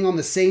 everyone being on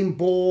the same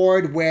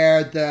board,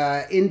 where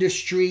the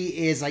industry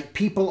is like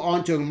people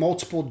aren't doing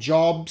multiple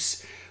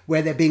jobs,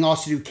 where they're being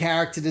asked to do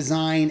character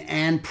design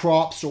and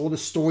props. All the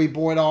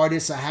storyboard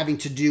artists are having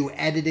to do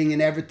editing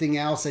and everything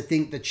else. I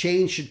think the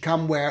change should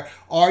come where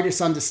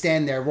artists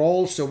understand their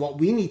role. So what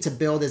we need to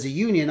build as a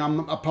union,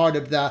 I'm a part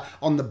of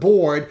on the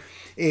board,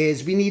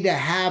 is we need to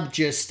have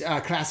just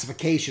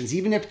classifications,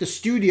 even if the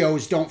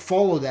studios don't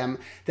follow them,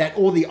 that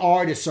all the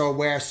artists are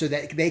aware, so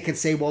that they can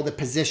say, well, the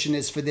position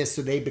is for this,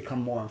 so they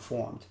become more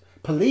informed.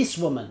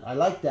 Policewoman, I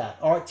like that.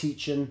 Art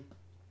teaching.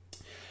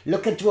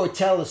 Looking through a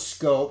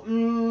telescope.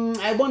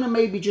 I want to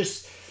maybe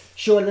just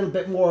show a little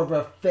bit more of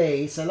her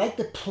face. I like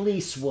the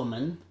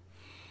policewoman.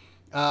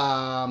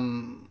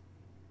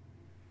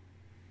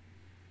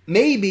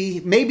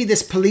 Maybe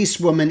this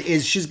policewoman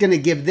she's going to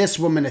give this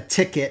woman a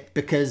ticket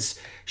because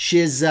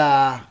she's,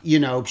 you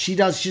know,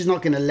 she's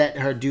not going to let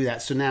her do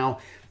that. So now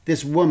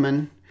this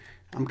woman,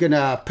 I'm going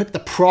to put the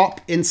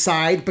prop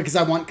inside because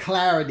I want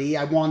clarity.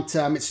 I want,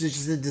 it's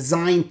just a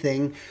design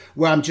thing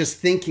where I'm just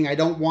thinking I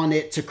don't want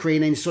it to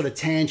create any sort of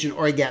tangent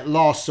or get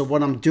lost. So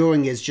what I'm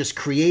doing is just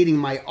creating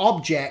my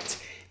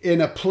object in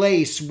a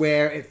place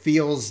where it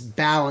feels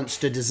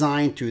balanced to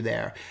design through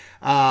there.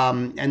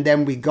 And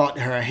then we got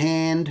her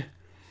hand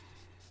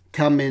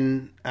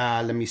coming.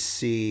 Let me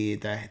see.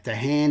 The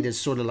hand is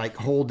sort of like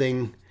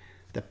holding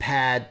the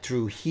pad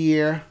through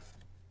here.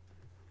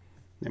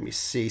 Let me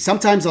see.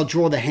 Sometimes I'll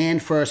draw the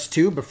hand first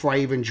too before I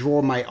even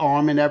draw my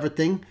arm and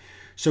everything.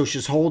 So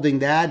she's holding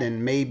that,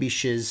 and maybe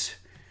she's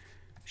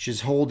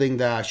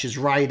holding she's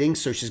writing,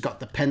 so she's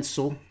got the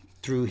pencil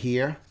through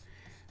here.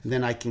 And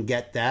then I can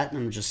get that.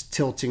 I'm just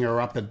tilting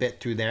her up a bit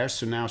through there.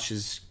 So now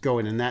she's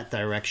going in that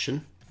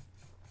direction.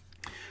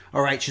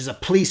 All right, she's a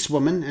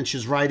policewoman and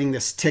she's writing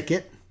this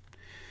ticket.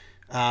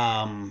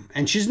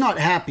 And she's not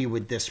happy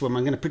with this woman.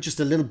 I'm going to put just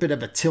a little bit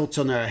of a tilt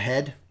on her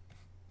head.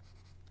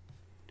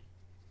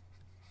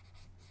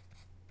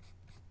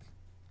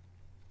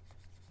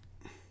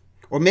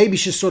 Or maybe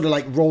she's sort of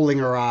like rolling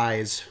her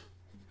eyes.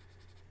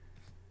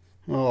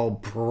 Oh,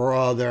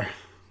 brother.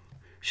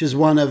 She's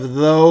one of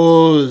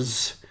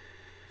those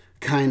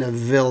kind of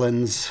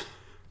villains.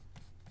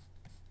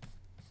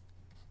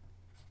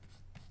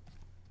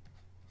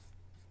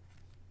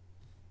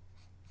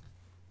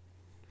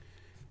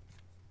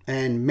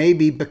 And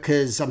maybe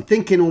because I'm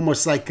thinking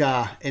almost like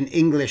an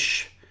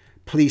English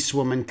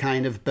policewoman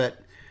kind of,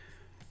 but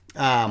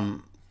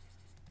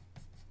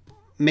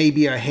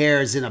maybe her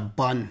hair is in a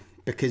bun.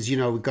 Because, you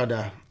know, we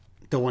don't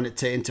want it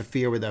to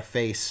interfere with her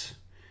face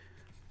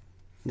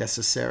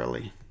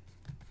necessarily.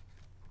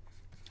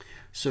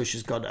 So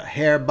she's got a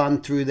hair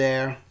bun through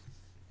there.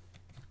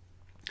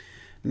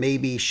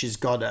 Maybe she's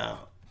got a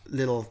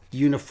little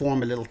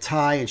uniform, a little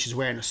tie, and she's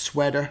wearing a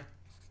sweater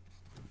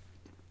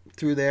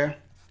through there.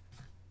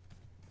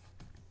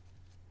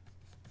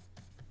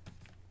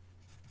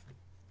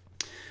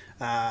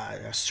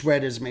 Her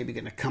sweater's maybe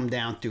going to come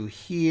down through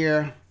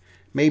here.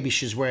 Maybe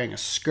she's wearing a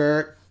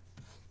skirt.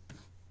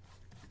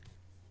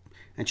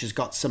 And she's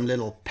got some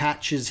little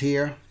patches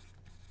here.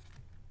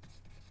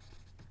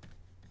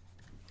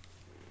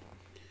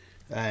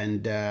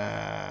 And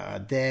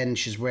then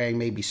she's wearing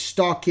maybe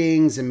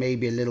stockings and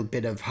maybe a little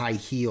bit of high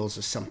heels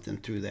or something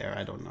through there.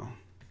 I don't know.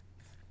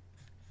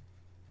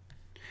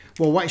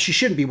 Well, why, she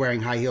shouldn't be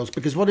wearing high heels,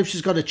 because what if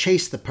she's got to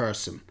chase the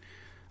person?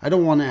 I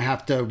don't want to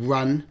have to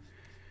run.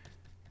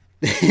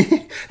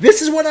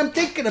 This is what I'm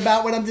thinking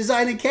about when I'm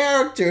designing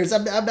characters.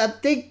 I'm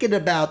thinking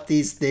about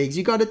these things.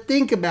 You got to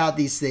think about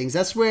these things.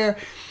 That's where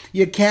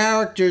your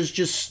characters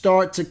just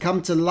start to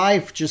come to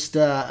life just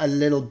a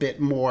little bit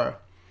more,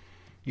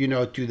 you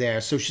know, through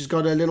there. So she's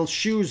got her little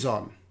shoes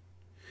on.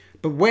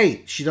 But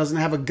wait, she doesn't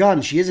have a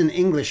gun. She is an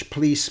English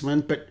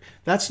policeman, but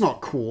that's not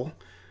cool.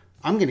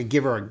 I'm going to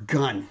give her a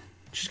gun.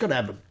 She's got to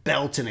have a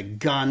belt and a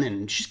gun,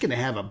 and she's going to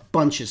have a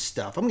bunch of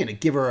stuff. I'm going to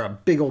give her a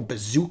big old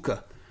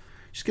bazooka.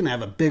 She's going to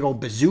have a big old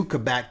bazooka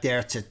back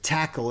there to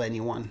tackle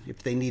anyone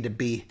if they need to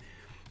be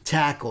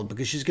tackled,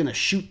 because she's going to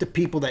shoot the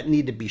people that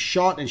need to be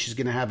shot, and she's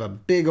going to have a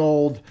big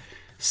old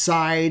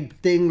side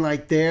thing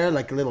like there,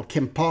 like a little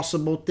Kim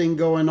Possible thing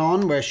going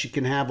on where she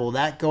can have all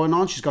that going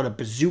on. She's got a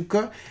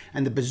bazooka,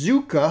 and the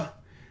bazooka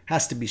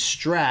has to be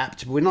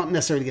strapped. We're not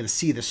necessarily going to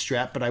see the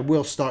strap, but I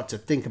will start to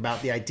think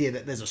about the idea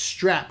that there's a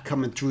strap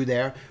coming through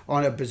there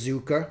on a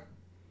bazooka.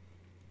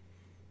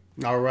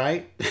 All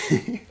right.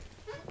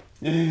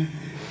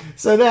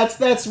 So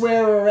that's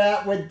where we're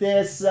at with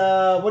this.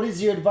 What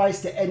is your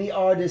advice to any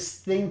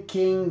artist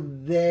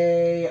thinking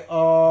they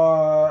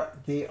are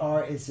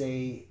is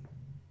a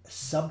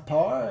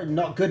subpar,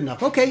 not good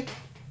enough? Okay.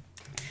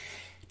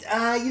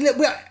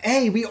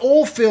 Hey, we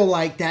all feel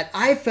like that.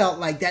 I felt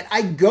like that.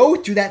 I go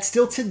through that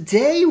still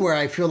today where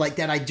I feel like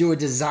that. I do a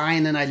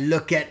design and I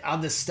look at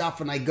other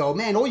stuff and I go,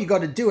 man, all you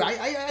got to do.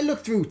 I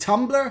look through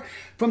Tumblr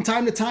from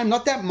time to time,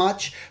 not that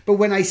much. But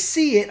when I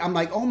see it, I'm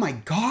like, oh my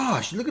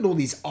gosh, look at all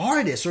these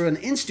artists. Or on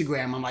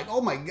Instagram, I'm like,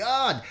 oh my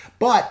God.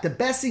 But the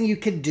best thing you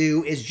can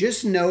do is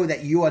just know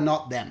that you are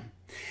not them.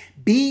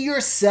 Be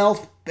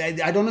yourself.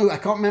 I don't know, I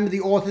can't remember the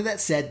author that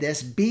said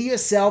this. Be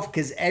yourself,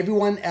 because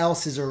everyone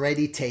else is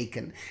already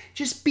taken.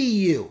 Just be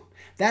you.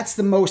 That's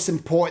the most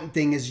important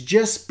thing, is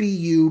just be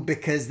you,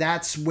 because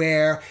that's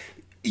where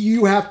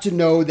you have to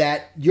know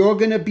that you're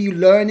going to be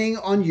learning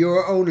on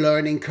your own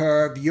learning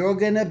curve. You're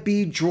going to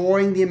be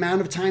drawing the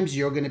amount of times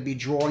you're going to be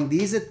drawing.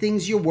 These are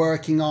things you're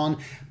working on,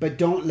 but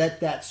don't let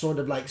that sort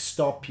of like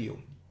stop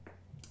you.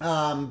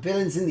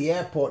 Villains in the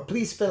airport,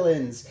 police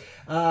villains.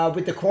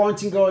 With the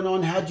quarantine going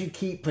on, how do you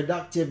keep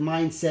productive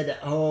mindset at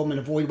home and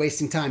avoid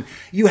wasting time?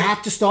 You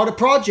have to start a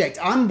project.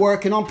 I'm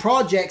working on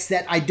projects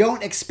that I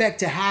don't expect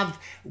to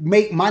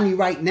make money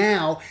right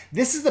now.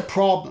 This is the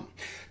problem.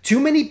 Too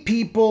many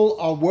people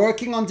are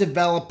working on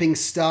developing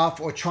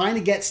stuff or trying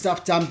to get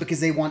stuff done because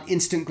they want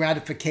instant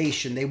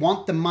gratification. They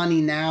want the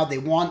money now. They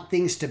want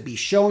things to be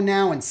shown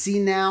now and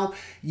seen now.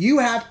 You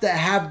have to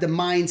have the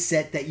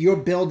mindset that you're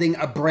building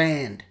a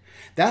brand.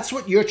 That's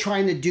what you're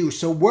trying to do.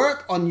 So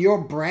work on your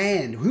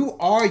brand. Who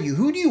are you?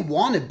 Who do you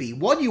want to be?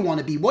 What do you want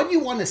to be? What do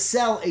you want to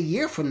sell a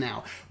year from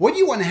now? What do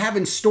you want to have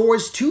in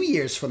stores 2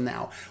 years from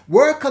now?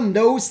 Work on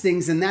those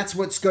things, and that's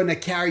what's going to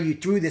carry you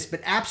through this.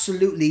 But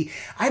absolutely,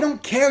 I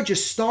don't care.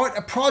 Just start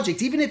a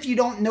project, even if you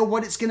don't know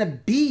what it's going to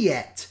be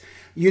yet.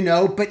 You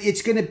know, but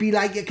it's going to be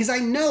like, because I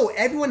know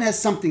everyone has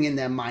something in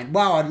their mind.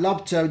 Wow, I'd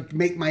love to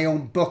make my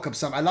own book of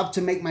something. I love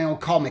to make my own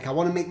comic. I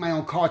want to make my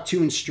own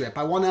cartoon strip.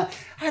 I want to,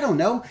 I don't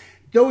know.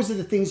 Those are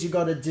the things you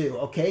got to do,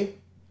 okay?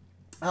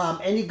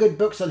 Any good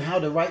books on how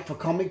to write for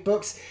comic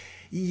books?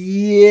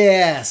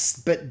 Yes,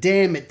 but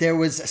damn it, there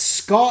was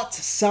Scott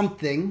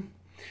something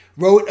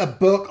wrote a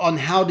book on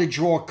how to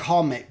draw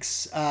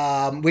comics,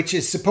 which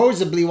is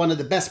supposedly one of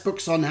the best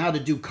books on how to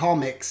do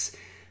comics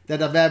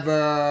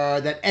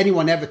that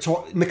anyone ever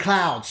taught.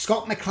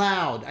 Scott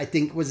McCloud, I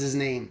think was his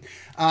name.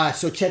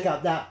 So check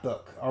out that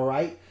book, all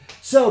right?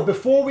 So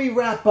before we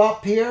wrap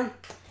up here,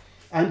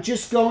 I'm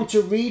just going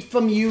to read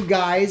from you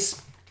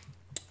guys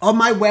on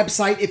my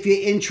website if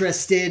you're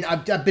interested.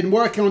 I've been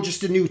working on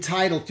just a new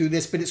title through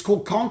this, but it's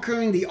called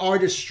Conquering the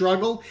Artist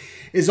Struggle.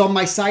 Is on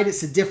my site.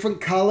 It's a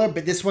different color,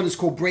 but this one is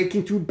called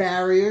Breaking Through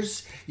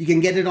Barriers. You can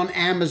get it on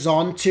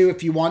Amazon too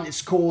if you want.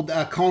 It's called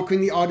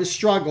Conquering the Artist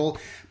Struggle.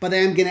 But I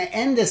am going to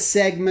end this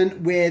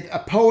segment with a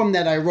poem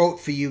that I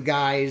wrote for you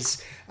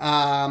guys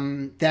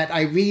that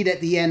I read at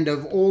the end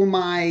of all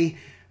my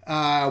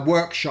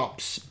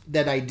workshops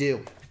that I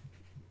do.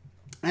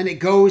 And it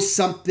goes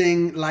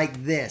something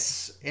like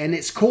this. And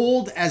it's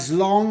called As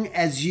Long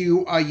As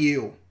You Are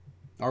You.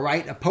 All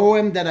right, a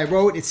poem that I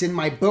wrote. It's in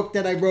my book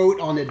that I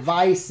wrote on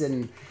advice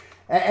and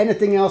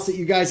anything else that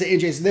you guys are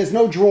interested in. There's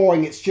no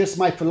drawing. It's just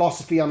my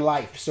philosophy on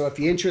life. So if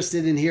you're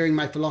interested in hearing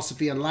my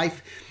philosophy on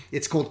life,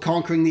 it's called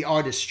Conquering the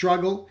Artist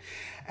Struggle.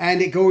 And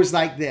it goes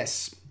like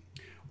this.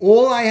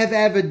 All I have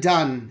ever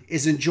done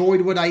is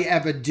enjoyed what I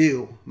ever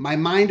do. My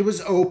mind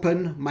was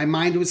open. My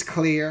mind was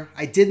clear.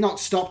 I did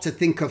not stop to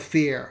think of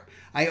fear.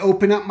 I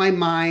open up my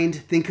mind,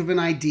 think of an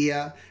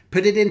idea,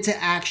 put it into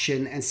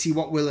action, and see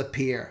what will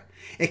appear.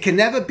 It can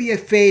never be a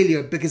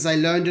failure because I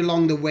learned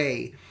along the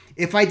way.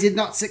 If I did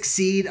not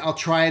succeed, I'll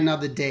try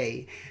another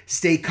day.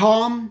 Stay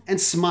calm and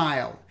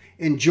smile.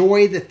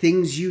 Enjoy the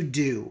things you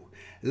do.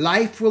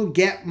 Life will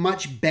get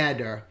much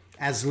better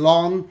as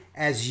long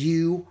as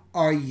you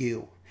are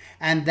you.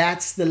 And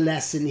that's the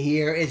lesson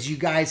here, is you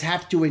guys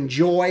have to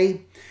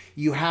enjoy.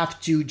 You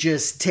have to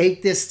just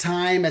take this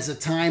time as a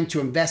time to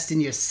invest in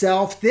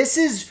yourself. This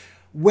is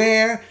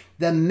where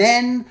the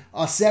men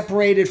are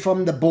separated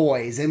from the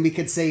boys, and we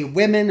could say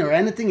women or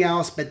anything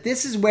else, but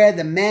this is where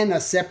the men are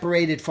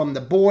separated from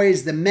the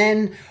boys. The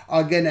men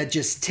are going to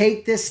just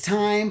take this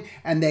time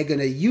and they're going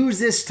to use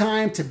this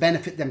time to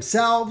benefit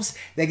themselves.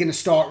 They're going to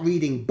start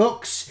reading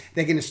books.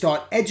 They're going to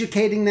start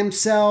educating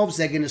themselves.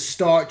 They're going to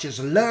start just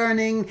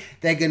learning.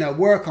 They're going to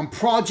work on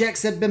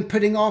projects they've been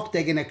putting off.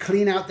 They're going to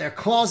clean out their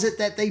closet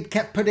that they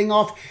kept putting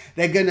off.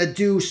 They're going to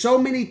do so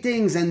many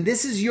things, and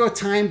this is your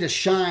time to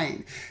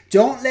shine.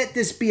 Don't let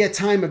this be a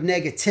time of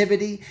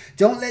negativity.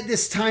 Don't let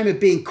this time of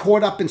being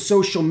caught up in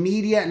social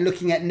media and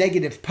looking at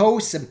negative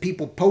posts and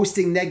people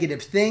posting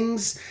negative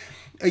things,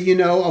 you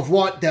know, of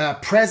what the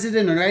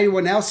president or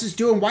anyone else is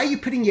doing. Why are you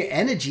putting your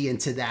energy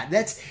into that?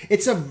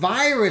 It's a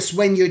virus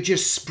when you're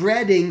just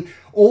spreading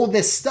all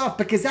this stuff,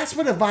 because that's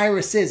what a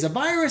virus is. A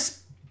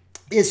virus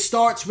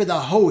starts with a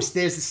host.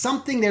 There's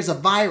a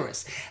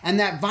virus, and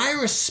that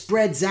virus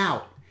spreads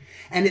out.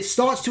 And it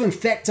starts to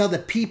infect other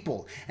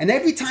people. And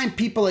every time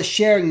people are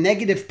sharing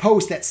negative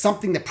posts that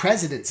something the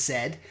president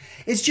said,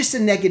 it's just a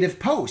negative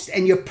post.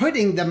 And you're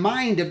putting the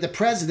mind of the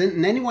president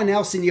and anyone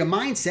else in your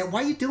mindset.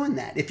 Why are you doing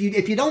that? If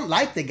you don't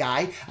like the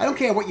guy, I don't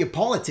care what your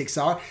politics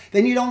are,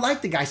 then you don't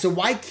like the guy. So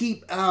why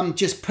keep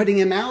just putting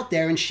him out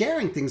there and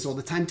sharing things all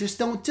the time? Just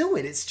don't do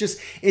it.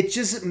 It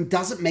just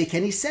doesn't make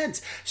any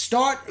sense.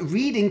 Start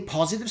reading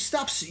positive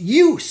stuff.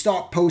 You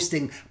start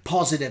posting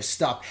positive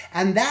stuff.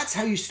 And that's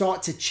how you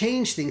start to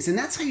change things. And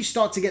that's how you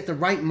start to get the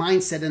right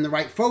mindset and the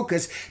right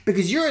focus,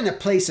 because you're in a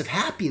place of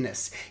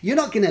happiness. You're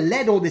not going to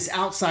let all this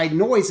outside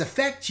noise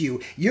affect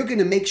you. You're going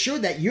to make sure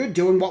that you're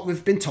doing what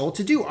we've been told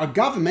to do. Our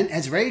government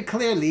has very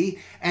clearly,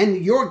 and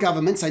your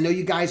governments, I know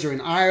you guys are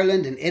in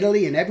Ireland and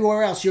Italy and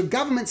everywhere else, your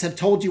governments have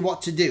told you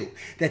what to do.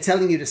 They're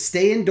telling you to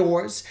stay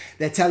indoors.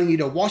 They're telling you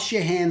to wash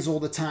your hands all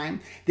the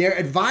time. They're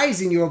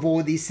advising you of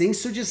all of these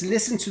things. So just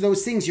listen to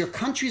those things. Your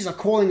countries are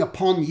calling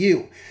upon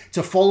you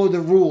to follow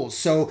the rules.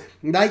 So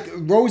like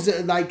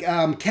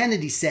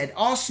Kennedy said,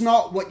 ask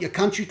not what your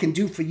country can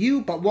do for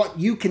you, but what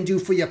you can do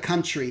for your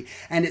country.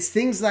 And it's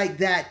things like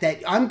that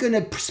I'm going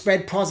to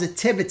spread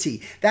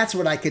positivity. That's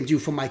what I can do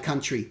for my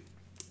country.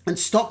 and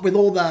stop with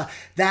all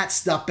that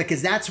stuff,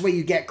 because that's where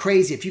you get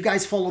crazy. If you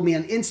guys follow me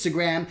on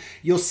Instagram,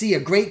 you'll see a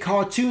great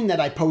cartoon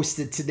that I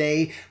posted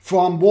today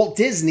from Walt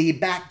Disney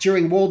back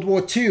during World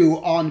War II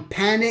on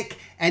panic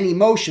and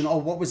emotion. Oh,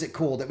 what was it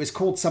called? It was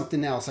called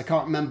something else. I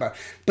can't remember.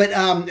 But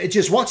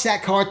just watch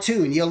that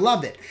cartoon. You'll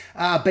love it.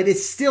 But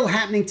it's still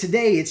happening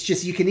today. It's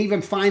just you can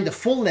even find the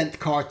full-length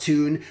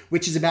cartoon,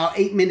 which is about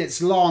 8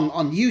 minutes long,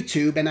 on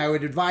YouTube, and I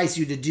would advise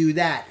you to do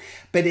that.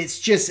 But it's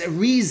just a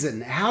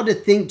reason, how to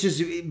think, just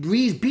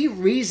be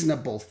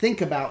reasonable.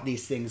 Think about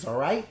these things, all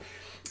right?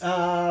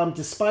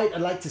 Despite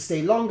I'd like to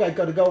stay longer, I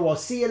got to go. I'll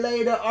see you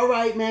later. All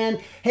right, man.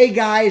 Hey,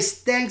 guys,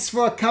 thanks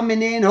for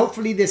coming in.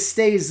 Hopefully this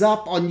stays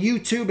up on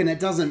YouTube and it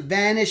doesn't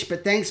vanish.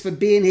 But thanks for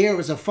being here. It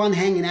was a fun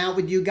hanging out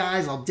with you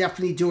guys. I'll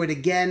definitely do it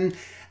again.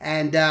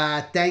 And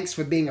thanks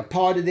for being a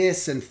part of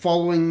this and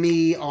following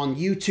me on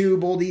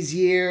YouTube all these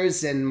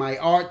years and my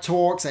art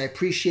talks. I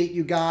appreciate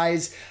you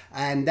guys.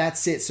 And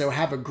that's it. So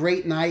have a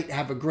great night.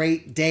 Have a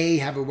great day.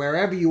 Have a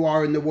wherever you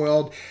are in the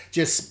world.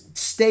 Just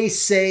stay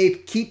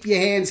safe. Keep your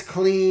hands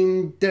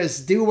clean.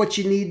 Just do what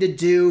you need to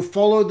do.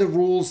 Follow the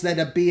rules that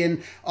are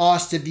being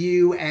asked of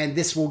you. And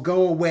this will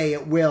go away.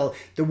 It will.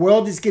 The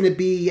world is going to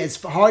be, as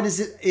hard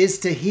as it is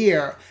to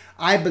hear,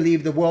 I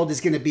believe the world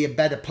is going to be a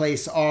better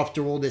place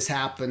after all this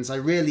happens. I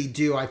really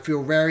do. I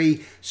feel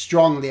very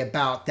strongly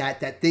about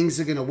that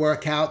things are going to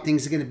work out.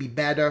 Things are going to be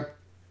better.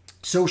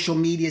 Social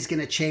media is going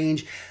to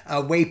change.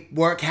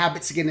 Work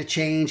habits are going to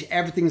change.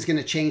 Everything's going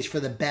to change for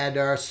the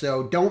better.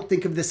 So don't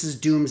think of this as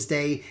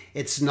doomsday.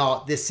 It's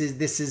not. This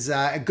is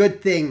a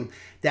good thing.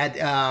 That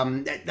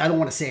I don't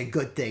want to say a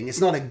good thing. It's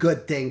not a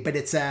good thing, but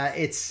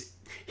it's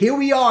here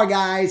we are,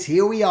 guys.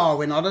 Here we are.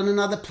 We're not on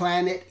another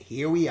planet.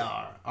 Here we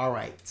are. All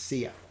right.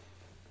 See ya.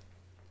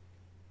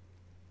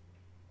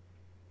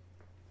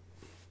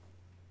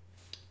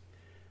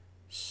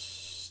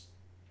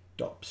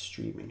 Stop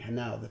streaming. And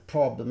now the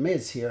problem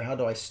is here, how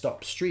do I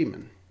stop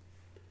streaming?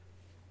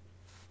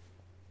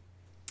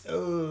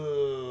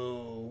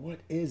 Oh, what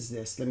is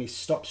this? Let me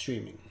stop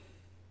streaming.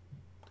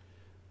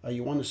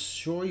 You want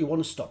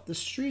to stop the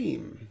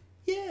stream?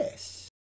 Yes.